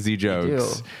easy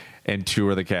jokes. And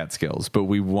tour the Catskills, but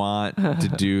we want to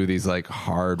do these like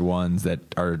hard ones that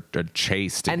are a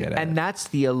chase to get at. And that's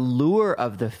the allure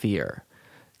of the fear.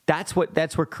 That's where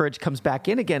courage comes back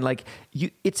in again. Like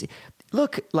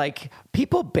like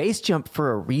people base jump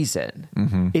for a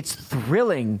reason. It's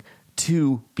thrilling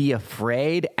to be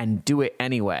afraid and do it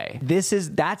anyway. That's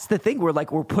the thing.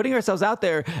 We're putting ourselves out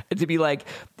there to be like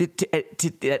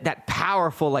that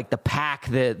powerful, like the pack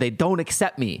that they don't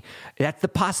accept me. That's the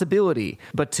possibility.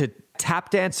 But to tap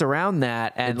dance around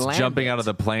that and it's jumping out of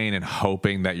the plane and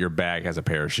hoping that your bag has a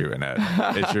parachute in it.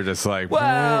 You're just like,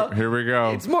 well, here we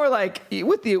go. It's more like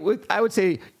I would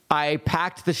say I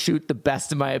packed the chute the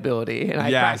best of my ability, and I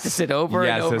practiced it over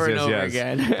and over and over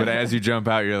again. But as you jump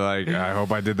out, you're like, I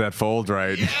hope I did that fold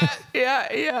right.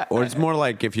 Yeah. Or it's more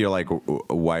like if you're like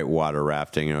white water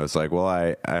rafting, and it's like, well,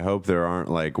 I hope there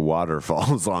aren't like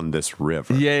waterfalls on this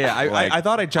river. Yeah. I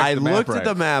thought I checked the map. I looked at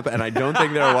the map, and I don't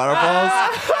think there are waterfalls.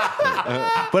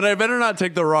 But I better not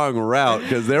take the wrong route,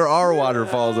 because there are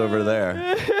waterfalls over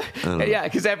there. Yeah,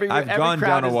 because every gone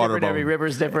crowd down a is water different, every bowl. river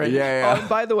is different. Yeah. Oh, and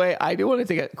by the way, I do want to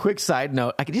take a quick side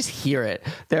note. I can just hear it.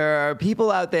 There are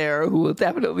people out there who will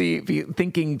definitely be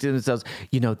thinking to themselves,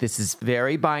 this is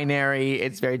very binary.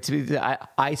 It's very.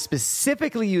 I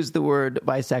specifically use the word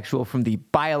bisexual from the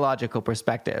biological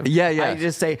perspective. Yeah. I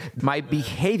just say my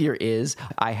behavior is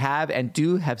I have and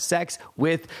do have sex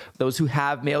with those who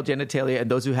have male genitalia and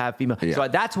those who have female. Yeah. So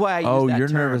that's why I use that you're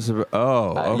term. nervous about.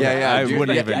 Okay. Yeah. I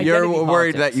wouldn't even. You're Identity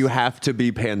worried politics. that you have to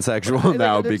be pansexual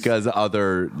now because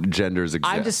other genders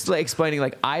exist. I'm just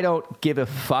explaining, I don't give a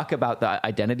fuck about the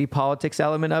identity politics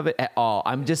element of it at all.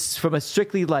 I'm just from a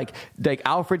strictly like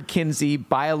Alfred Kinsey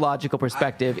biological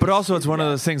perspective. But also, it's one of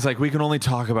those things we can only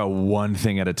talk about one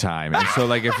thing at a time, and so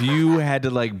if you had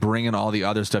to bring in all the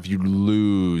other stuff, you'd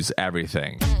lose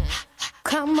everything.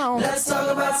 Come on, let's talk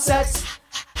about sex.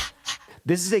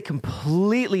 This is a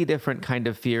completely different kind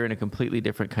of fear and a completely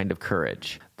different kind of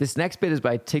courage. This next bit is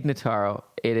by Tig Notaro.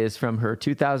 It is from her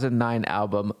 2009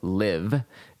 album, Live,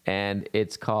 and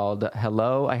it's called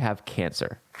Hello, I Have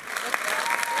Cancer.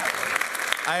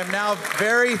 I am now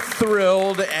very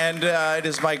thrilled, and it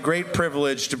is my great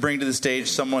privilege to bring to the stage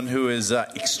someone who is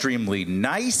extremely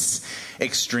nice,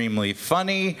 extremely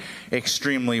funny,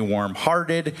 extremely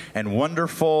warm-hearted and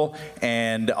wonderful,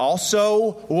 and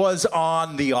also was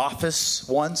on The Office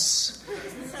once,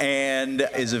 and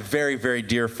is a very, very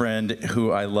dear friend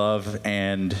who I love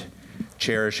and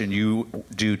cherish, and you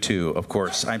do too, of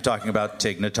course. I'm talking about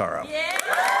Tig Notaro. Yeah.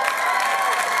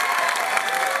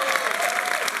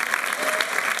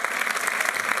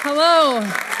 Hello.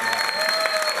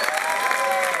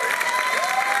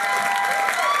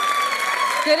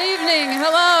 Good evening.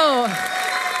 Hello.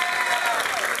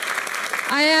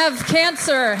 I have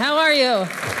cancer. How are you?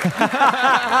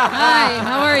 Hi,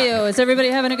 how are you? Is everybody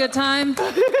having a good time?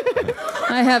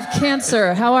 I have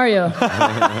cancer. How are you?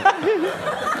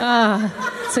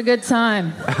 It's a good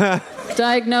time.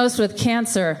 Diagnosed with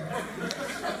cancer.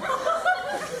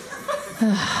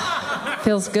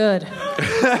 Feels good.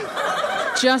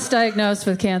 Just diagnosed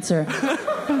with cancer.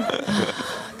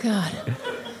 God.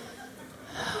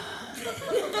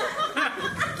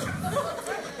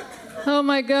 Oh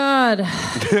my God.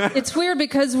 It's weird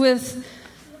because with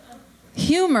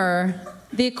humor,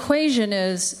 the equation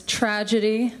is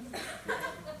tragedy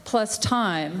plus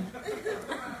time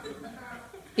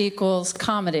equals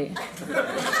comedy.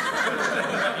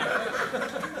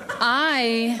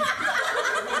 I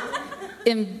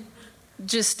am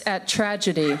just at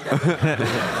tragedy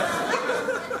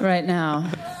right now.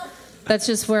 That's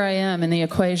just where I am in the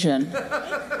equation.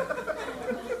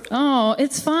 Oh,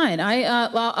 it's fine.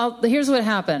 Here's what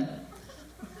happened.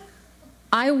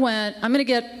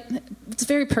 It's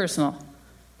very personal.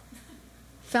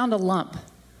 Found a lump.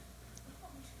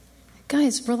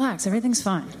 Guys, relax. Everything's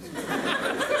fine.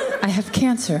 I have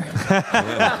cancer.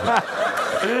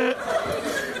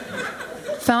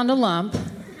 Found a lump.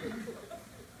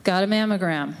 Got a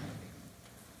mammogram.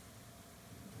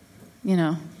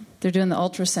 They're doing the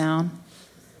ultrasound.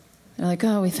 They're like,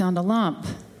 oh, we found a lump.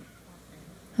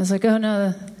 I was like, oh,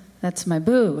 no, that's my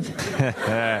boob.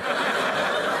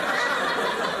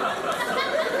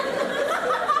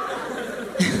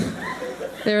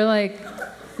 They're like,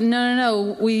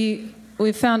 no, we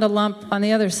found a lump on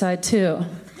the other side, too.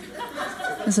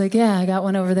 I was like, yeah, I got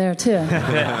one over there, too.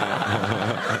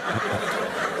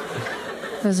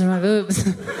 Those are my boobs.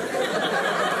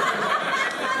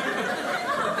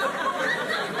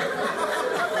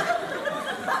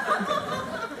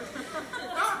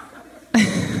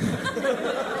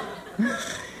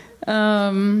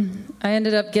 I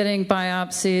ended up getting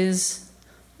biopsies,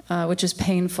 which is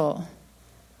painful.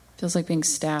 Feels like being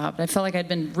stabbed. I felt like I'd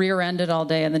been rear-ended all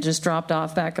day and then just dropped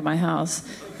off back at my house.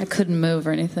 I couldn't move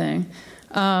or anything.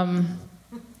 And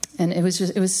it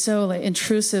was so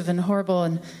intrusive and horrible.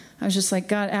 And I was just like,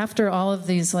 God, after all of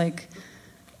these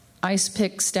ice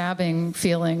pick stabbing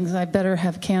feelings, I better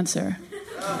have cancer.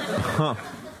 Huh.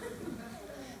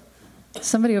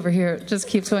 Somebody over here just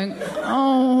keeps going,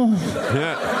 oh.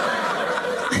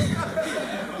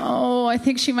 Oh, I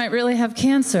think she might really have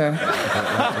cancer.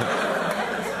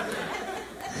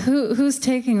 Who's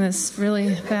taking this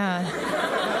really bad?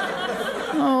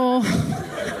 Oh,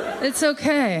 it's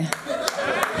okay.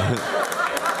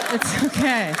 It's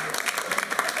okay.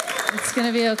 It's going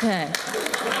to be okay.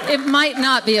 It might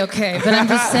not be okay, but I'm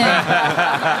just saying.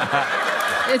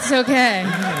 It's okay.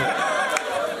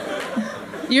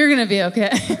 You're going to be okay.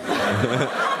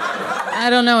 I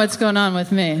don't know what's going on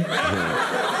with me.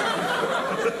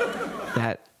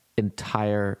 That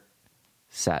entire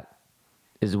set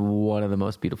is one of the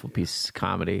most beautiful pieces of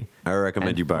comedy. I recommend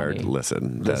and you, Bard, funny.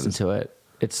 listen. Listen to it.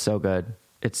 It's so good.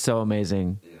 It's so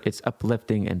amazing. It's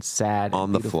uplifting and sad. On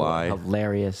and the beautiful fly. and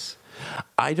hilarious.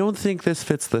 I don't think this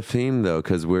fits the theme, though,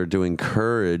 because we're doing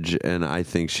courage, and I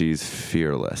think she's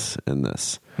fearless in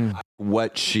this.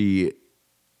 What she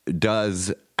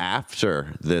does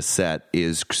after this set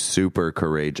is super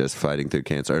courageous, fighting through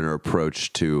cancer, and her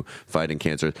approach to fighting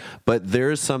cancer. But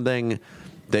there's something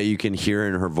that you can hear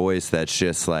in her voice that's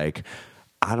just like,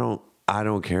 I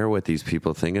don't care what these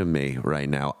people think of me right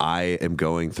now. I am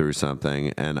going through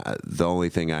something, and the only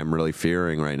thing I'm really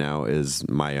fearing right now is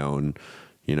my own,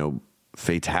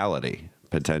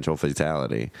 potential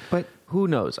fatality. But who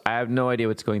knows? I have no idea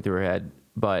what's going through her head.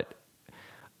 But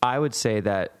I would say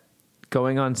that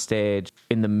going on stage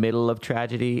in the middle of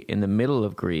tragedy, in the middle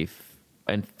of grief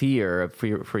and fear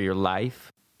for your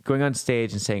life, going on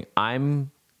stage and saying,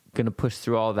 I'm going to push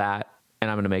through all that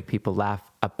and I'm going to make people laugh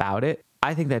about it.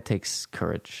 I think that takes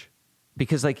courage,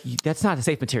 because that's not a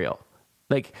safe material.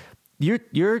 Like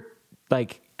you're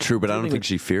like true, but I don't think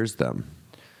she fears them.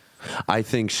 I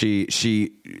think she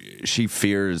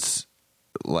fears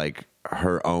like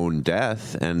her own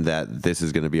death and that this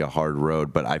is going to be a hard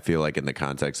road. But I feel like in the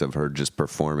context of her just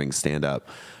performing stand up,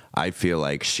 I feel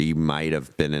like she might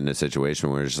have been in a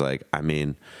situation where it's like,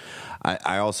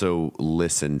 I also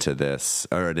listened to this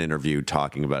or an interview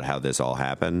talking about how this all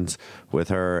happened with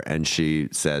her, and she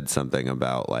said something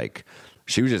about like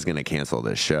she was just going to cancel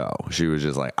this show. She was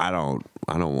just like, I don't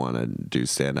want to do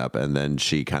stand up, and then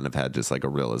she kind of had just like a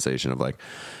realization of like,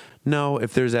 no,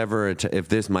 if there's ever if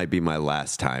this might be my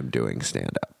last time doing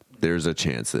stand up, there's a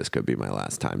chance this could be my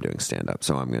last time doing stand up,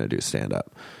 so I'm going to do stand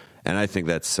up. And I think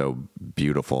that's so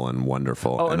beautiful and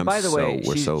wonderful. Oh, and by the way,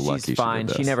 we're so lucky. She's fine.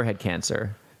 She never had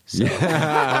cancer. So.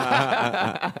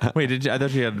 Wait, did you? I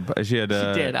thought she had. She had.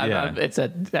 She did. Yeah.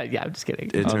 I'm just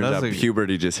kidding. It turns out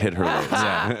puberty just hit her lips.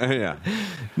 Yeah.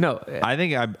 No, I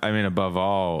think. I mean, above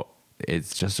all,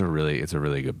 it's a really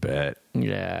good bit.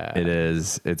 Yeah, it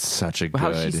is. It's such a good.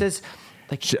 How she says,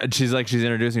 like she's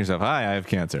introducing herself. Hi, I have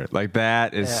cancer. Like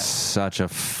that is such a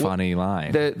funny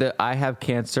line. The I have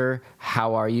cancer.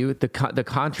 How are you? The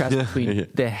contrast between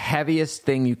the heaviest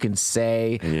thing you can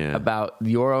say about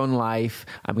your own life.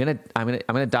 I'm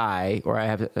gonna die, or I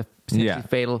have a potentially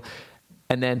fatal.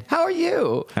 And then, how are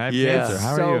you? I have cancer.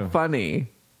 How are you? So funny.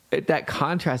 That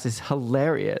contrast is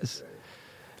hilarious.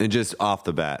 And just off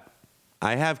the bat,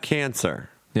 I have cancer.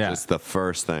 Yeah. Just the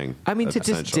first thing. I mean, to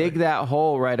just dig that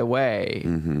hole right away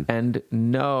and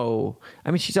know.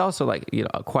 I mean, she's also like,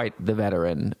 quite the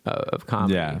veteran of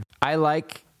comedy. Yeah. I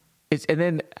like it. And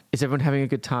then, is everyone having a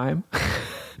good time?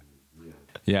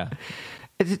 Yeah.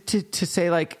 To say,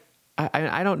 like,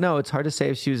 I don't know. It's hard to say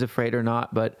if she was afraid or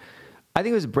not, but I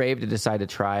think it was brave to decide to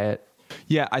try it.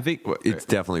 Yeah, I think it's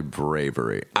definitely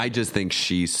bravery. I just think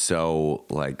she's so,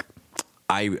 like,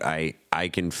 I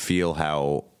can feel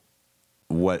how.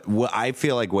 What I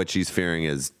feel like what she's fearing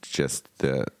is just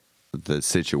the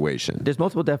situation. There's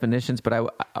multiple definitions, but I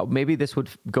maybe this would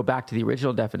go back to the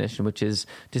original definition, which is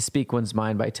to speak one's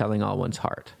mind by telling all one's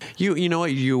heart. You know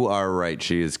what? You are right.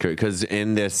 She is, because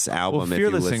in this album,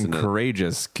 fearless if you listen and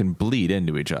courageous can bleed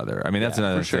into each other. I mean, that's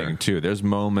another thing too. There's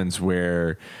moments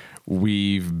where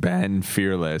we've been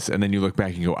fearless, and then you look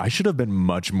back and go, I should have been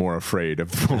much more afraid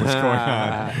of what was going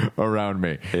on around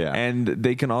me. Yeah. And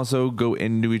they can also go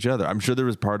into each other. I'm sure there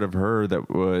was part of her that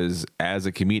was as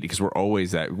a comedian, because we're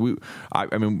always that.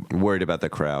 I mean, worried about the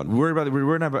crowd. We're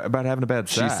not about having a bad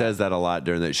set. She says that a lot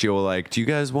during that. She'll like, do you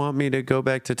guys want me to go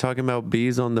back to talking about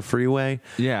bees on the freeway?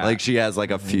 Yeah. Like she has like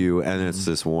a few, and it's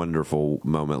this wonderful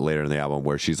moment later in the album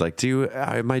where she's like,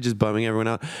 am I just bumming everyone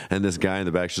out? And this guy in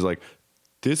the back, she's like,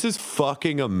 this is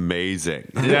fucking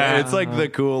amazing. Yeah. It's like the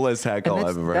coolest heckle I've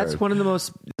ever heard. That's one of the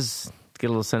most, get a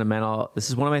little sentimental. This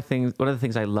is one of the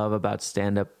things I love about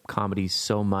stand-up comedy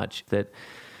so much, that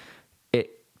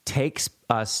it takes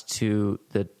us to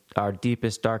our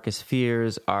deepest, darkest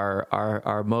fears,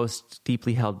 our most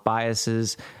deeply held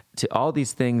biases, to all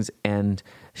these things, and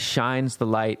shines the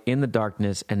light in the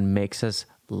darkness and makes us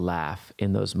laugh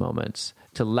in those moments.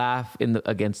 To laugh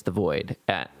against the void,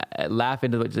 laugh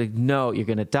into the void. Like, no, you're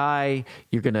gonna die.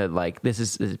 You're gonna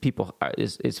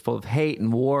it's full of hate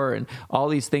and war and all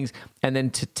these things, and then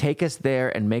to take us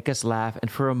there and make us laugh,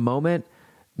 and for a moment,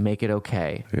 make it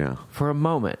okay. Yeah. For a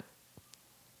moment,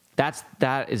 that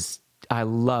is. I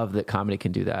love that comedy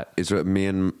can do that. It's what me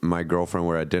and my girlfriend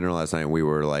were at dinner last night. And we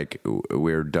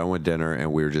were done with dinner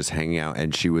and we were just hanging out.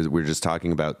 And we were just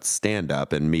talking about stand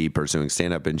up and me pursuing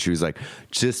stand up. And she was like,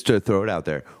 just to throw it out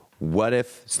there, what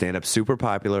if stand up's super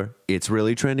popular? It's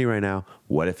really trendy right now.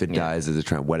 What if it dies as a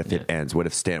trend? What if it ends? What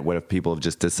if people have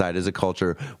just decided as a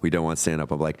culture we don't want stand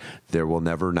up? I'm like, there will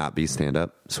never not be stand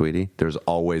up, sweetie. There's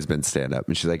always been stand up.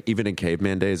 And she's like, even in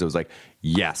caveman days, it was like,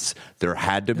 yes, there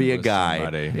had to be a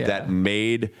guy that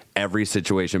made every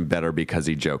situation better because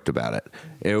he joked about it.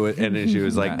 It was, and then she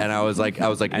was like, and I was like,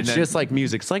 it's just like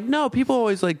music. It's like, no, people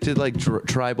always like did like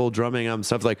tribal drumming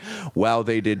stuff. Like, while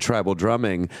they did tribal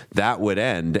drumming, that would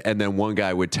end, and then one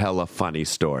guy would tell a funny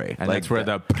story. And like, that's where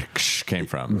the came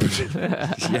from.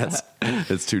 Yes,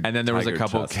 it's too. And then there was a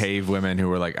couple cave women who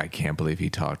were like, I can't believe he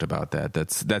talked about that.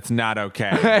 That's not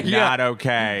okay. Not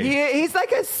okay. He's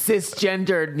like a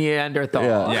cisgendered Neanderthal.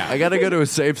 Yeah. I gotta go to a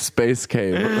safe space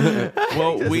cave.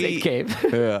 Well, cave.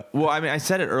 Well, I mean, I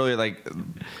said it earlier. Like,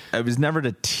 it was never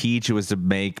to teach; it was to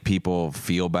make people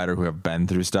feel better who have been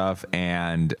through stuff.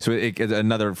 And so it's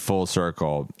another full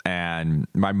circle. And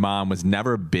my mom was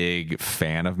never a big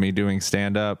fan of me doing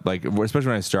stand up, like especially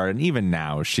when I started. And even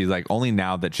now, she's like, only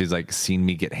now that she's like seen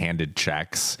me get handed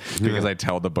checks because I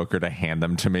tell the booker to hand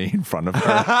them to me in front of her.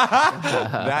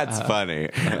 That's funny.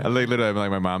 Like, literally, I'm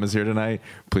like, my mom is here tonight.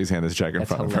 Please hand this check in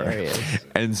front of her.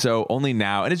 And so only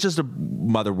now, and it's just a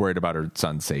mother worried about her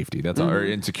son's safety. That's all, or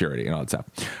insecurity and all that stuff.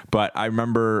 But I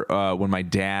remember when my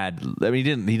dad, I mean,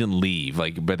 he didn't leave,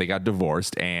 like, but they got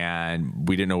divorced and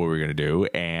we didn't know what we were going to do.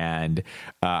 And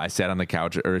I sat on the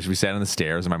couch, or we sat on the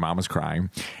stairs, and my mom was crying.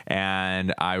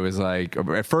 And I was like,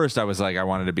 at first I was like, I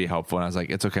wanted to be helpful, and I was like,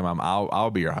 it's okay, Mom,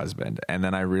 I'll be your husband. And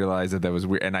then I realized that was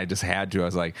weird, and I just had to. I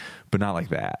was like, but not like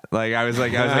that. Like I was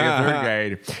like in third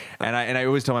grade, and I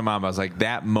always tell my mom, I was like,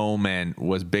 that moment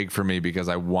was big for me because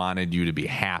I wanted you to be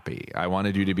happy. I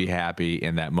wanted you to be happy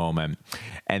in that moment.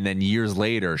 And then years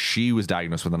later, she was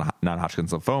diagnosed with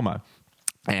non-Hodgkin's lymphoma.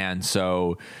 And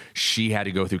so she had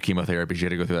to go through chemotherapy. She had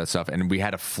to go through that stuff. And we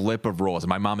had a flip of roles. And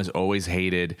my mom has always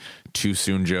hated too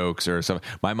soon jokes or stuff.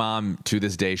 My mom, to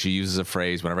this day, she uses a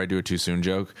phrase. Whenever I do a too soon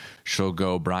joke, she'll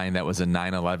go, Brian, that was a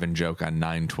 9/11 joke on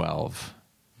 9/12.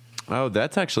 Oh,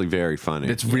 that's actually very funny.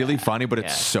 It's really funny, but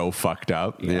it's so fucked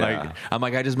up. Yeah. Like, I'm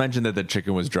like, I just mentioned that the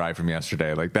chicken was dry from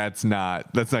yesterday. Like, let's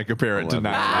not compare it to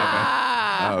 9/11.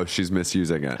 Oh, she's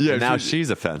misusing it. Yeah, and now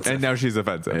she's offensive. And now she's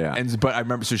offensive. Yeah. But I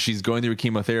remember, so she's going through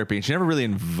chemotherapy, and she never really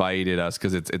invited us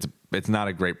because it's not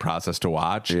a great process to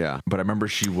watch. Yeah. But I remember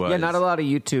she was. Yeah, not a lot of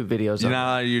YouTube videos. Not a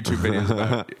lot of YouTube videos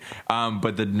about it.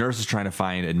 But the nurse is trying to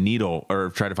find a needle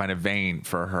or try to find a vein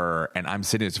for her, and I'm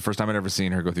sitting. It's the first time I'd ever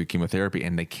seen her go through chemotherapy,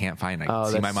 and they can't find. I can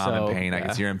see my mom in pain. I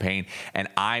can see her in pain, and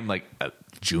I'm like a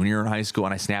junior in high school,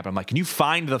 and I snap. I'm like, "Can you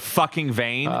find the fucking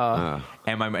vein?"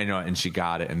 And and she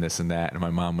got it, and this and that. And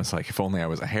my mom was like, "If only I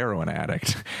was a heroin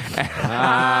addict." And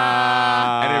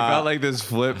it felt like this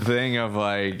flip thing of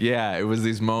like, yeah, it was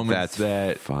these moments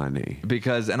that funny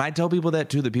because, and I tell people that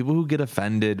too. The people who get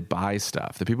offended by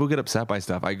stuff, the people who get upset by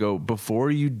stuff, I go,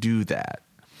 before you do that,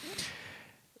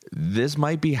 this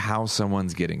might be how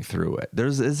someone's getting through it.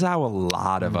 This is how a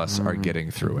lot of us are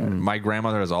getting through it. My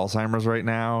grandmother has Alzheimer's right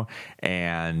now,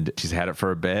 and she's had it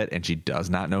for a bit, and she does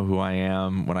not know who I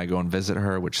am when I go and visit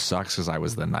her, which sucks because I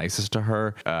was the nicest to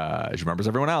her. She remembers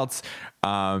everyone else.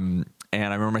 And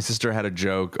I remember my sister had a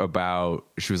joke about,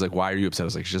 she was like, why are you upset? I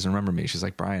was like, she doesn't remember me. She's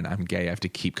like, Brian, I'm gay. I have to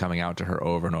keep coming out to her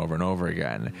over and over and over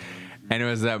again. And it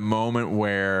was that moment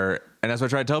where, and that's what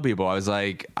I try to tell people. I was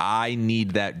like, I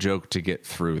need that joke to get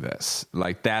through this.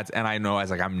 Like and I know I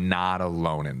was like, I'm not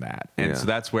alone in that. And so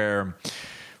that's where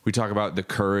we talk about the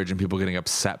courage and people getting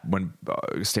upset when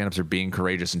stand-ups are being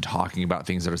courageous and talking about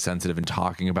things that are sensitive and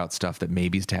talking about stuff that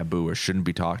maybe is taboo or shouldn't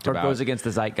be talked about. Or goes against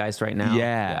the zeitgeist right now.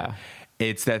 Yeah.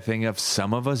 It's that thing of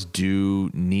some of us do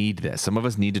need this. Some of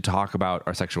us need to talk about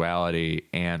our sexuality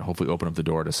and hopefully open up the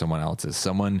door to someone else's.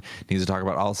 Someone needs to talk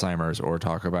about Alzheimer's or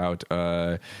talk about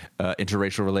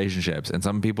interracial relationships. And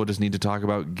some people just need to talk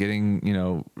about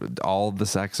getting, all the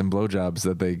sex and blowjobs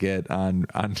that they get on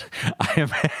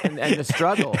IMN. And the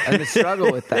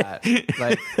struggle with that.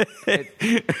 Like,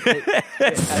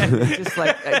 it's just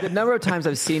like the number of times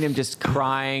I've seen him just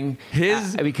crying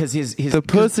because the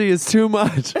pussy is too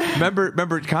much.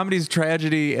 Remember, comedy's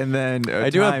tragedy, and then I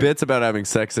do have bits about having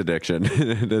sex addiction.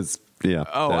 It is Yeah.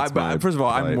 Oh, that's my first of all,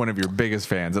 I'm plight. one of your biggest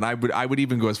fans, and I would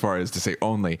even go as far as to say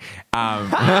only.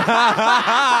 That's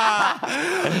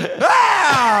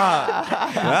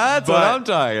what I'm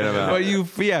talking about.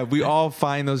 But we all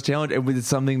find those challenges, and it's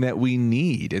something that we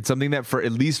need. It's something that, for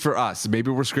at least for us,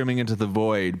 maybe we're screaming into the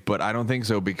void, but I don't think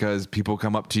so, because people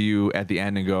come up to you at the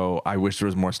end and go, "I wish there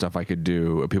was more stuff I could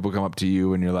do." Or people come up to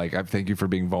you and you're like, "I thank you for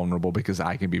being vulnerable because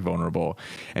I can be vulnerable."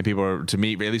 And people are, to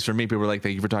me, at least for me, people are like,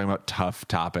 "Thank you for talking about tough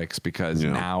topics because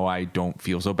now I don't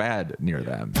feel so bad near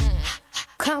them."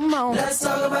 Come on, let's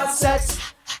talk about sex.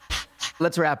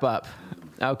 Let's wrap up.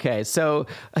 Okay, so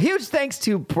a huge thanks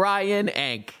to Brian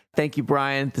Ank. Thank you,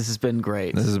 Brian. This has been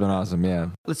great. This has been awesome.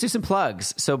 Yeah. Let's do some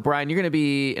plugs. So, Brian, you're going to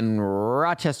be in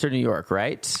Rochester, New York,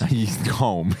 right?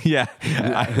 Home. Yeah.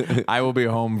 I will be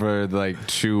home for like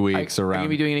 2 weeks Are you going around. to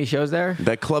be doing any shows there?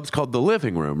 That club's called the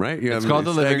Living Room, right? It's called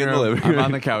the living room. I'm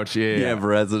on the couch. Yeah. You have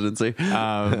residency.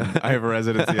 I have a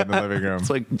residency in the living room. It's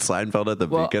like Seinfeld at the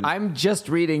Well, Beacon. I'm just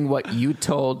reading what you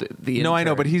told the No, I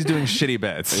know, intern. but he's doing shitty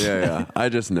bits. yeah. I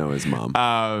just know his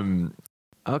mom.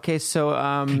 Okay, so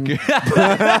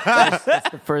that's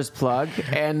the first plug.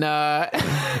 And I'm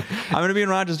going to be in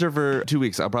Rochester for 2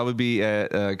 weeks. I'll probably be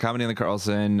at Comedy on the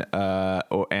Carlson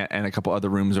and a couple other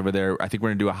rooms over there. I think we're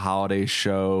going to do a holiday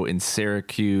show in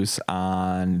Syracuse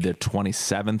on the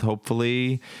 27th,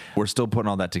 hopefully. We're still putting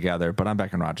all that together, but I'm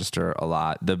back in Rochester a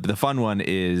lot. The fun one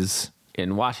is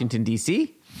in Washington,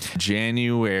 D.C.?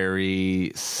 January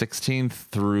 16th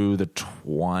through the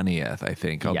 20th, I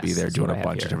think. I'll be there that's doing what a I have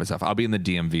bunch here. of different stuff. I'll be in the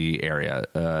DMV area,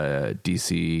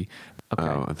 DC.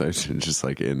 Oh, I thought you should just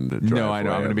like in the driveway. No, I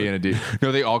know. I'm going to be in a D.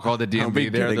 No, they all call it the I'll be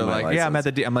DMV there. getting They're my like, yeah, I'm at license.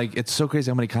 the D. I'm like, it's so crazy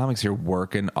how many comics here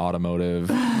work in automotive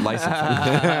licensing.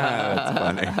 That's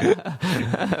funny.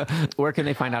 Where can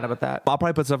they find out about that? I'll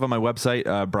probably put stuff on my website,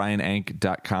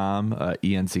 brianank.com,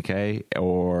 ENCK,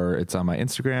 or it's on my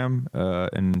Instagram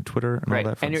and Twitter and all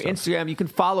that fun And your stuff. Instagram, you can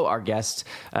follow our guest.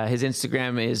 His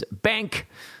Instagram is Bank.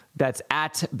 That's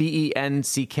at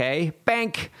BENCK.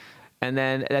 Bank. And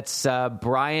then that's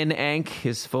Brian Ank,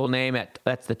 his full name.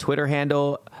 That's the Twitter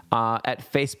handle.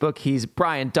 At Facebook, he's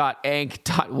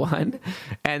brian.ank.1.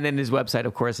 And then his website,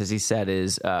 of course, as he said,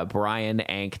 is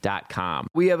brianank.com.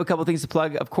 We have a couple things to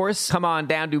plug, of course. Come on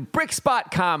down to Brick Spot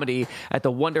Comedy at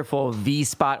the wonderful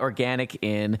V-Spot Organic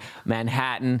in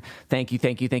Manhattan. Thank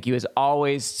you, as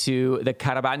always, to the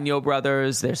Carabano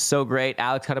brothers. They're so great.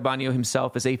 Alex Carabano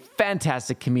himself is a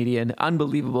fantastic comedian.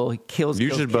 Unbelievable. He kills.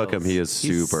 You should book him. He is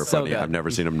He's super so funny. good. I've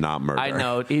never seen him not murder. I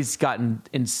know. He's gotten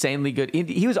insanely good.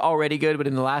 He was already good, but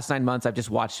in the last 9 months, I've just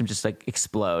watched him just like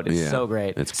explode. It's so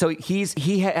great. So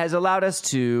he has allowed us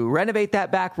to renovate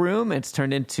that back room. It's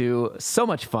turned into so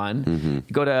much fun.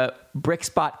 Go to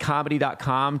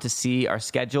brickspotcomedy.com to see our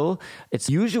schedule. It's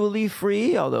usually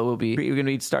free, although we're going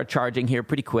to start charging here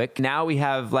pretty quick. Now we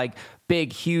have like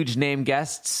big, huge name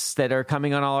guests that are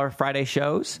coming on all our Friday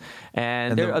shows.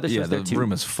 And there are other shows there too. The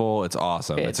room is full. It's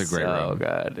awesome. It's a great room.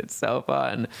 Good. It's so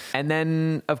fun. And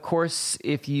then, of course,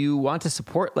 if you want to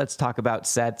support Let's Talk About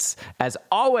Sets, as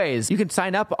always, you can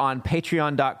sign up on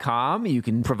patreon.com. You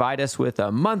can provide us with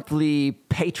a monthly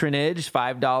patronage,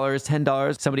 $5,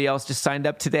 $10. Somebody else just signed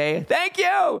up today. Thank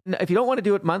you. If you don't want to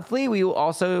do it monthly, we will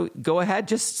also go ahead,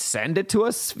 just send it to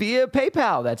us via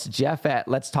PayPal. That's Jeff at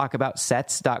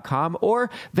letstalkaboutsets.com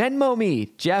or Venmo me,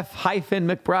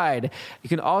 Jeff-McBride. You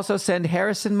can also send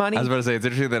Harrison money. I was about to say, it's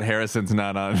interesting that Harrison's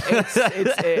not on.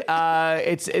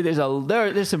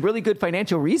 There's some really good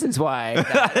financial reasons why.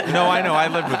 No, I know. I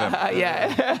lived with him.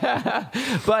 Yeah,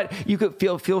 but you could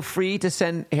feel free to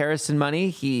send Harrison money.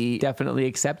 He definitely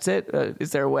accepts it.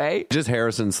 Is there a way? Just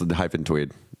Harrison's the hyphen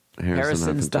tweed.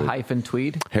 Harrison's the hyphen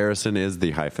tweed. Harrison is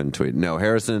the hyphen tweed. No,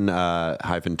 Harrison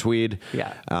hyphen tweed.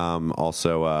 Yeah.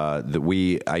 Also, I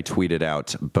tweeted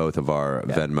out both of our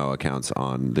Venmo accounts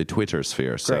on the Twitter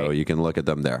sphere, so Great. you can look at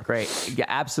them there. Great. Yeah,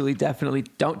 absolutely, definitely.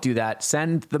 Don't do that.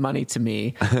 Send the money to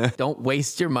me. Don't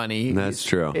waste your money. That's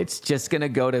true. It's just going to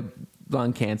go to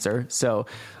lung cancer. So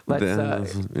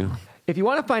let's. Yeah. If you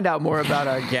want to find out more about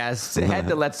our guests, head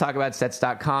to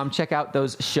letstalkaboutsets.com. Check out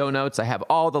those show notes. I have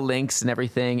all the links and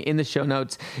everything in the show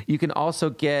notes. You can also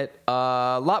get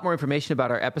a lot more information about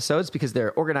our episodes because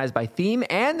they're organized by theme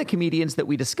and the comedians that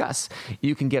we discuss.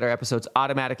 You can get our episodes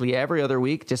automatically every other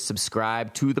week. Just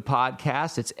subscribe to the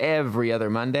podcast. It's every other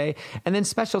Monday. And then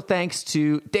special thanks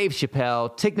to Dave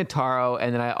Chappelle, Tig Notaro,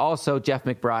 and then I also, Jeff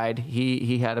McBride.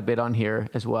 He had a bit on here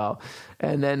as well.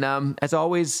 And then, as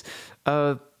always,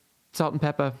 Salt and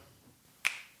Pepper.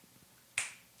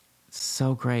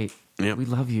 So great. Yep. We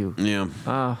love you.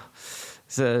 Yeah.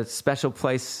 It's a special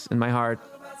place in my heart.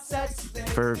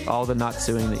 for all the not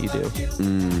suing that you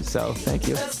do. So thank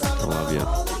you. I love you.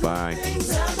 Bye.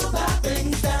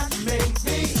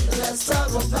 Let's talk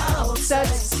about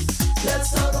sex.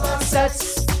 Let's talk about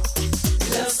sex.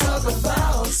 Let's talk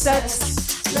about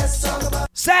sex. Let's talk about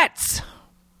Sets!